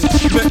line.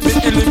 Make me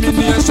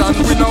elimination.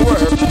 We no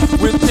work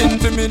with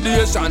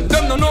intimidation.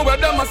 Them no know where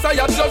them a say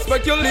just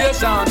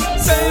speculation.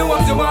 Say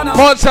what you wanna.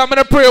 One time I'm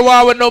gonna pray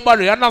war with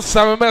nobody. I'm not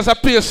saying I'm a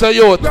piece of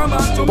youth.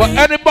 But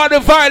anybody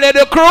violate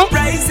the crew?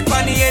 Rise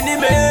upon the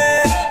enemy.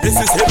 This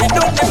is heavy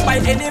done them by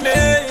enemy.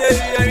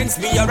 It's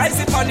me a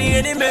rise upon the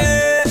enemy.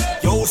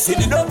 Yo, see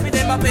the dump in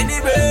them a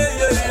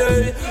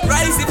enemy.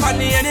 Rise upon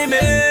the enemy.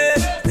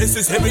 This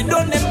is heavy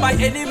done them by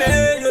enemy.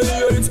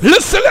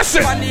 Listen.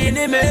 Upon the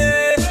enemy.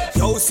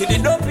 Yo, see the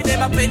dump in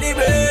them a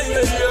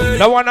enemy.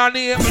 The one on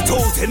here.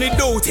 Without any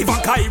doubt, if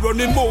a guy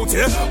running boat,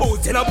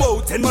 out in a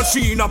boat, and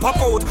machine a pop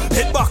out,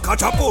 head back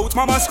at a boat,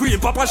 mama scream,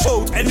 papa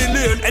shout, any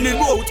lane, any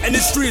road, any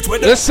street where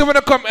listen when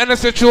they come in the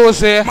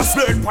situation,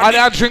 and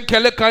I drink a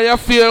liquor, you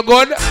feel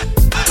good.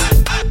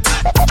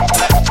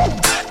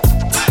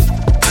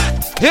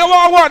 Here we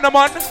are,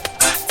 man.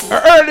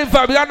 Early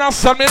vibe, you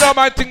understand me, know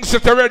my things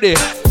set already.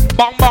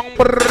 Bang, bang,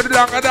 brrr,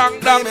 dang, dang,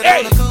 dang,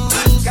 hey.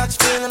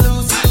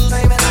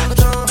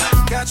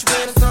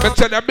 I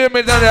tell you, blame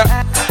it on the.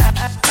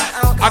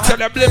 I tell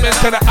you, blame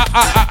it on the.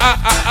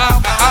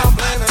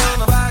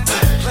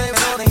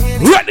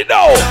 Ready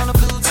now.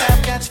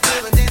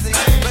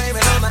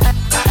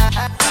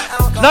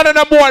 None of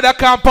the boy that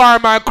can power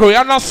my crew, you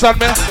understand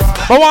me?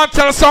 I want to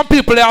tell some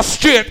people they are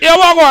straight. Here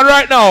we go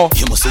right now.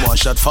 You must see one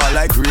shot fall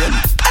like rain.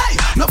 Hey,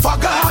 no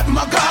forgot,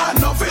 my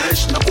God, no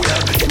fish, no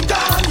quail. Him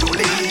down, you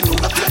lean, you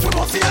no flesh, we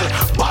must feel.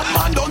 Bad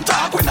man don't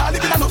talk when I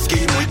live in a no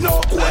scheme with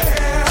no quail.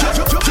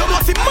 You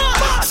must see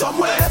man,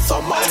 somewhere,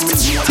 somehow, me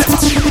know them a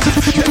feel.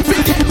 Them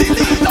forget the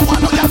lead, no one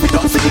no can be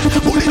done see.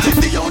 Bullet is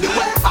the only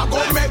way, I go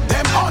make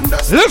them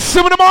understand.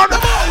 Listen to the man.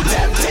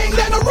 Them thing,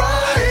 they no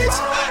right.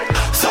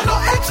 So no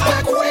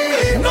expect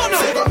we. No.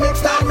 Say go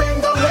mix that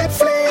mingle with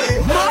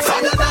flea. So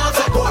you now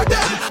support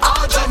them,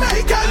 all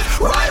Jamaican.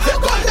 Right, you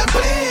gun them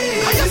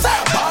please.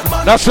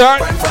 That's right.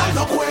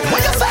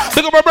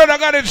 Big up my brother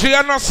got it, you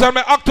understand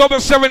me? October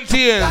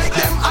 17th.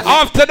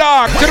 After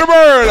dark, to the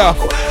world.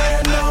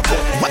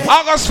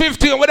 August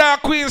 15th, with our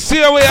Queen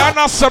Seaway,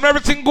 understand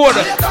everything good.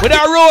 With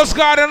our Rose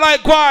Garden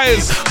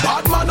likewise.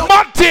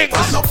 Mad things.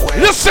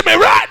 Listen to me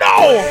right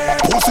now.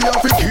 Pussy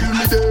have to kill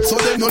me there, so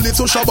they no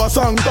little shabba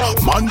song.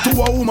 Man to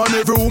a woman,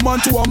 every woman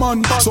to a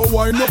man. So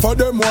why enough of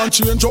them want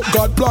change up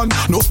God plan?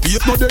 No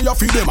space, no day you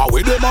feed them,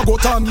 away them a go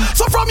tan.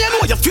 So from you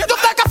know, you straight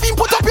up like a film,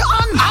 put up your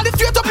hand. All the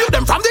straight up you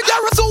them from the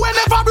garrison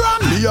whenever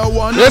brand. Me a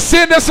one. You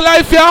see this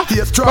life, yeah?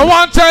 I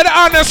want to tell the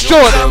honest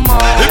truth.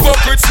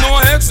 Hypocrites know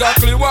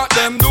exactly what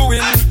them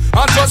doing.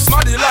 I just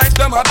smarty like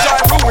them, I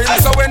try ruin.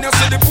 So when you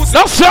see the pussy,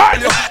 that's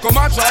right. Come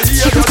and try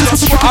here,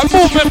 just I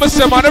movement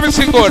myself, man,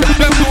 everything good.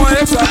 Them know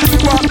exactly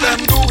what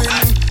them doing.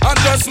 I And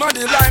just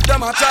money like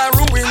them a try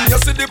ruin. You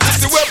see the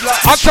pussy web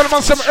black. I tell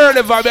them some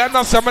early vibe. I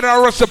know some of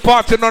them rush the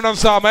party. None of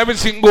them.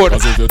 Everything good.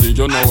 Cause if you think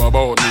you know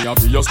about me,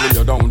 obviously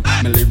you don't.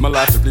 Me live my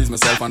life to please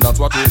myself, and that's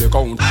what really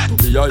count. To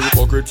be a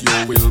hypocrite,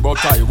 you will,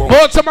 but I won't.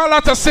 But some a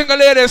lot of single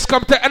ladies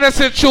come to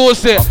NSC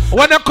Tuesday.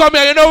 When they come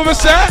here, you know what we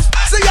say?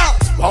 See ya.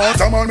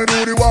 Water man, me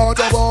do the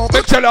water walk.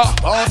 Me tell her.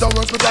 Water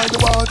rush, me drive the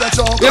water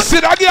truck. You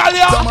see that girl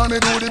here? Water man, me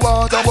do the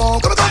water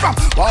walk. Come from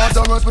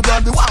water rush, me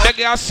drive the water. Make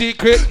your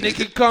secret,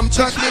 Nicky come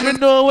touch me. Me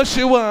know what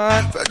she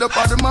want. Fed up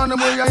on the man,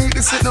 where you eat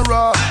the sitting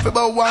raw.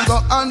 About one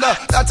go under,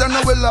 that I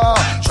know we law.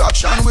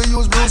 Traction we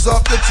use, bruise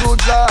up the two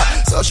jaw.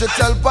 So she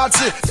tell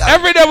Patsy.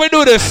 Every day we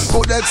do this.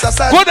 Good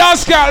exercise. Good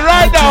ass girl,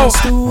 right now.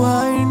 Just the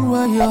wine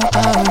where you're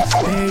out,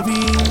 baby.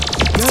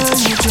 Girl,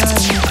 you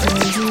drive me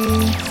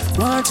crazy.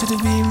 Want you to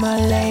be my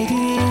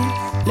lady,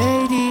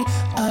 lady.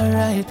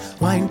 Alright,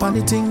 wine pon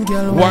the thing,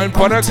 girl. Wine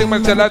pon the thing,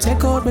 me tell her.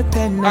 Take out my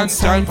pen and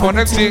sign pon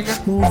the thing.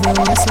 Move your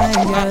waistline,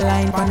 girl.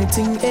 Line pon the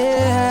thing,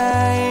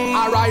 hey.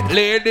 Alright,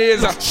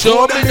 ladies,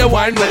 show me the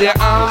wine with your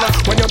arm.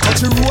 When you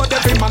touch the road,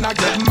 every man I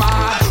get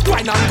mad.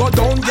 Wine and go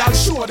down, girl.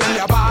 Show them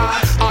your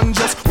bad. And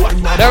just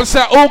wine. Them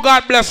say, oh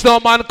God bless, no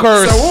man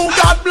curse. So oh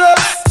God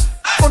bless,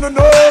 wanna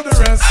know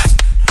the rest.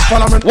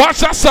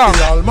 What's that song?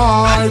 The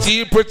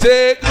Almighty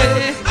protect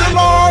me. The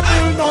Lord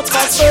will not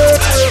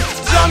forsake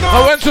me.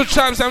 I went through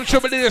times and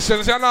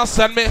tribulations, you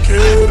understand me?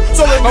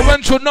 I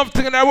went through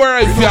nothing in the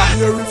world, yeah.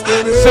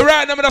 So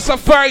right now, that's a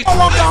fight. I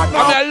mean,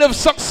 I live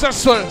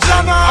successful.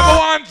 I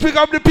want to pick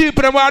up the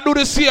people and want to do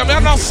the same. You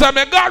understand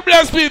me? God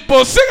bless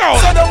people. Sing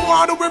out. So them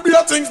want to be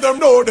real things, them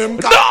know them.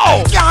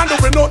 No! Can't do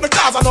it, not the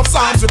cause enough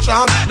psalms to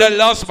chant. The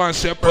lost man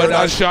shepherd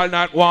I shall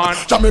not want.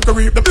 Jamaica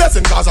reap the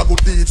blessing cause of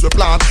good deeds we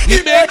plant.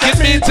 He making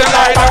me to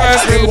light and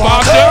sleep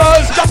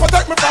waters. Just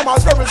protect me from all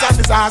perils and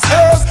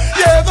disasters.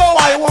 Yeah, though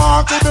I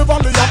walk to the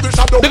valley of the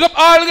shadow. Big up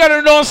all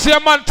together, don't see a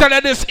man tell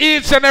you this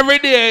each and every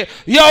day.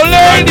 Yo,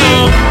 lady.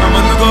 I'm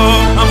on the go,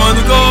 I'm on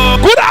the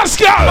go. Good ass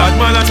girl. Bad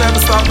man, I try to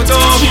stop me talk.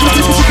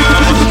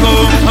 I'm on the go,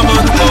 I'm on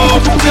the go.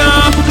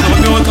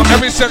 Yeah.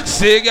 Every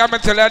sexy girl, me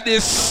tell you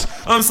this.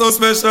 I'm so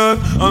special,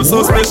 I'm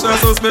so special,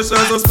 so special,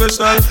 so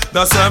special.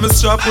 That's why I'm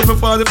strapped with my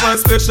 45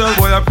 special.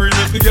 Boy, I bring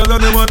me together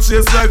and they want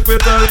chase like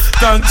petal.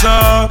 Thank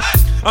ya.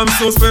 I'm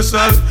so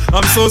special,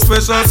 I'm so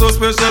special, so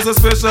special, so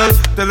special.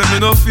 Tell them me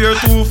no fear,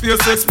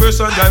 two-faced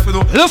expression, guy for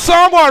no. This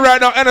song on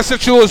right now, NSC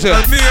Tuesday.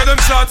 Let me hear them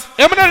shot.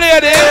 I'm the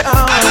lady.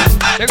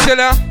 They tell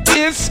her,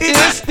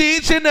 it's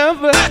teaching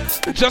never.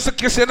 Just a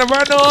kiss, you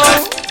never know.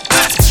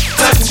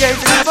 Just in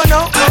case you never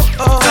know.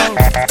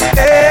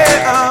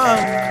 Hey,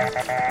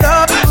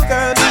 love you,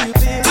 girl, do you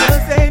feel the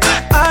same?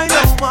 I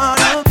don't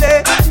wanna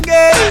play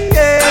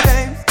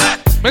games.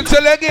 Me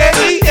tell you again,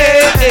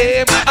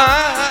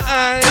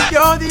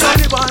 you're the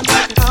only one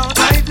that can out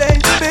my play.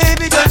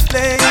 Baby, just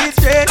play it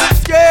straight.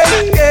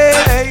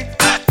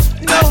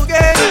 No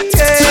game.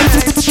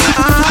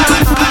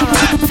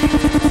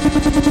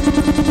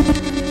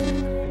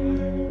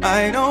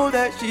 I know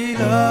that she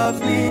loves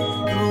me,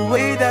 the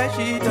way that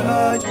she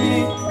touch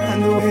me,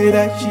 and the way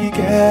that she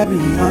carry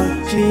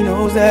on. She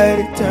knows that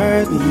it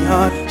turns me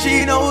on.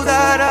 She knows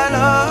that I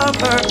love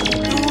her,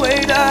 the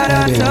way that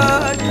I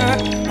touch her,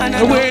 and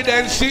the way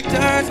that she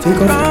turns me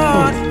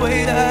on, the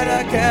way that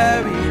I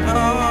carry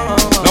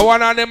on. No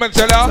one on them and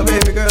tell her. So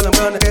baby girl, I'm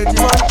gonna get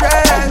you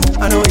undressed.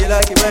 I know you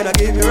like it when I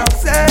give you rough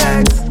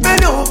sex.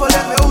 Bend over,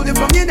 let me hold it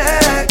from your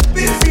neck.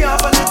 Piss me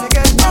off and let me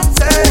get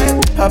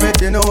upset. I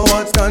bet you know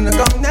what's gonna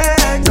come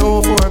next.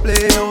 No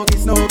foreplay, no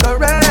kiss, no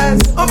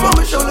caress. Up on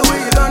my shoulder where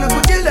you gonna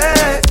put your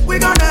legs. We're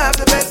gonna have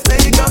the best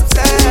make-up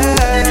sex.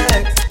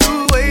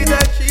 The way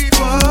that she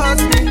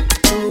wants me,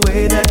 the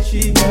way that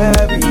she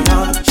carry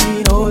on.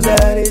 She knows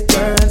that it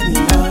turns me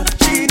on.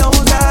 She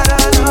knows that I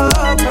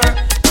love her,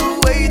 the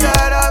way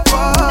that I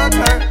fuck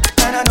her,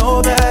 and I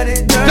know that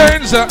it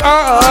turns her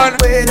on.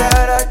 The way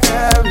that I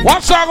carry.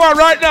 What's song on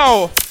right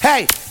now?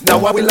 Hey, now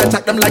I will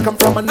attack them like I'm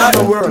from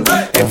another world.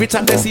 Every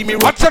time they see me,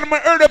 I tell them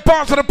early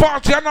part of the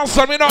party, and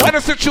also me know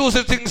NSC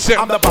Tuesday things.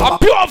 I'm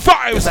pure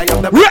vibes.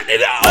 Ready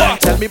now.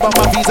 Tell me about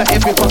my visa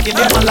every fucking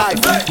day of my life.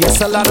 Yes,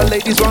 a lot of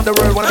ladies around the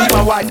world wanna be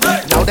my wife.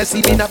 Now they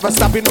see me never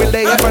stopping, will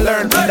they ever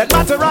learn? That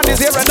Materan is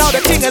here and now the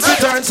king has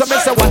returned. So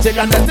Mr. What you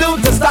gonna do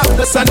to stop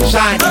the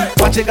sunshine?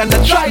 What you gonna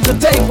try to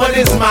take what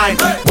is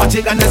mine? What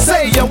you gonna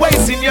say you're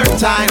wasting your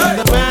time?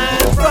 The man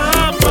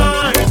from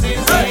Mars is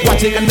here. What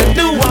you gonna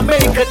do? I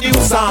make a new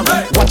song.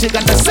 What you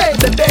gonna say?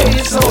 The day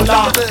is so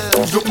long.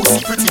 Your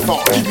pussy pretty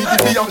far. Give me the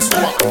Beyonce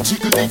one.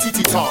 Jiggle the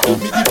titty tar. Give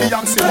me the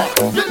Beyonce one.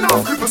 You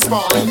know cripple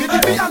small. Give me the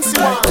Beyonce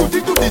one. Do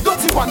the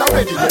dirty one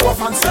already. You a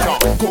fancy car.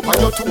 Go by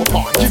your toe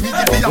part. Give me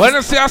the Beyonce. When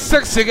you see a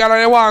sexy girl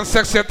and you want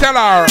sexy, tell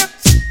her.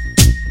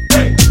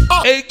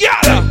 Hey,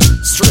 girl.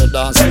 Straight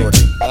dance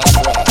loading.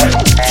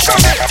 That's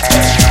right.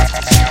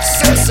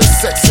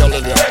 Sexy,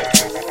 Olivia.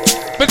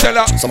 Me tell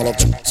her. Some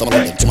love them, some love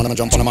them. Some of them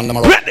jump on them and them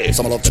a rock. Ready?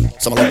 Some love them,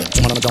 some love them.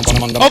 Some of them jump on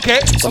them and them.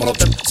 Okay. Some love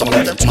them, some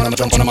love them. Some of them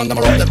jump on them and them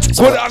a rock them.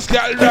 Good ass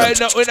girl right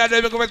now. We're not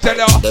even going to tell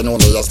her. They know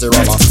me as the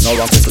rammer. No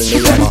one to fling the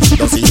rammer.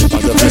 Don't see it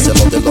on your face. You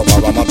love the lover,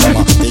 rammer,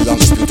 drama. The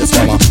undisputed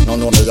scammer. No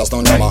know me as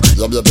no drama.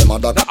 You baby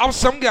mother. Now have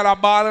some girl a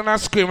ball and a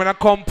scream and a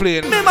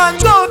complain. Me man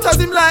go out as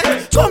him like,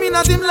 come in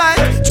as him like.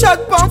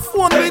 Chat on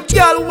phone with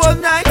girl all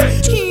night.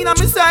 He in on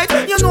me side,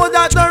 you know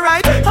that's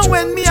alright. And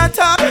when me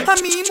attack,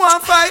 and me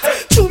want fight.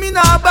 Chew me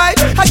now bite,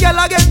 a girl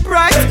a get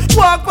bright.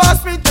 Walk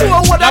past me to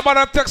a water. No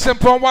matter text him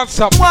from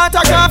WhatsApp. Want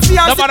a coffee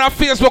and no matter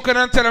Facebook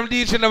and tell him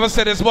DJ never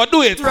said this, but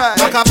do it. Right.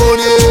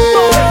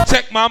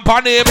 Check man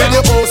pan him.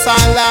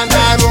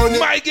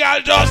 My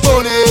girl just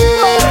bunny.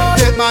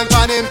 Take man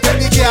pan him, take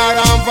the car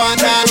and van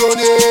and run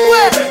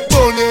it.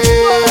 Bunny.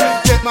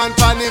 Take man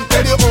pan him,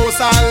 take the house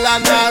and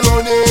land and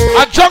run it.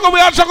 I juggle, we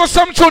all juggle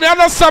some tune. You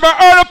understand me?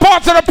 Early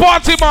part of the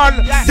party,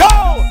 man. Yo!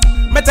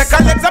 Me take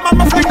a legs and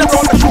I'ma fling them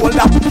round the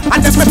shoulder.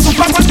 And then me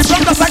super on the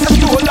ground just like a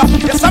shoulder.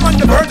 Yes, I'm on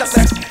the verge of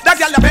sex. That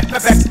girl make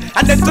me vex.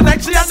 And then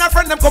tonight she and her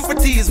friend them come to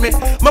tease me.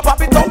 Me pop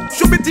it out,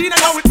 should be teen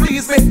and how it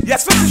please me.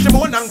 Yes, we she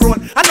bone and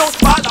grown. I know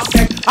small and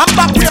big. I'm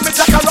back here, me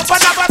jack her up and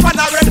have her pan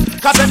a red.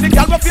 Cause every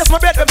girl will face my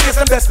bed, them face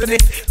them destiny.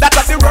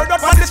 That's the word up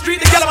on the street,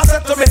 the girl ever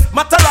said to me.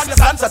 Matter on the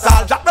dance at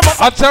all, jack them up.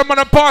 I tell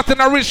them the party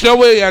not reach your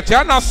way yet, you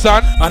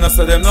understand? And I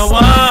say them no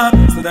one,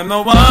 so them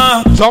no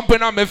one.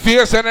 Jumping on my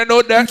face and I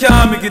know that.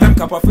 Can't me give them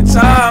cap off with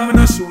charm,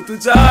 me no shoot to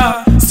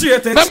jar.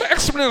 Straight edge. Let me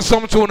explain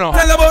something to you now.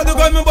 Tell about the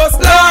gun me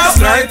bust last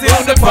night,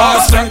 in the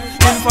past night.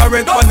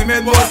 Infrared on the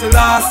made was the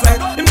last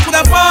night. Him could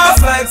have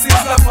passed like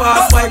since the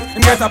fast fight.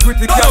 And get a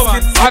pretty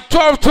casket. At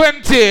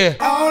 12:20.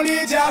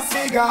 Only just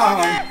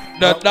begun.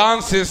 The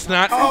dance is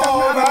not.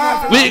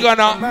 We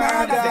gonna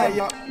murder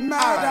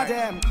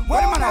them.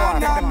 What am I?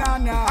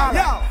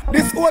 Yo,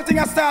 this whole thing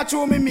I start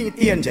to me meet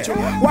Angel.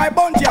 Why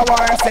Bungie a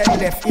war and send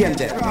left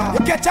Angel?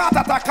 You catch heart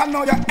attack and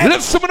know your.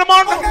 Listen to the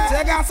man. So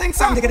you can sing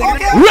something.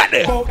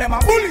 Ready? Them a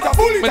bully,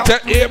 bully. Me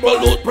take able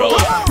loot, bro.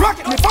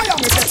 Rocket me fire,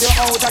 me set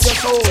you out of your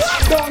soul.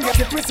 Don't get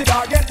it twisted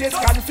or get this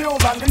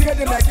confused and the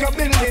lady like your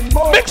building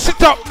board. Mix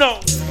it up now.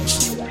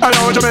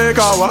 Hello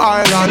Jamaica, our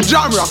island.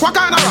 Jam rock, what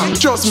kind of rock?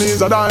 Just me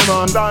is a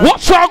diamond.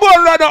 What's all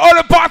going right now? All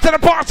the part of the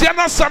party and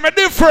that's something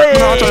different.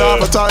 Not to have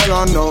a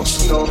Thailand, no.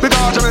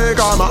 Because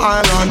Jamaica,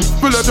 my island.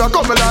 We let you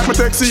come like me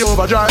taxi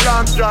over dry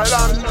land.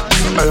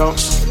 Hello.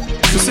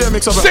 You see a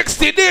mix of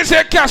 60 days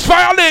here, cash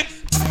fire link.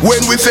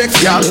 When we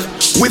sex y'all,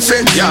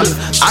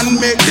 and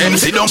make them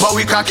sit down for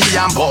we cocky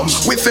and bum.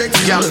 We sex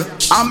y'all,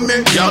 and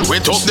make y'all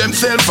wet up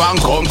themselves and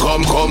come.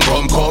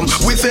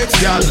 We sex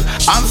y'all,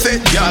 and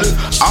set y'all,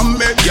 and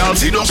make y'all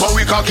sit down for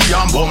we cocky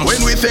and bum.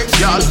 When we sex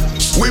y'all,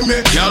 we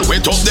make y'all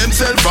wet up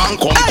themselves and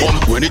come.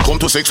 When it come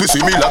to sex, we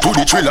similar to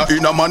the thriller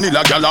in a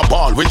Manila gal a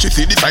ball. When she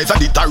see the size of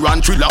the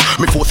tarantula,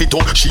 me force it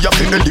up. She a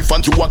say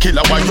elephant, you a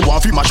killer. Why you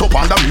want to mash up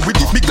under me with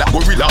this big black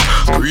gorilla?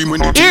 Scream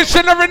when the each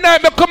and every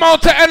night me come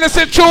out to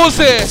Ellison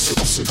Tuesday.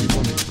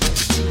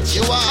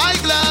 You are high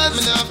glass,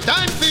 me have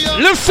time for you.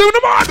 Listen to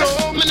the man. No,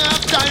 me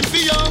have time for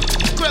you.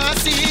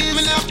 Grassy,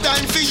 me have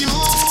time for you.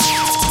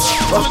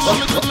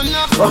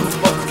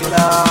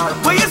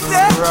 What you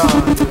say?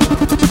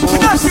 You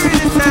not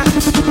really say?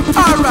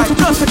 Alright,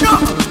 nothing,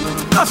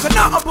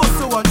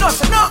 pussy one,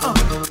 nothing.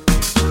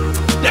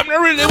 Them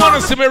don't really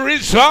want to see me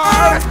rich,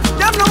 right?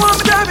 Them don't want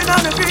me driving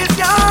on the beat,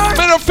 yard.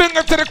 Middle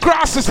finger to the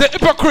cross is the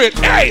hypocrite,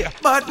 hey!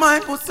 But my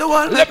pussy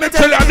one, let me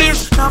tell you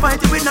this. Now fight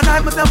with no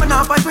knife, myself and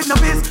now fight with no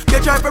fist. You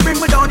try to bring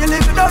me down, you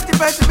live without the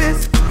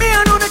precipice. Me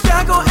I know that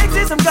can't go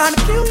exist, I'm gonna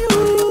kill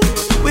you.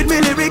 With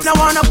me lyrics, I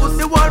wanna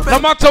pussy wall. No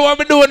matter what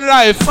we do in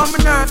life,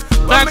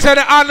 I tell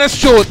the honest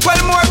truth. Well,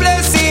 more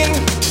blessing.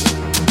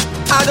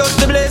 I don't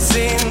the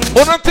blessing.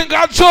 Who don't think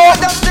I'm true? I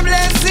don't the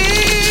blessing.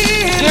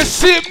 You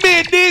see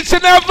me, this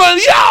and level,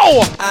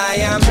 yo! I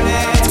am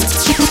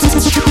blessed.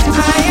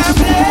 I am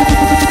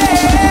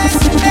blessed.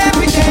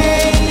 Every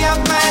day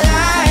of my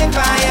life,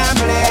 I am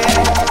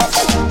blessed.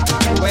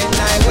 When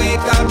I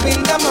wake up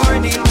in the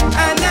morning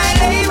and I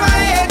lay my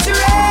head to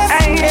rest.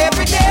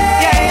 Every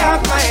day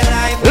of my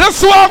life.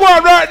 Let's walk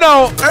on right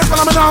now. Hey,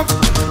 phenomenon.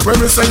 When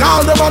we say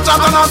all them a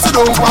chat and a sit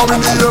down for we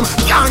name.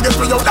 Can't get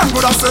for you, them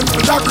good a sense for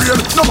the green.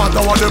 No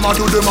matter what them a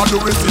do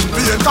it in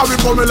vain. Cause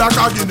we come like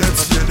a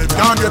Guinness chain, them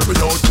can't get for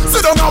you.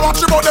 Sit down and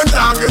watch about them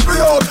can't get for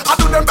you. I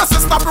do them best to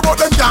stop about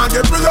them can't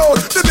get for you.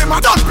 The them a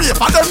done pay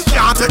for them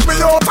can't take me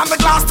out. And the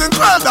glass tin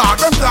 12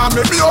 dog, them can't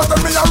make me out.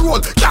 Them me a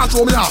roll, can't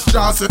show me half,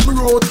 can't set me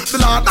road. The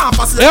Lord not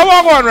for say. Yeah,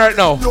 walk on right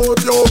now. Yo.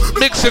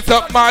 Mix it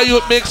up, my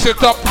youth, mix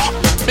it up.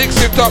 Mix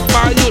it up,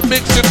 my youth,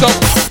 mix it up.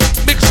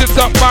 Mix it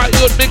up, my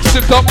youth, mix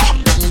it up.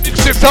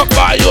 Mix it up,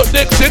 my youth,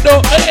 mix it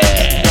up.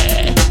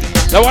 Hey.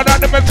 The one on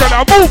the mental,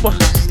 now boom.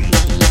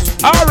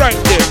 All right,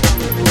 then.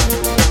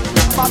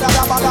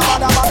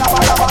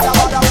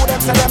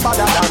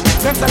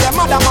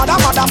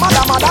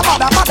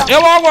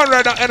 You want one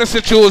right now, Henny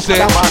Tuesday.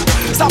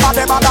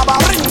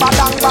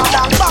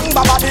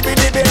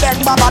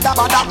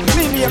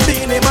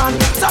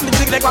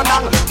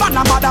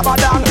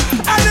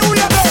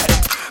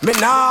 Me Me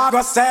nah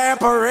go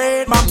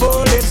separate my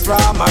bullets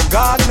from my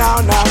gun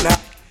now.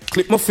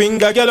 Clip my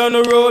finger, get on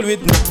the road with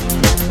me.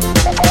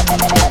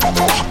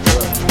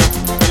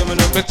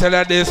 Me tell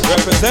her this.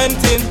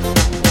 Representing.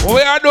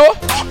 What I do?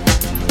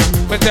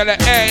 Me tell her,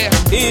 hey.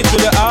 E to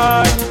the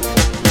I.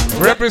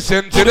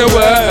 Represent to the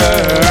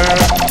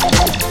world.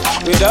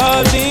 With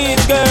all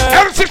these girls.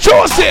 MC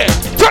Tuesday.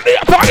 Turn it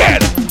up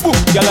again.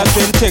 Y'all have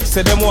send text,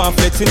 say them want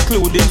flex,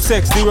 including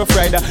sex. The Rough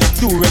Rider,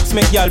 Durex,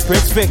 make y'all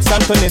press vex.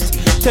 Antoinette,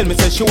 tell me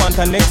say she want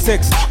her next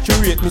sex. She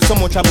rate me so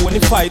much I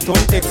wanna fight on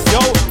X. Yo,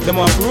 them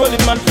want to roll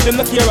it, man. Them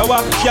not care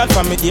about y'all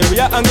from the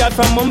area and y'all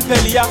from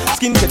Montpellier.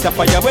 Skin catch a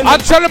fire when I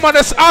tell them on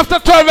this after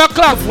 12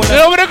 o'clock.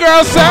 You know what the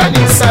girl said?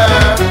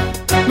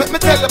 Let me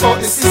tell about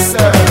the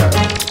sister.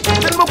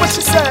 Tell me what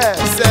she said.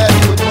 She said,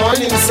 good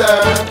morning,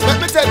 sir.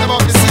 Let me tell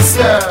about the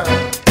sister.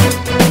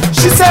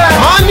 She said,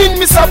 morning,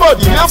 Mr.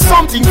 Buddy, me have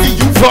something for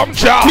you. From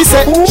John. Me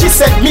said, she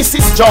said,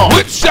 Mrs. John.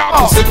 Which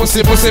John?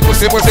 Pussy,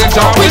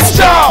 John. Which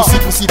John?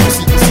 Pussy,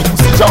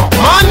 John.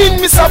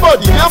 Morning, Mr.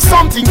 Buddy, me have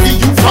something for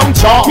you. From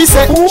John. Me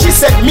said, she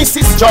said,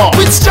 Mrs. John.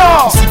 Which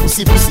John?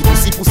 Pussy,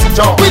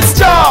 John. Which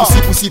John?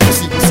 Pussy,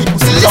 John.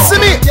 Listen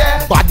me.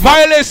 Yeah. But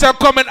violation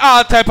coming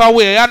all type of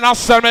way. You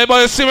understand me?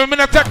 But you see me, me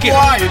not take it.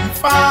 Why in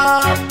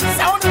farm?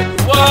 Sound it.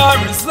 War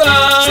is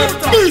love.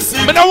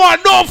 Me don't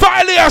want no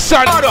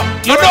violation.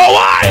 You know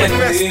why?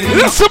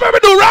 Listen what me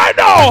do right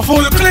now.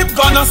 Full clip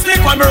gonna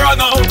stick when me run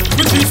out.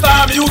 We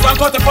 3-star me use and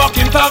cut the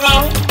fucking tongue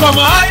out. Come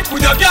on,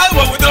 with your girl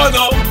what we don't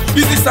know.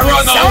 Business to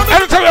run out.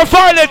 Every time you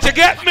violate you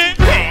get me.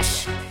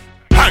 Yes.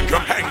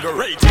 Anger,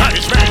 rage,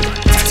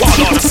 management.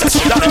 All the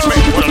system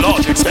management with a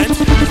large extent.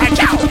 And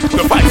now,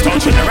 the 5-star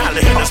general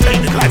in the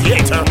state, the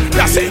gladiator.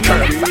 That's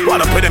Acre.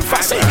 Wanna put him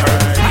fast Acre.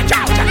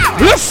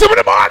 Listen to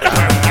the man.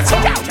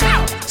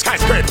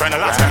 Skyscraper in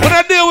Alaska. When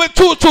I deal with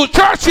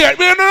 2-2-38,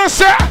 we don't know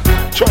say.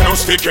 Try no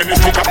stick in this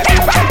stick up.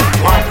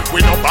 Why?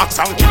 We no box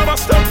and kill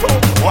us step two.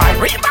 Why?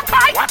 Read my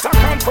cry. What a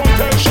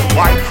confrontation.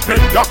 Why? Big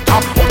doctor,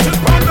 put it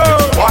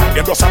under. Why?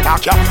 Them just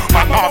attack ya,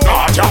 man not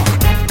guard ya.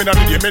 Me not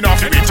the game, me not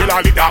feel it till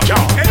all the dark ya.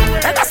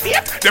 And that's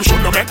it. Them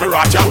should not make me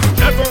rot ya.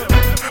 Never.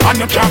 And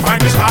them can't find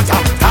the starter.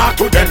 Talk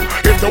to them.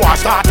 If the war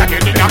start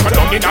again, they knock it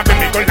down, they knock the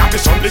middle, knock the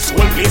sun, this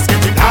whole place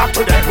getting dark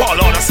to them. All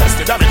on assess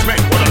the damage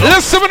made.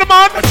 Listen to the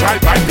man. I try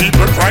by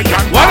people cry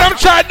and what I'm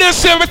trying to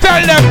say, we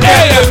tell them,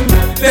 hey.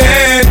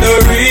 They're the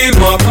real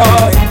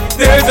McCoy.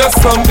 They're just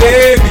some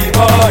baby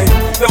boy.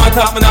 Them a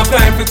talk, man, I'm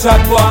time for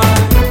chat, boy.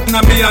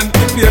 Now me and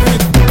keep your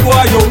fit,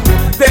 boy, yo.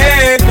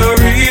 They're the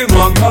real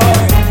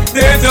McCoy.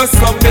 They're just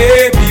some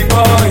baby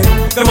boy.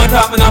 Them a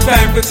talk, man, I'm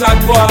time for chat,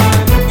 boy.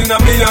 Now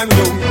me and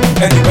you.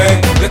 Anyway,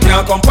 you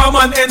can't come from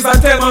an ends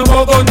and tell man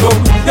how gun down.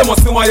 You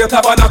must know why your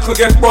tabernacle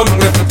get run.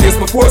 Left the place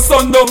before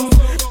sundown.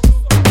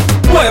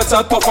 Why you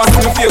chat tough and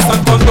see your face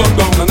and turn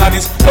down. None of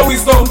this, no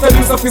wisdom, tell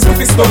him some fist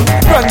done.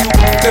 Brand new,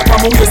 take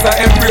from a waist and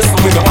embrace. So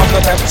we don't have no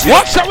time to change.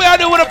 What shall we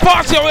do with a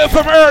party away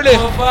from early?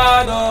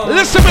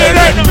 Listen to me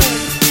right now.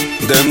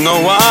 Them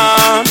no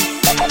one,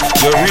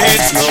 you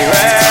reach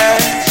nowhere.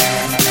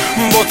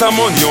 But I'm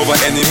money over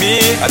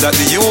enemy, and that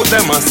the youth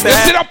them a step. You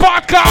see the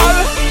park call?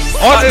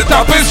 On the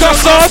top is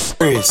just us.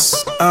 Race,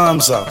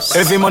 arms up.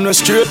 Every man was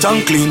straight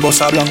and clean,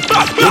 bossa blanc.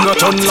 You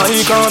not turn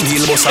like a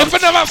meal, bossa. If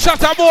you never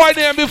shot a boy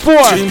name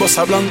before, clean,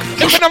 bossa blanc.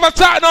 If you never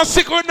talk no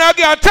sick with no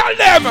girl, tell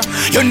them.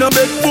 You know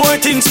big boy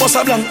things,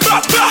 bossa blanc.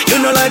 You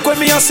know like when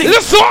me a sing.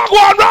 This song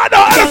one right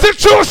now, anything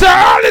Tuesday,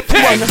 early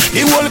thing.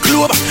 The whole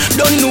club,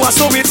 don't know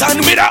so it and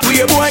me that.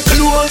 We a boy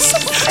close.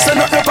 So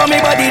not up on me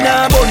body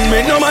now, bun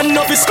me. No man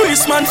no fi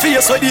squeeze man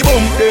face with the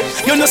bump.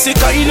 You know sick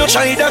and you know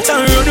shy that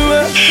and run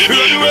away.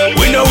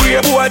 We know we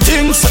a boy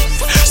things.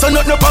 So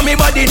not up on me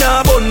body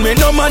now, bun me.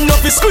 No man no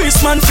fi squeeze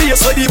man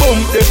face with the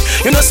bump.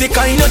 You know sick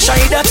and you know shy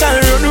that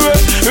and run away.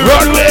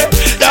 Run away,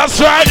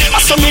 that's right.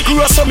 So me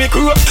crew,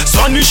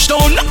 Spanish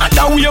town,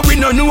 that way we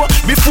no know.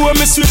 Before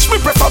me switch, me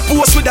prefer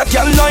post with that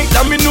girl like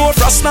that. Me know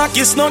frost snack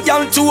is not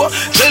girl too.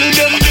 Tell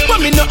them,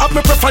 but me no have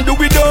me prefer do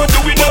it down.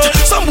 But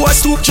some boys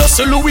stoop just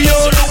to Louis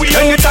on.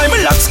 Anytime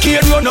me lock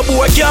scared, run a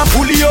boy can't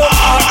pull you up.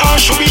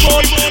 Should be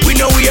born, we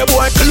know we a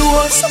boy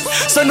close.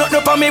 So not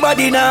up on me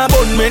body now,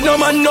 bun me. No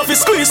man no fi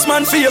squeeze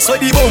man face with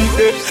the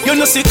bump. You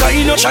know sick and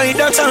you know shy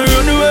that and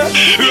run away.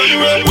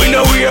 We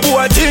know we a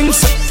boy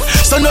things.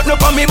 So not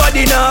up on me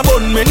body now,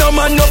 bun me. No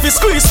man no fi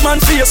squeeze man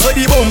face with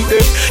the bump.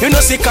 You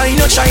know sick and you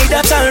know shy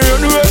that and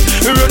run away.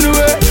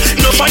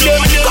 No for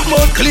them come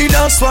out clean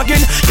and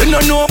swagging. You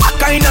know what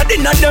kind of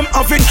dinner them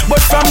having.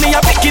 But from me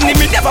a bikini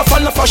me never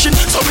follow fashion.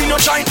 So we no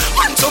shine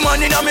man to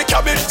man in a me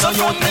cabin. So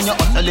you when you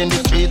hustle in the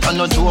street and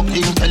no joke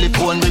thing.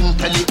 Telephone ring,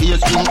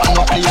 tele-ears ring and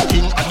no play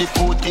thing. At the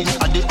food thing,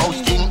 at the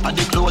house thing, at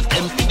the clothes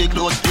empty, the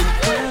clothes thing.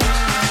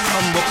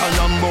 Cambo,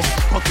 calambo,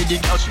 coffee the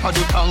cash for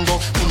the tango.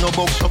 In no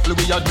box shuffle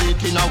we a do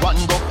it in a one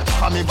go.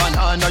 For me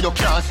banana you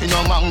can't see no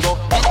mango.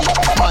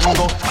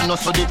 Mango, and no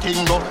so the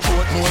thing go.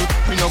 Portmore,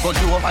 we no go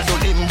do over the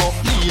limbo.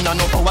 Lean and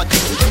no power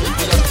thing,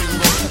 we a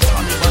tingo.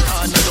 For me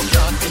banana you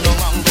can't see no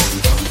mango.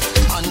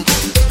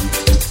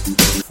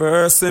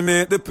 First they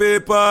make the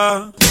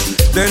paper,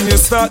 then you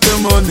start the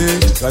money.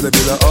 Gotta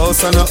build a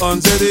house and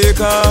 100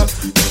 acre.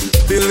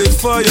 Build it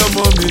for your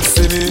mommy,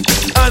 see me.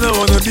 I don't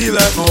wanna be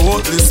like my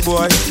worthless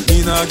boy.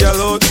 Me nah gal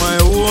out my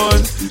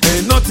own.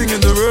 Ain't nothing in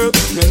the world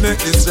can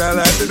make this dry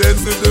like the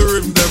dance with the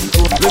rim them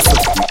cool. Listen,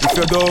 if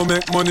you don't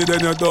make money,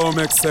 then you don't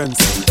make sense.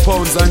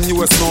 Pounds and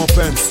US no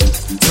pence.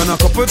 Spend a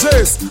couple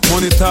J's,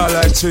 money tall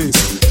like cheese.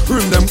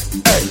 Rim them,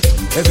 hey,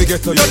 every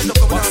ghetto you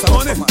what's the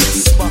money?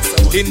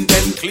 In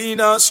them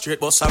cleaner, straight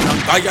boss a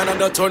blank. I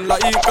and the turn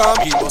like me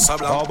boss a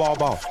blank.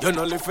 You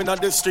know living at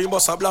the stream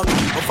boss a blank.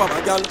 But for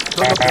my gal,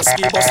 don't look the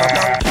ski boss a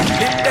blank.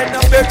 In them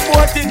a beg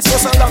more things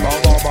boss a blank.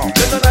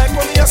 You know like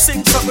when me a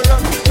sing something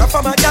wrong. And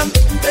for my gal,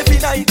 every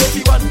night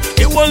everyone.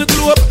 The whole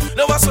globe,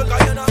 now I so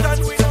you know that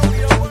we know.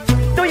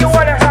 Do you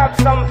wanna have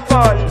some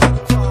fun?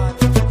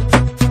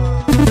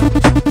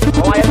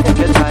 Oh, I think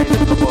it's time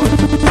to go.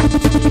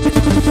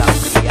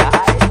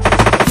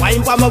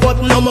 Wine for my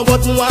button, now my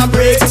button want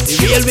break. The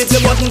real with the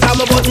button, cause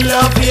my button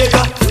not fake.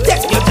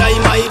 Take your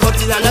time, my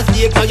button and a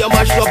steak. Now you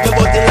mash up the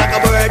button like a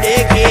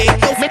birthday cake.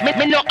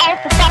 Me know how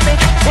to stop it.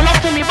 Pull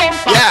up to me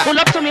bumper. Yeah. Pull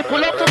up to me,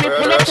 pull up to me,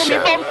 pull up to me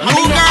bumper.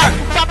 Me know how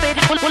to stop it.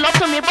 Pull up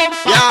to me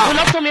bumper. Yeah. Pull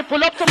up to me,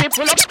 pull up to me,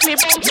 pull up to me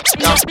bumper.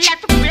 Yeah. Me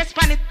like to brace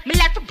pan it. Me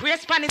like to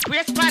brace pan it,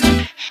 brace pan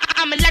it.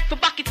 Me like to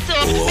back it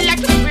up. Me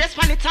like to brace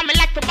pan it. Me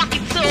like to back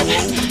it up.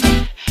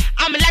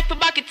 I'm like to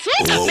back it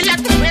up. Me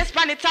like to brace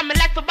pan it. Me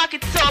like to back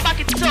it up, back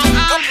it up,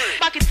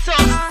 back it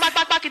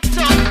up, back it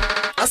up.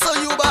 I saw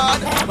you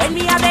bad. When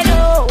me a bend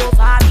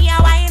over, me a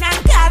wine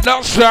and cut.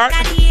 No, sir.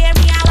 And hear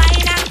me a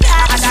wine and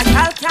cut. And a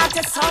girl can't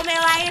just tell me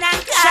wine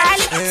and cut.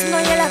 Charlie,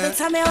 know you love it,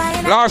 tell me wine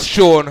and cut. Last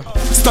tune.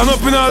 Stand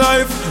up in our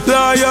life,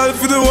 loyal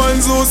for the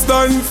ones who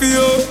stand for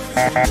you.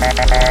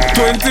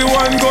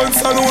 21 guns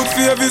salute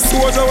for every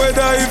soldier we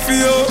die for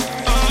you.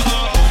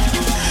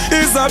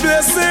 It's a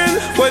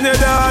blessing when your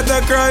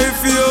daughter cry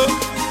for you.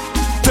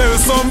 Tell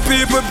some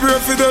people pray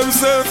for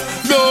themselves,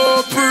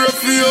 don't pray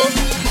for you.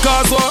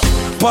 Cause what?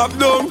 Pop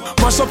down,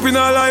 mash up in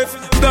our life,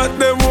 that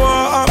them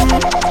want happen.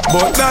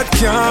 But that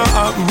can't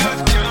happen.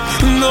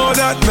 No,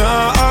 that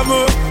not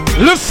happen.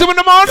 Listen to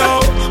the man.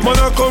 Yo, man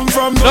I come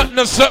from nothing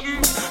or something.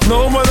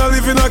 No man I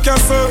live in a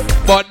castle.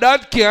 But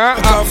that can't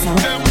happen.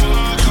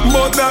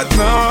 But that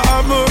not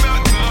happen.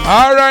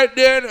 Alright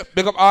then,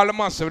 big up all the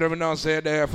massive, let me know say there.